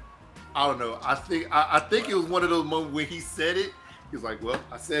 I don't know. I think it was one of those moments when he said it. He was like, "Well,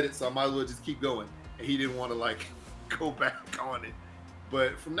 I said it, so I might as well just keep going." And he didn't want to go back on it.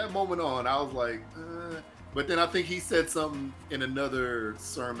 But from that moment on, I was like, But then I think he said something in another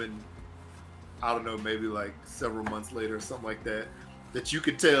sermon. I don't know, maybe like several months later or something like that. That you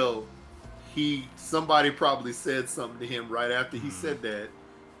could tell somebody probably said something to him right after he said that,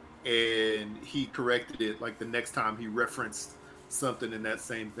 and he corrected it like the next time he referenced something in that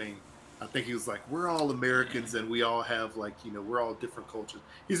same thing. I think he was like, we're all Americans and we all have we're all different cultures.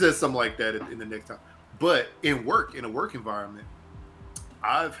 He said something like that in the next time. But in a work environment,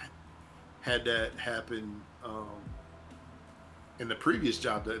 I've had that happen in the previous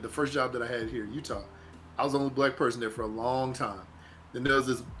job, the first job that I had here in Utah. I was the only black person there for a long time. Then there's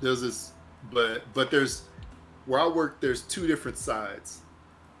this, but there's, where I work, there's two different sides.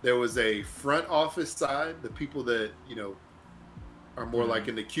 There was a front office side, the people that, are more like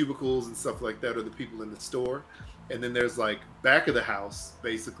in the cubicles and stuff like that, or the people in the store. And then there's back of the house,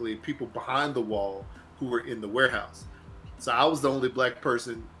 basically people behind the wall who were in the warehouse. So I was the only black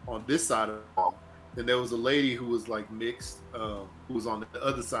person on this side of the wall. Then there was a lady who was mixed, who was on the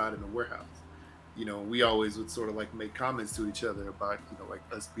other side in the warehouse. We always would sort of make comments to each other about,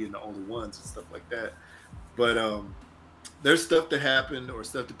 us being the only ones and stuff like that. But there's stuff that happened, or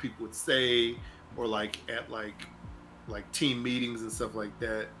stuff that people would say, or at team meetings and stuff like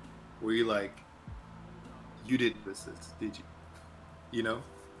that, where you're you didn't miss this, did you?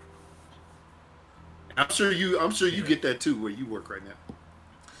 I'm sure you get that too where you work right now.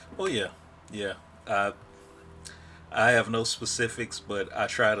 Oh yeah. I have no specifics, but I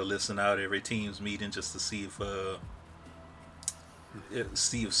try to listen out every team's meeting just to see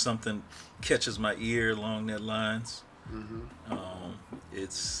if something catches my ear along that lines.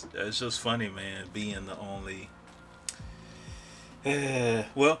 It's just funny, man, being the only.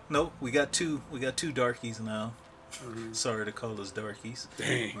 Well, no, we got two darkies now. Sorry to call us darkies.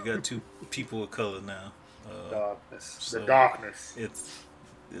 Dang. We got two people of color now. Darkness. So the darkness.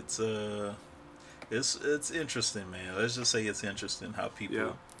 It's interesting, man. Let's just say it's interesting how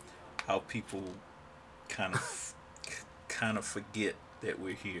people kind of forget that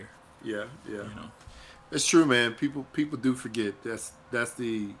we're here. Yeah. It's true, man. People do forget. That's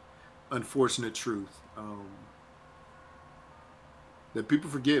the unfortunate truth. That people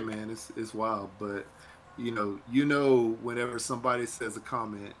forget, man. It's wild, but whenever somebody says a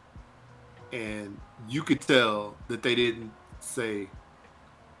comment, and you could tell that they didn't say,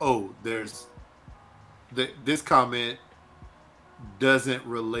 oh, there's this comment doesn't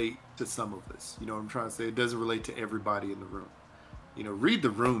relate to some of us. You know what I'm trying to say? It doesn't relate to everybody in the room. You know, read the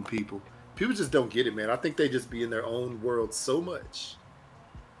room, people. People just don't get it, man. I think they just be in their own world so much,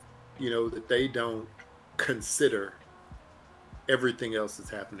 you know, that they don't consider everything else that's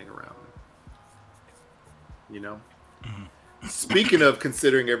happening around them. You know? Mm-hmm. Speaking of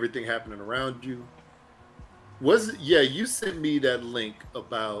considering everything happening around you, you sent me that link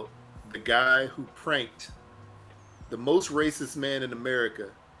about the guy who pranked the most racist man in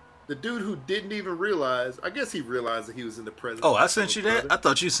America. The dude who didn't even realize, I guess he realized that he was in the presence. Oh, I sent you that? I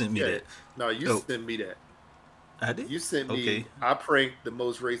thought you sent me that. No, you sent me that. I did? You sent me, I pranked the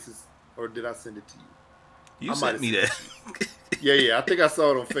most racist, or did I send it to you? You sent me that. Yeah, I think I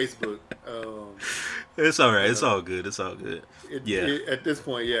saw it on Facebook. It's all right. It's all good. It's all good. At this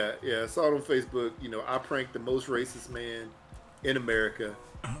point, yeah. I saw it on Facebook. You know, I pranked the most racist man in America.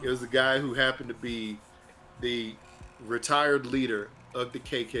 It was the guy who happened to be the retired leader of the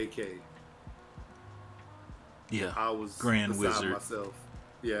KKK. Yeah. I was Grand beside Wizard. myself.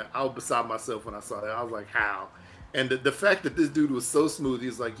 Yeah, I was beside myself when I saw that. I was like, how? And the fact that this dude was so smooth, he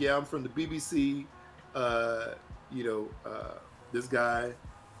was like, yeah, I'm from the BBC. This guy,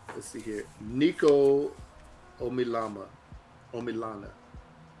 let's see here, Nico Omilana.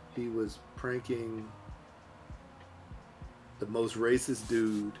 He was pranking the most racist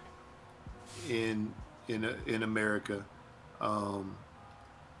dude in America.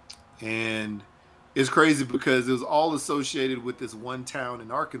 And it's crazy because it was all associated with this one town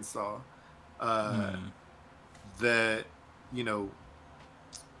in Arkansas that, you know,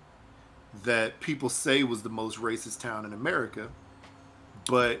 that people say was the most racist town in America.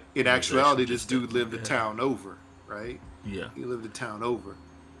 But in actuality, this dude lived a town over, right? Yeah. He lived a town over.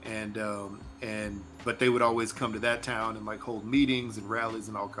 But they would always come to that town and like hold meetings and rallies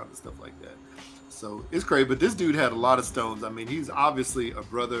and all kinds of stuff like that. So it's great. But this dude had a lot of stones. I mean, he's obviously a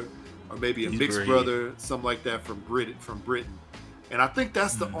brother or maybe a mixed brother, something like that from Britain. And I think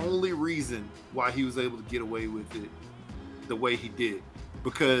that's the only reason why he was able to get away with it the way he did.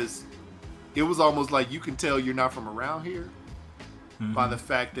 Because it was almost like you can tell you're not from around here by the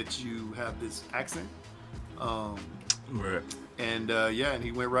fact that you have this accent. Right. And and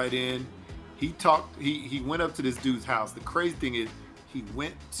he went right in. He talked. He went up to this dude's house. The crazy thing is, he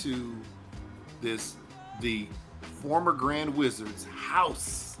went to the former Grand Wizard's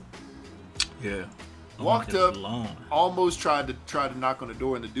house. Yeah. Walked up, almost tried to knock on the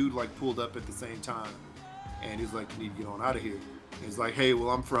door, and the dude like pulled up at the same time. And he's like, "You need to get on out of here." And he's like, "Hey,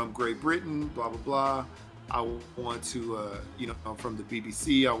 well, I'm from Great Britain, blah blah blah. I want to, I'm from the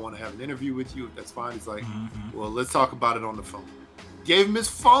BBC. I want to have an interview with you, if that's fine." He's like, "Well, let's talk about it on the phone." Gave him his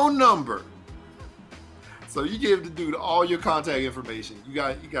phone number. So you gave the dude all your contact information. You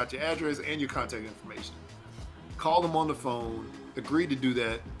got your address and your contact information. Called him on the phone. Agreed to do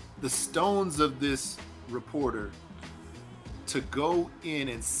that. The stones of this reporter to go in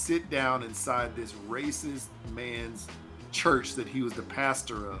and sit down inside this racist man's church that he was the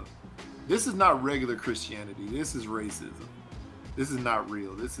pastor of. This is not regular Christianity. This is racism. This is not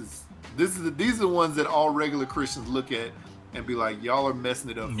real. These are the ones that all regular Christians look at and be like, y'all are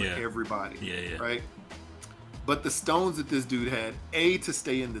messing it up for everybody. Yeah. Right? But the stones that this dude had, A, to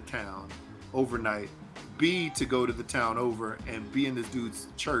stay in the town overnight, B, to go to the town over and be in this dude's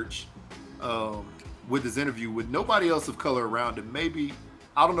church with his interview with nobody else of color around him. Maybe,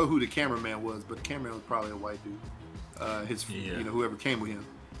 I don't know who the cameraman was, but the cameraman was probably a white dude. Whoever came with him.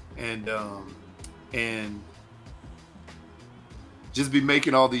 And just be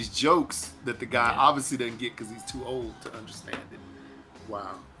making all these jokes that the guy obviously doesn't get because he's too old to understand it.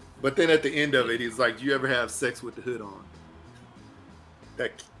 Wow. But then at the end of it, he's like, "Do you ever have sex with the hood on?"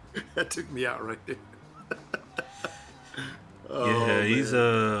 That took me out right there.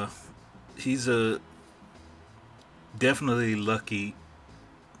 He's definitely lucky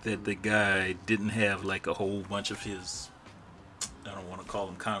that the guy didn't have like a whole bunch of his, I don't want to call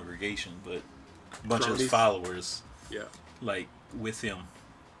them congregation, but a bunch of his followers, like with him,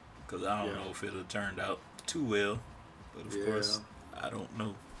 because I don't know if it would have turned out too well. But of course, I don't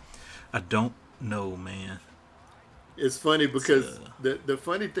know. I don't know, man. It's funny because the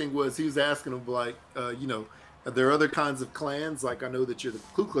funny thing was he was asking him like, are there other kinds of clans? Like, I know that you're the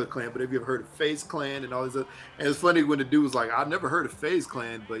Ku Klux Klan, but have you ever heard of FaZe Clan and all these other? And it's funny when the dude was like, "I've never heard of FaZe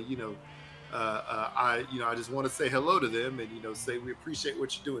Clan, but I just want to say hello to them and say we appreciate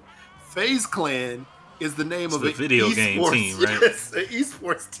what you're doing." FaZe Clan is the name of a video game team, right? Yes, an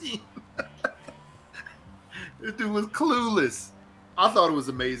esports team. This dude was clueless. I thought it was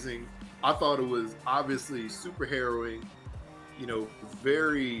amazing. I thought it was obviously super harrowing. you know,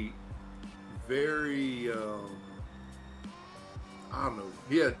 very, very, I don't know.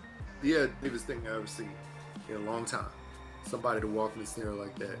 He had the biggest thing I've ever seen in a long time. Somebody to walk in the snare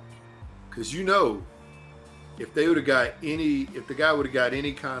like that. Because you know, if they would have got if the guy would have got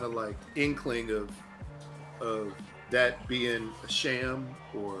any kind of like inkling of that being a sham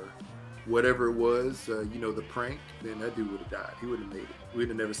or whatever it was, you know, the prank, then that dude would have died. He wouldn't have made it. We'd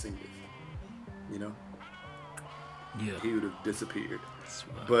have never seen this. You know? Yeah. He would have disappeared.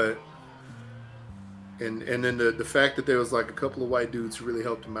 But and then the fact that there was like a couple of white dudes who really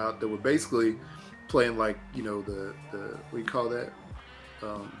helped him out that were basically playing like, you know, the what do you call that?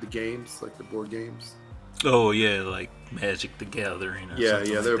 The games, like the board games. Oh yeah, like Magic the Gathering. Or yeah,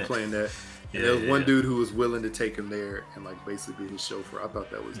 something like they were that. playing that. And there was one dude who was willing to take him there and like basically be his chauffeur. I thought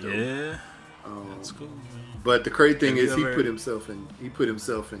that was dope. Yeah, that's cool. Man. But the crazy thing Have is, you he ever- put himself in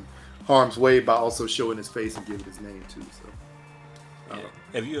harm's way by also showing his face and giving his name too. So, Yeah.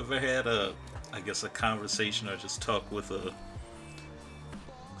 Have you ever had a conversation or just talk with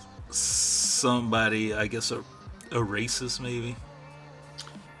somebody, I guess a racist maybe?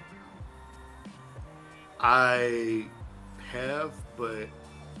 I have, but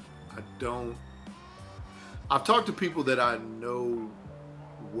I don't. I've talked to people that I know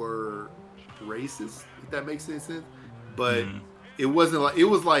were racist, if that makes any sense. But it wasn't like it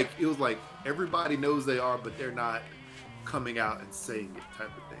was like everybody knows they are, but they're not coming out and saying it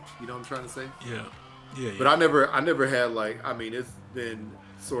type of thing. You know what I'm trying to say? Yeah. Yeah. But I never had like, I mean, it's been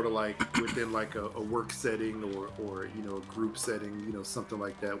sort of like within like a work setting or you know, a group setting, you know, something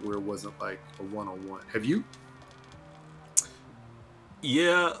like that where it wasn't like a one-on-one. Have you?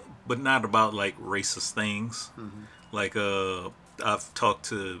 Yeah, but not about like racist things. Mm-hmm. Like I've talked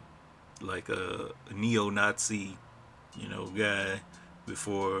to like a neo-Nazi, you know, guy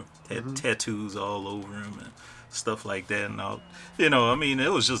before, had tattoos all over him and stuff like that, and all, you know, I mean,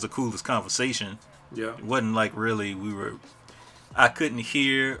 it was just the coolest conversation. Yeah. It wasn't like really I couldn't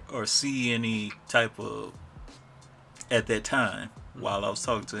hear or see any type of, at that time, while I was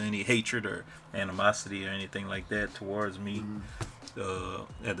talking to, any hatred or animosity or anything like that towards me.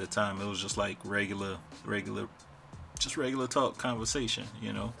 At the time, it was just like regular talk conversation,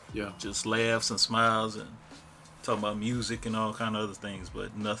 you know. Yeah. Just laughs and smiles and talking about music and all kind of other things,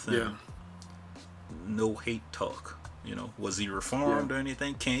 but nothing. Yeah. No hate talk. You know, was he reformed or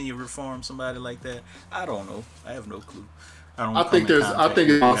anything? Can you reform somebody like that? I don't know. I have no clue. I think it's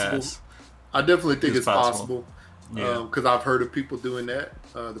possible. I definitely think it's possible. Yeah. Because I've heard of people doing that.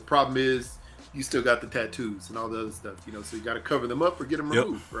 The problem is you still got the tattoos and all the other stuff, you know, so you got to cover them up or get them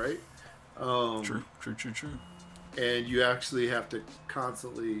removed, right? True. And you actually have to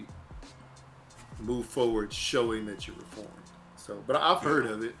constantly move forward showing that you're reformed. So, but I've heard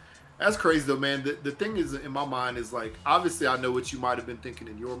of it. That's crazy though, man. The thing is, in my mind, is like, obviously I know what you might have been thinking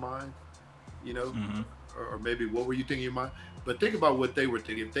in your mind, you know, or maybe what were you thinking in your mind? But think about what they were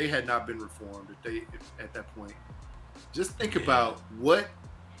thinking. If they had not been reformed, if at that point, just think about what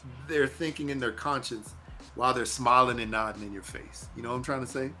they're thinking in their conscience while they're smiling and nodding in your face. You know what I'm trying to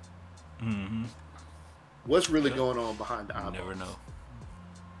say? Mm-hmm. What's really going on behind the We eyeballs? never know.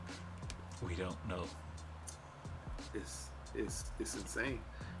 We don't know. It's insane.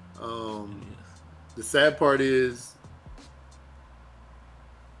 The sad part is,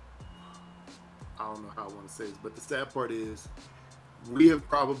 I don't know how I want to say this, but the sad part is we have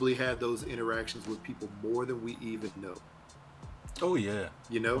probably had those interactions with people more than we even know. Oh yeah.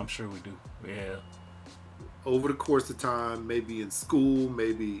 You know? I'm sure we do. Yeah. Over the course of time, maybe in school,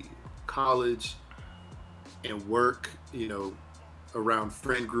 maybe college, and work, you know, around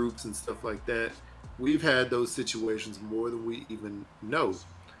friend groups and stuff like that. We've had those situations more than we even know.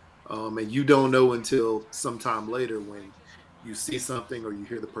 And you don't know until sometime later when you see something or you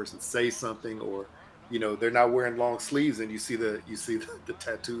hear the person say something, or, you know, they're not wearing long sleeves and you see the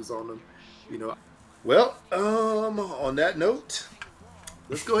tattoos on them, you know. Well, on that note,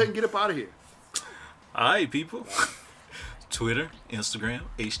 let's go ahead and get up out of here. All right, people. Twitter, Instagram,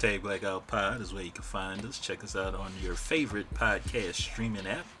 #BlackoutPod is where you can find us. Check us out on your favorite podcast streaming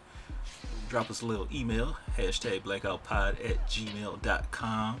app. Drop us a little email,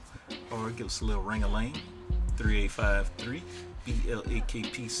 #blackoutpod@gmail.com, or give us a little ring-a-ling,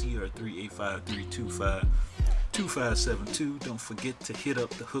 3853-BLAKPC or 385325-2572. Don't forget to hit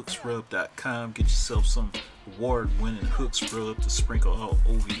up the hooksrub.com. Get yourself some award-winning hooks rub to sprinkle all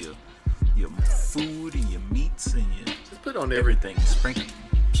over your food and your meats and your Just put on everything.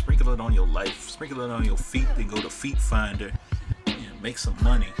 Sprinkle it on your life. Sprinkle it on your feet. Then go to Feet Finder and make some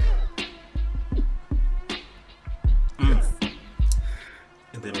money.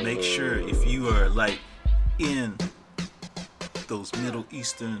 And then make sure, if you are like in those Middle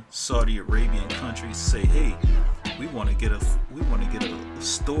Eastern, Saudi Arabian countries say, hey, we want to get a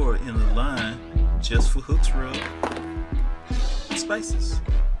store in the line just for Hooks Rub spices.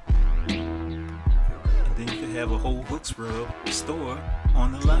 And then you could have a whole Hooks Rub store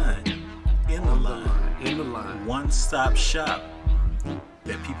on the line, in the line. One-stop shop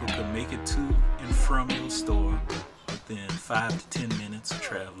that people can make it to and from your store within 5 to 10 minutes of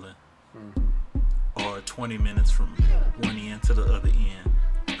traveling, or 20 minutes from one end to the other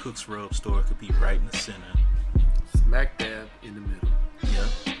end. Hooks Rub store could be right in the center. Smack dab in the middle.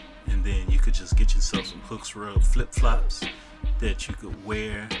 Yeah. And then you could just get yourself some Hooks Rub flip-flops that you could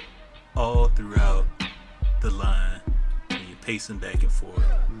wear all throughout the line when you're pacing back and forth,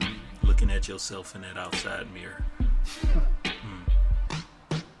 looking at yourself in that outside mirror.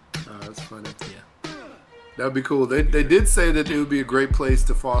 Oh, that's funny. Yeah. That'd be cool. They did say that it would be a great place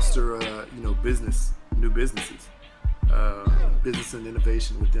to foster, new businesses, business and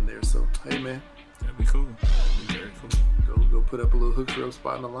innovation within there. So, hey, man. That'd be cool. That'd be very cool. Go put up a little Hooks Rub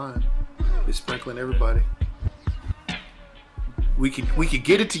spot on the line. They're sprinkling everybody. We could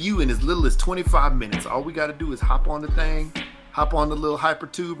get it to you in as little as 25 minutes. All we got to do is hop on the thing, hop on the little hyper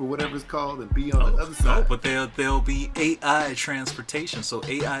tube or whatever it's called, and be on the other side. No, but there'll be AI transportation, so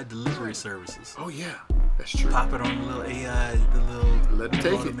AI delivery services. Oh yeah, that's true. Pop it on the little AI, the little Let it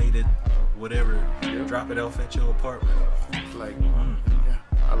take automated whatever. Yep. Drop it off at your apartment. Like, yeah,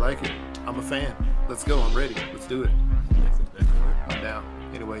 I like it. I'm a fan. Let's go. I'm ready. Let's do it. I'm down.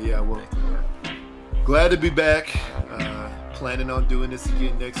 Anyway, yeah, well, glad to be back. Planning on doing this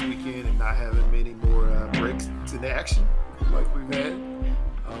again next weekend and not having many more breaks in action like we've had.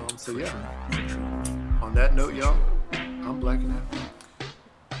 So yeah. On that note, y'all, I'm blacking out.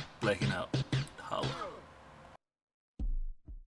 Blacking out.